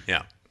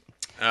 Yeah.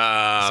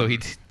 So he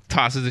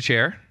tosses a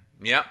chair.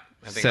 Yep.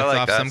 I Sets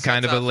off some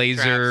kind of a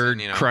laser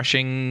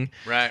crushing.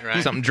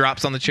 Right. Something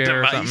drops on the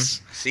chair or something.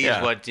 Sees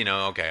what,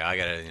 okay, I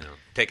gotta,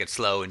 take it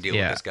slow and deal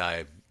with this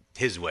guy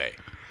his way.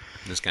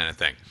 This kind of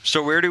thing.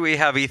 So where do we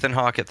have Ethan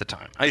Hawke at the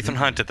time? Ethan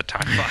Hunt at the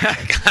time.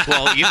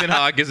 Well, Ethan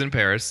Hawke is in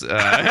Paris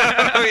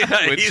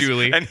with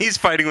Julie. And he's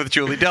fighting with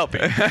Julie Delpy.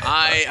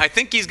 I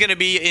think he's going to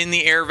be in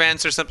the air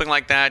vents or something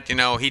like that.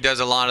 He does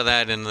a lot of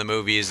that in the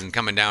movies and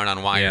coming down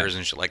on wires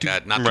and shit like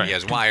that. Not that he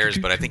has wires,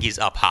 but I think he's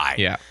up high.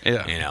 Yeah.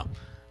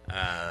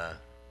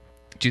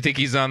 Do you think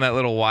he's on that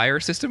little wire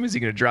system? Is he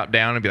going to drop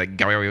down and be like...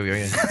 No, I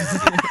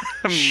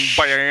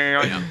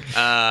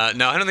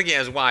don't think he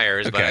has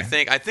wires, but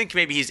Okay. I think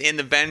maybe he's in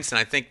the vents, and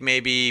I think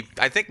maybe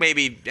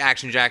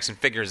Action Jackson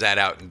figures that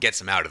out and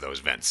gets him out of those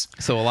vents.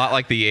 So a lot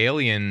like the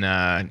alien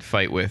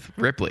fight with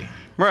Ripley.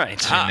 Right. In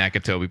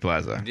Nakatomi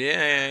Plaza.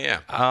 Yeah.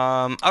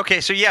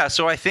 Okay,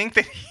 so I think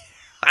that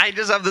I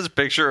just have this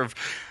picture of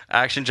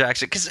Action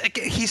Jackson because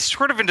he's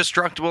sort of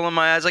indestructible in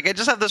my eyes. Like I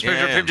just have this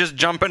picture of him just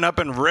jumping up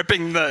and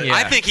ripping the.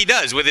 I think he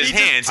does with his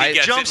hands. He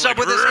gets jumps up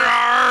like, with his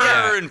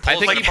hands and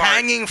pulls I think he's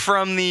hanging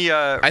from the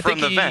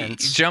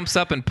vents. He jumps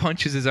up and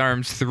punches his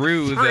arms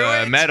through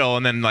the metal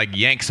and then like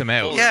yanks him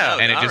out. Yeah,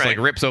 and it just like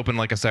rips open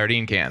like a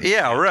sardine can.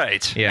 Yeah,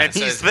 right. Yeah, and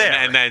he's there,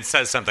 and then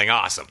says something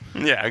awesome.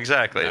 Yeah,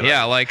 exactly.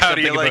 Yeah, like how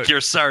do you like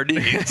your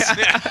sardines?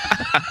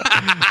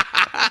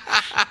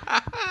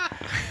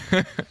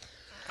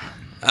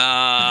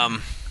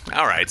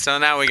 All right, so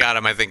now we got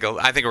him. I think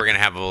we're gonna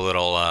have a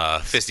little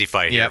fisty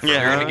fight here. We're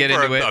gonna get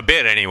into it a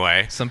bit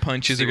anyway. Some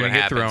punches See are gonna what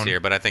get happens thrown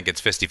here, but I think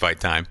it's fisty fight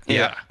time.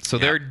 Yeah. So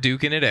they're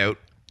duking it out.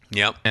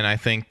 Yep. And I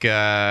think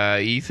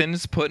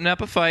Ethan's putting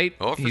up a fight.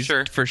 Oh, for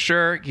sure. For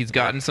sure. He's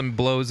gotten some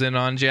blows in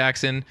on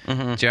Jackson.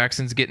 Mm-hmm.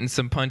 Jackson's getting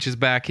some punches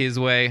back his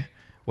way.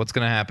 What's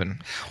gonna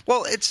happen?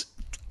 Well, it's.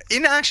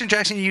 In Action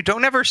Jackson, you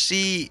don't ever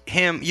see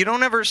him. You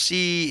don't ever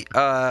see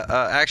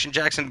Action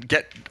Jackson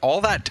get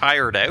all that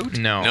tired out.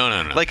 No.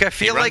 Like I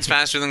feel he runs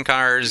faster than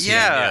cars.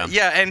 Yeah,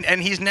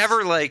 and he's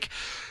never like.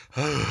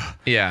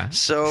 Yeah.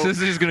 So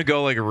this is gonna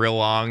go like real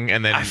long,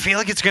 and then I feel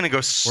like it's gonna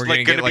go.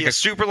 Gonna be a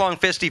super long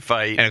fisty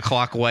fight, and a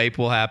clock wipe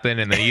will happen,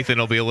 and then Ethan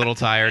will be a little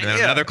tired, and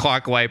then another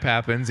clock wipe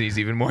happens. He's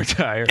even more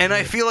tired. And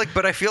I feel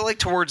like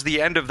towards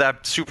the end of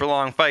that super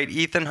long fight,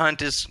 Ethan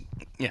Hunt is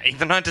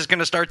going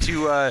to start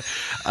to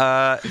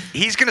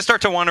he's going to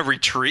start to want to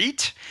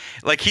retreat.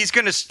 Like he's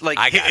going to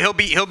he'll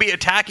be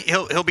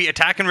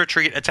attack and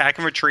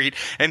retreat,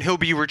 and he'll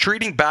be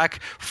retreating back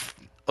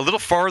a little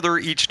farther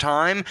each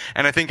time.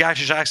 And I think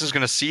Action Jackson's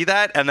going to see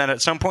that, and then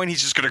at some point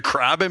he's just going to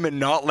grab him and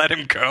not let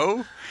him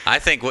go. I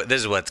think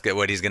this is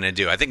what he's going to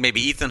do. I think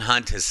maybe Ethan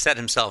Hunt has set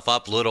himself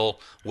up little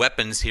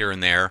weapons here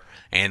and there,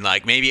 and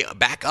like maybe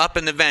back up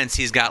in the vents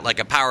he's got like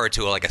a power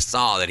tool, like a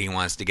saw that he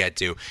wants to get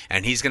to,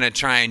 and he's going to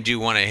try and do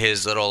one of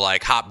his little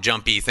like hop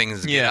jumpy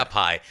things to get up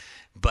high.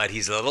 But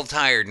he's a little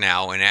tired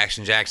now, and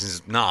Action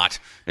Jackson's not.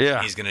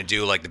 Yeah. He's going to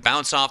do like the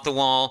bounce off the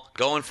wall,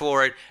 going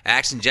for it.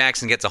 Action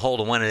Jackson gets a hold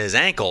of one of his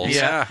ankles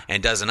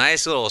and does a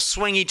nice little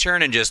swingy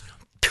turn and just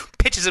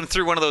pitches him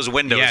through one of those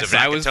windows. Yes, of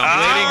I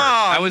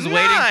was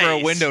waiting for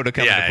a window to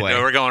come into play.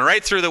 No, we're going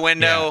right through the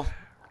window.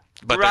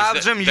 But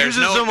grabs him, uses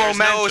the momentum. There's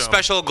no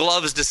special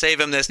gloves to save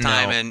him this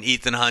time, and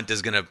Ethan Hunt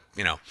is going to,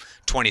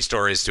 20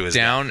 stories to his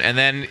down, and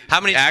then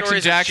how many Action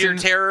stories Jackson of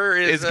sheer terror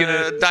is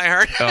gonna Die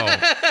Hard?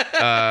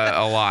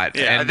 A lot.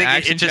 Yeah, and I think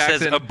Action it just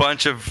Jackson, has a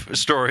bunch of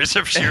stories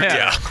of sheer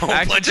terror.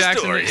 Action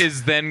Jackson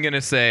is then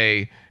gonna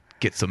say,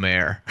 "Get some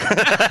air."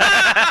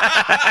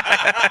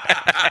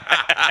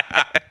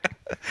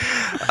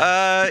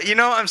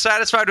 I'm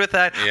satisfied with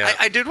that. Yeah.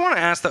 I did want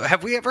to ask though,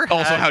 have we ever had...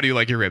 Also, how do you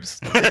like your ribs?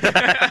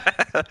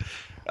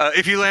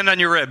 If you land on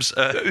your ribs,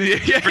 let me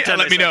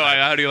know.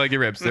 How do you like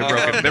your ribs? They're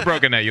broken. They're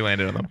broken now. You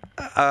landed on them.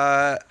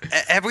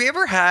 Have we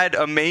ever had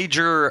a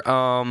major,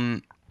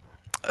 have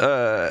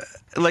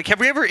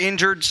we ever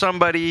injured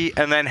somebody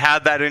and then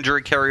had that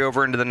injury carry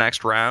over into the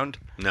next round?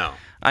 No.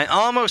 I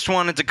almost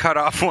wanted to cut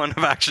off one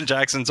of Action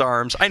Jackson's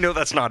arms. I know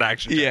that's not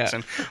Action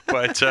Jackson,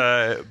 but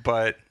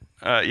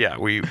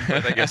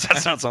I guess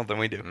that's not something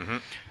we do. Mm-hmm.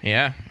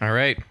 Yeah. All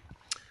right.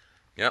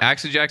 Yep.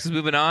 Action Jackson's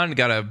moving on.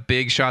 Got a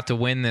big shot to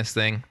win this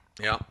thing.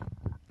 Yeah.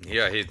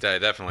 Yeah, he's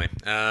definitely.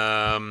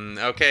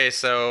 Okay,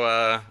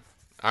 so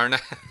our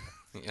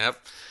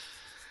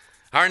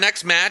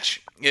next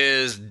match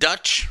is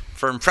Dutch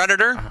from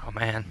Predator. Oh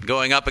man,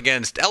 going up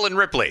against Ellen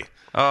Ripley.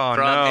 Oh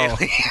from no.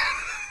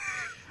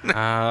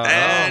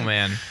 Oh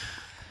man.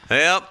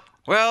 Yep.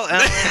 Well,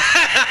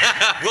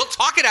 we'll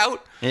talk it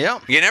out.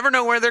 Yep. You never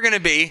know where they're going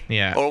to be.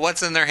 Yeah. Or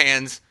what's in their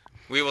hands.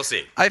 We will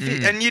see.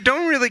 And you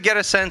don't really get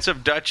a sense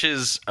of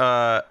Dutch's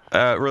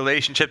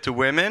relationship to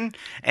women.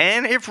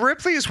 And if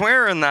Ripley's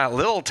wearing that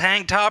little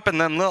tank top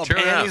and them little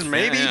panties,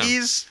 maybe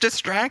he's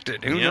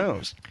distracted. Who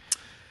knows?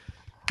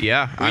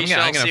 Yeah, I'm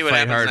going to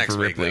fight hard for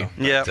Ripley.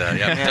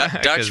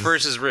 Dutch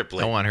versus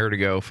Ripley. I want her to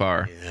go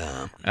far.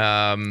 Yeah.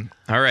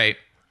 All right.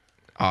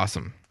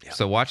 Awesome. Yeah.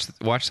 So watch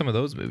some of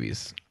those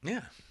movies.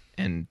 Yeah.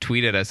 And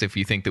tweet at us if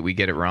you think that we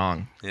get it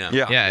wrong.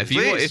 Yeah.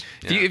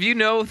 If you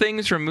know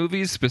things from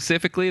movies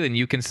specifically, then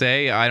you can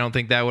say, I don't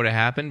think that would have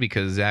happened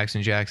because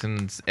Action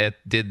Jackson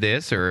did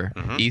this or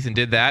Ethan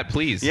did that.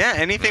 Please. Yeah.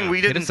 Anything we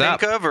didn't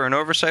think of or an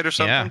oversight or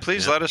something,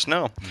 please let us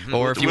know.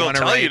 Or if you want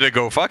to tell you to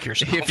go fuck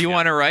yourself. If you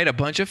want to write a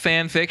bunch of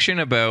fan fiction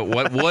about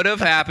what would have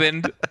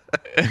happened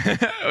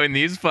in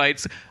these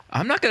fights,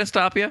 I'm not going to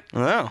stop you.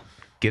 No.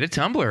 Get a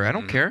Tumblr. I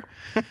don't care.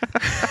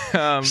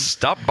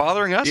 Stop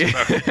bothering us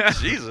about it.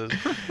 Jesus.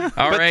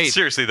 All right.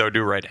 Seriously, though,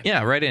 do write in.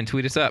 Yeah, write in.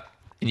 Tweet us up.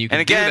 And you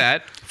can do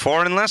that.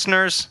 Foreign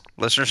listeners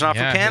not from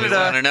Canada. We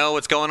want to know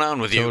what's going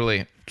on with you.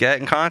 Totally. Get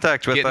in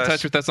contact with us. Get in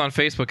touch with us on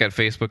Facebook at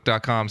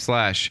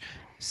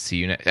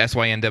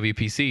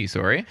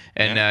facebook.com/SYNWPC,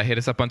 and hit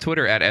us up on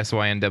Twitter at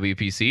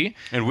SYNWPC.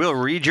 And we'll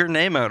read your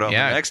name out on the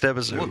next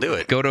episode. We'll do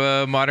it. Go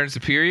to Modern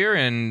Superior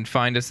and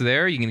find us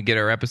there. You can get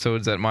our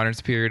episodes at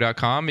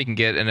modernsuperior.com. You can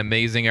get an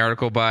amazing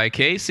article by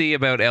Casey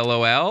about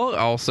LOL.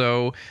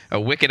 Also, a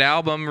Wicked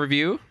album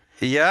review.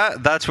 Yeah,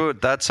 that's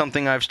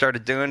something I've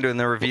started doing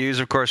the reviews.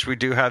 Of course, we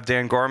do have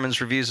Dan Gorman's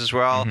reviews as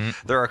well.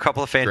 There are a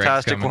couple of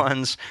fantastic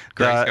ones.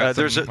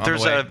 There's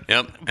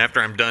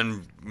after I'm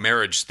done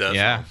marriage stuff.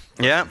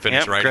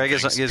 Finish writing. Greg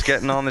is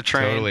getting on the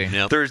train. Totally.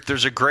 Yep.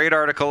 There's a great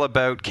article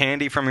about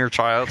candy from your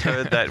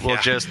childhood that will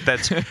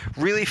that's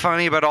really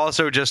funny, but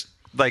also just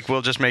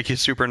will just make you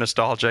super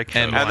nostalgic.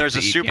 And there's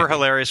a super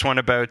hilarious one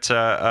about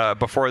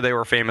before they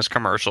were famous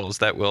commercials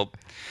that will.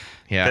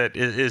 Yeah, that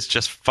is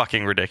just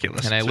fucking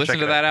ridiculous. And I listened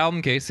to that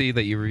album, Casey,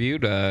 that you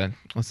reviewed.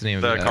 What's the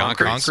name of it?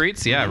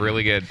 Concretes. Yeah,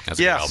 really good.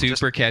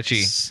 Super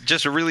catchy.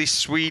 Just a really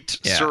sweet,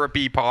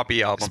 syrupy,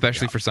 poppy album.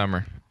 Especially for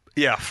summer.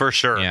 Yeah, for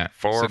sure. Yeah.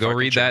 So go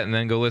read that and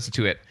then go listen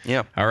to it.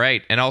 Yeah. All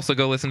right. And also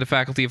go listen to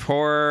Faculty of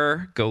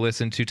Horror. Go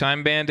listen to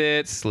Time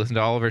Bandits. Listen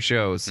to all of our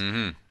shows.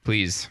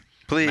 Please.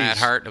 Matt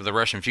Hart of the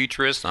Russian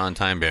Futurist on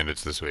Time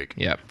Bandits this week.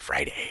 Yep.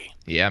 Friday.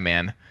 Yeah,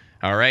 man.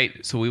 All right,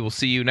 so we will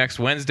see you next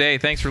Wednesday.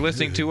 Thanks for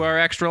listening to our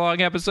extra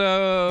long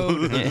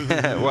episode.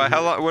 Well,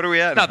 how long? What are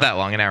we at? Not that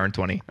long, an hour and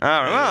 20. Oh,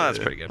 well, that's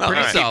pretty good.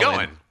 Pretty solid. Keep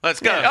going.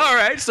 Let's go. Yeah, all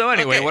right. So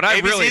anyway, what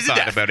I really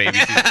thought about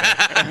ABC's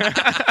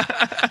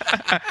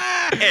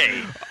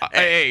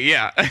Hey,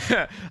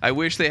 yeah. I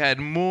wish they had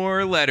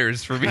more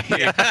letters for me to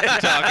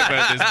talk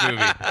about this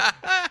movie.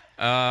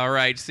 All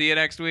right. See you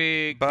next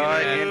week.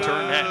 Bye,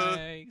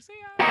 Internet. See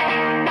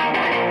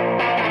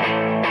ya.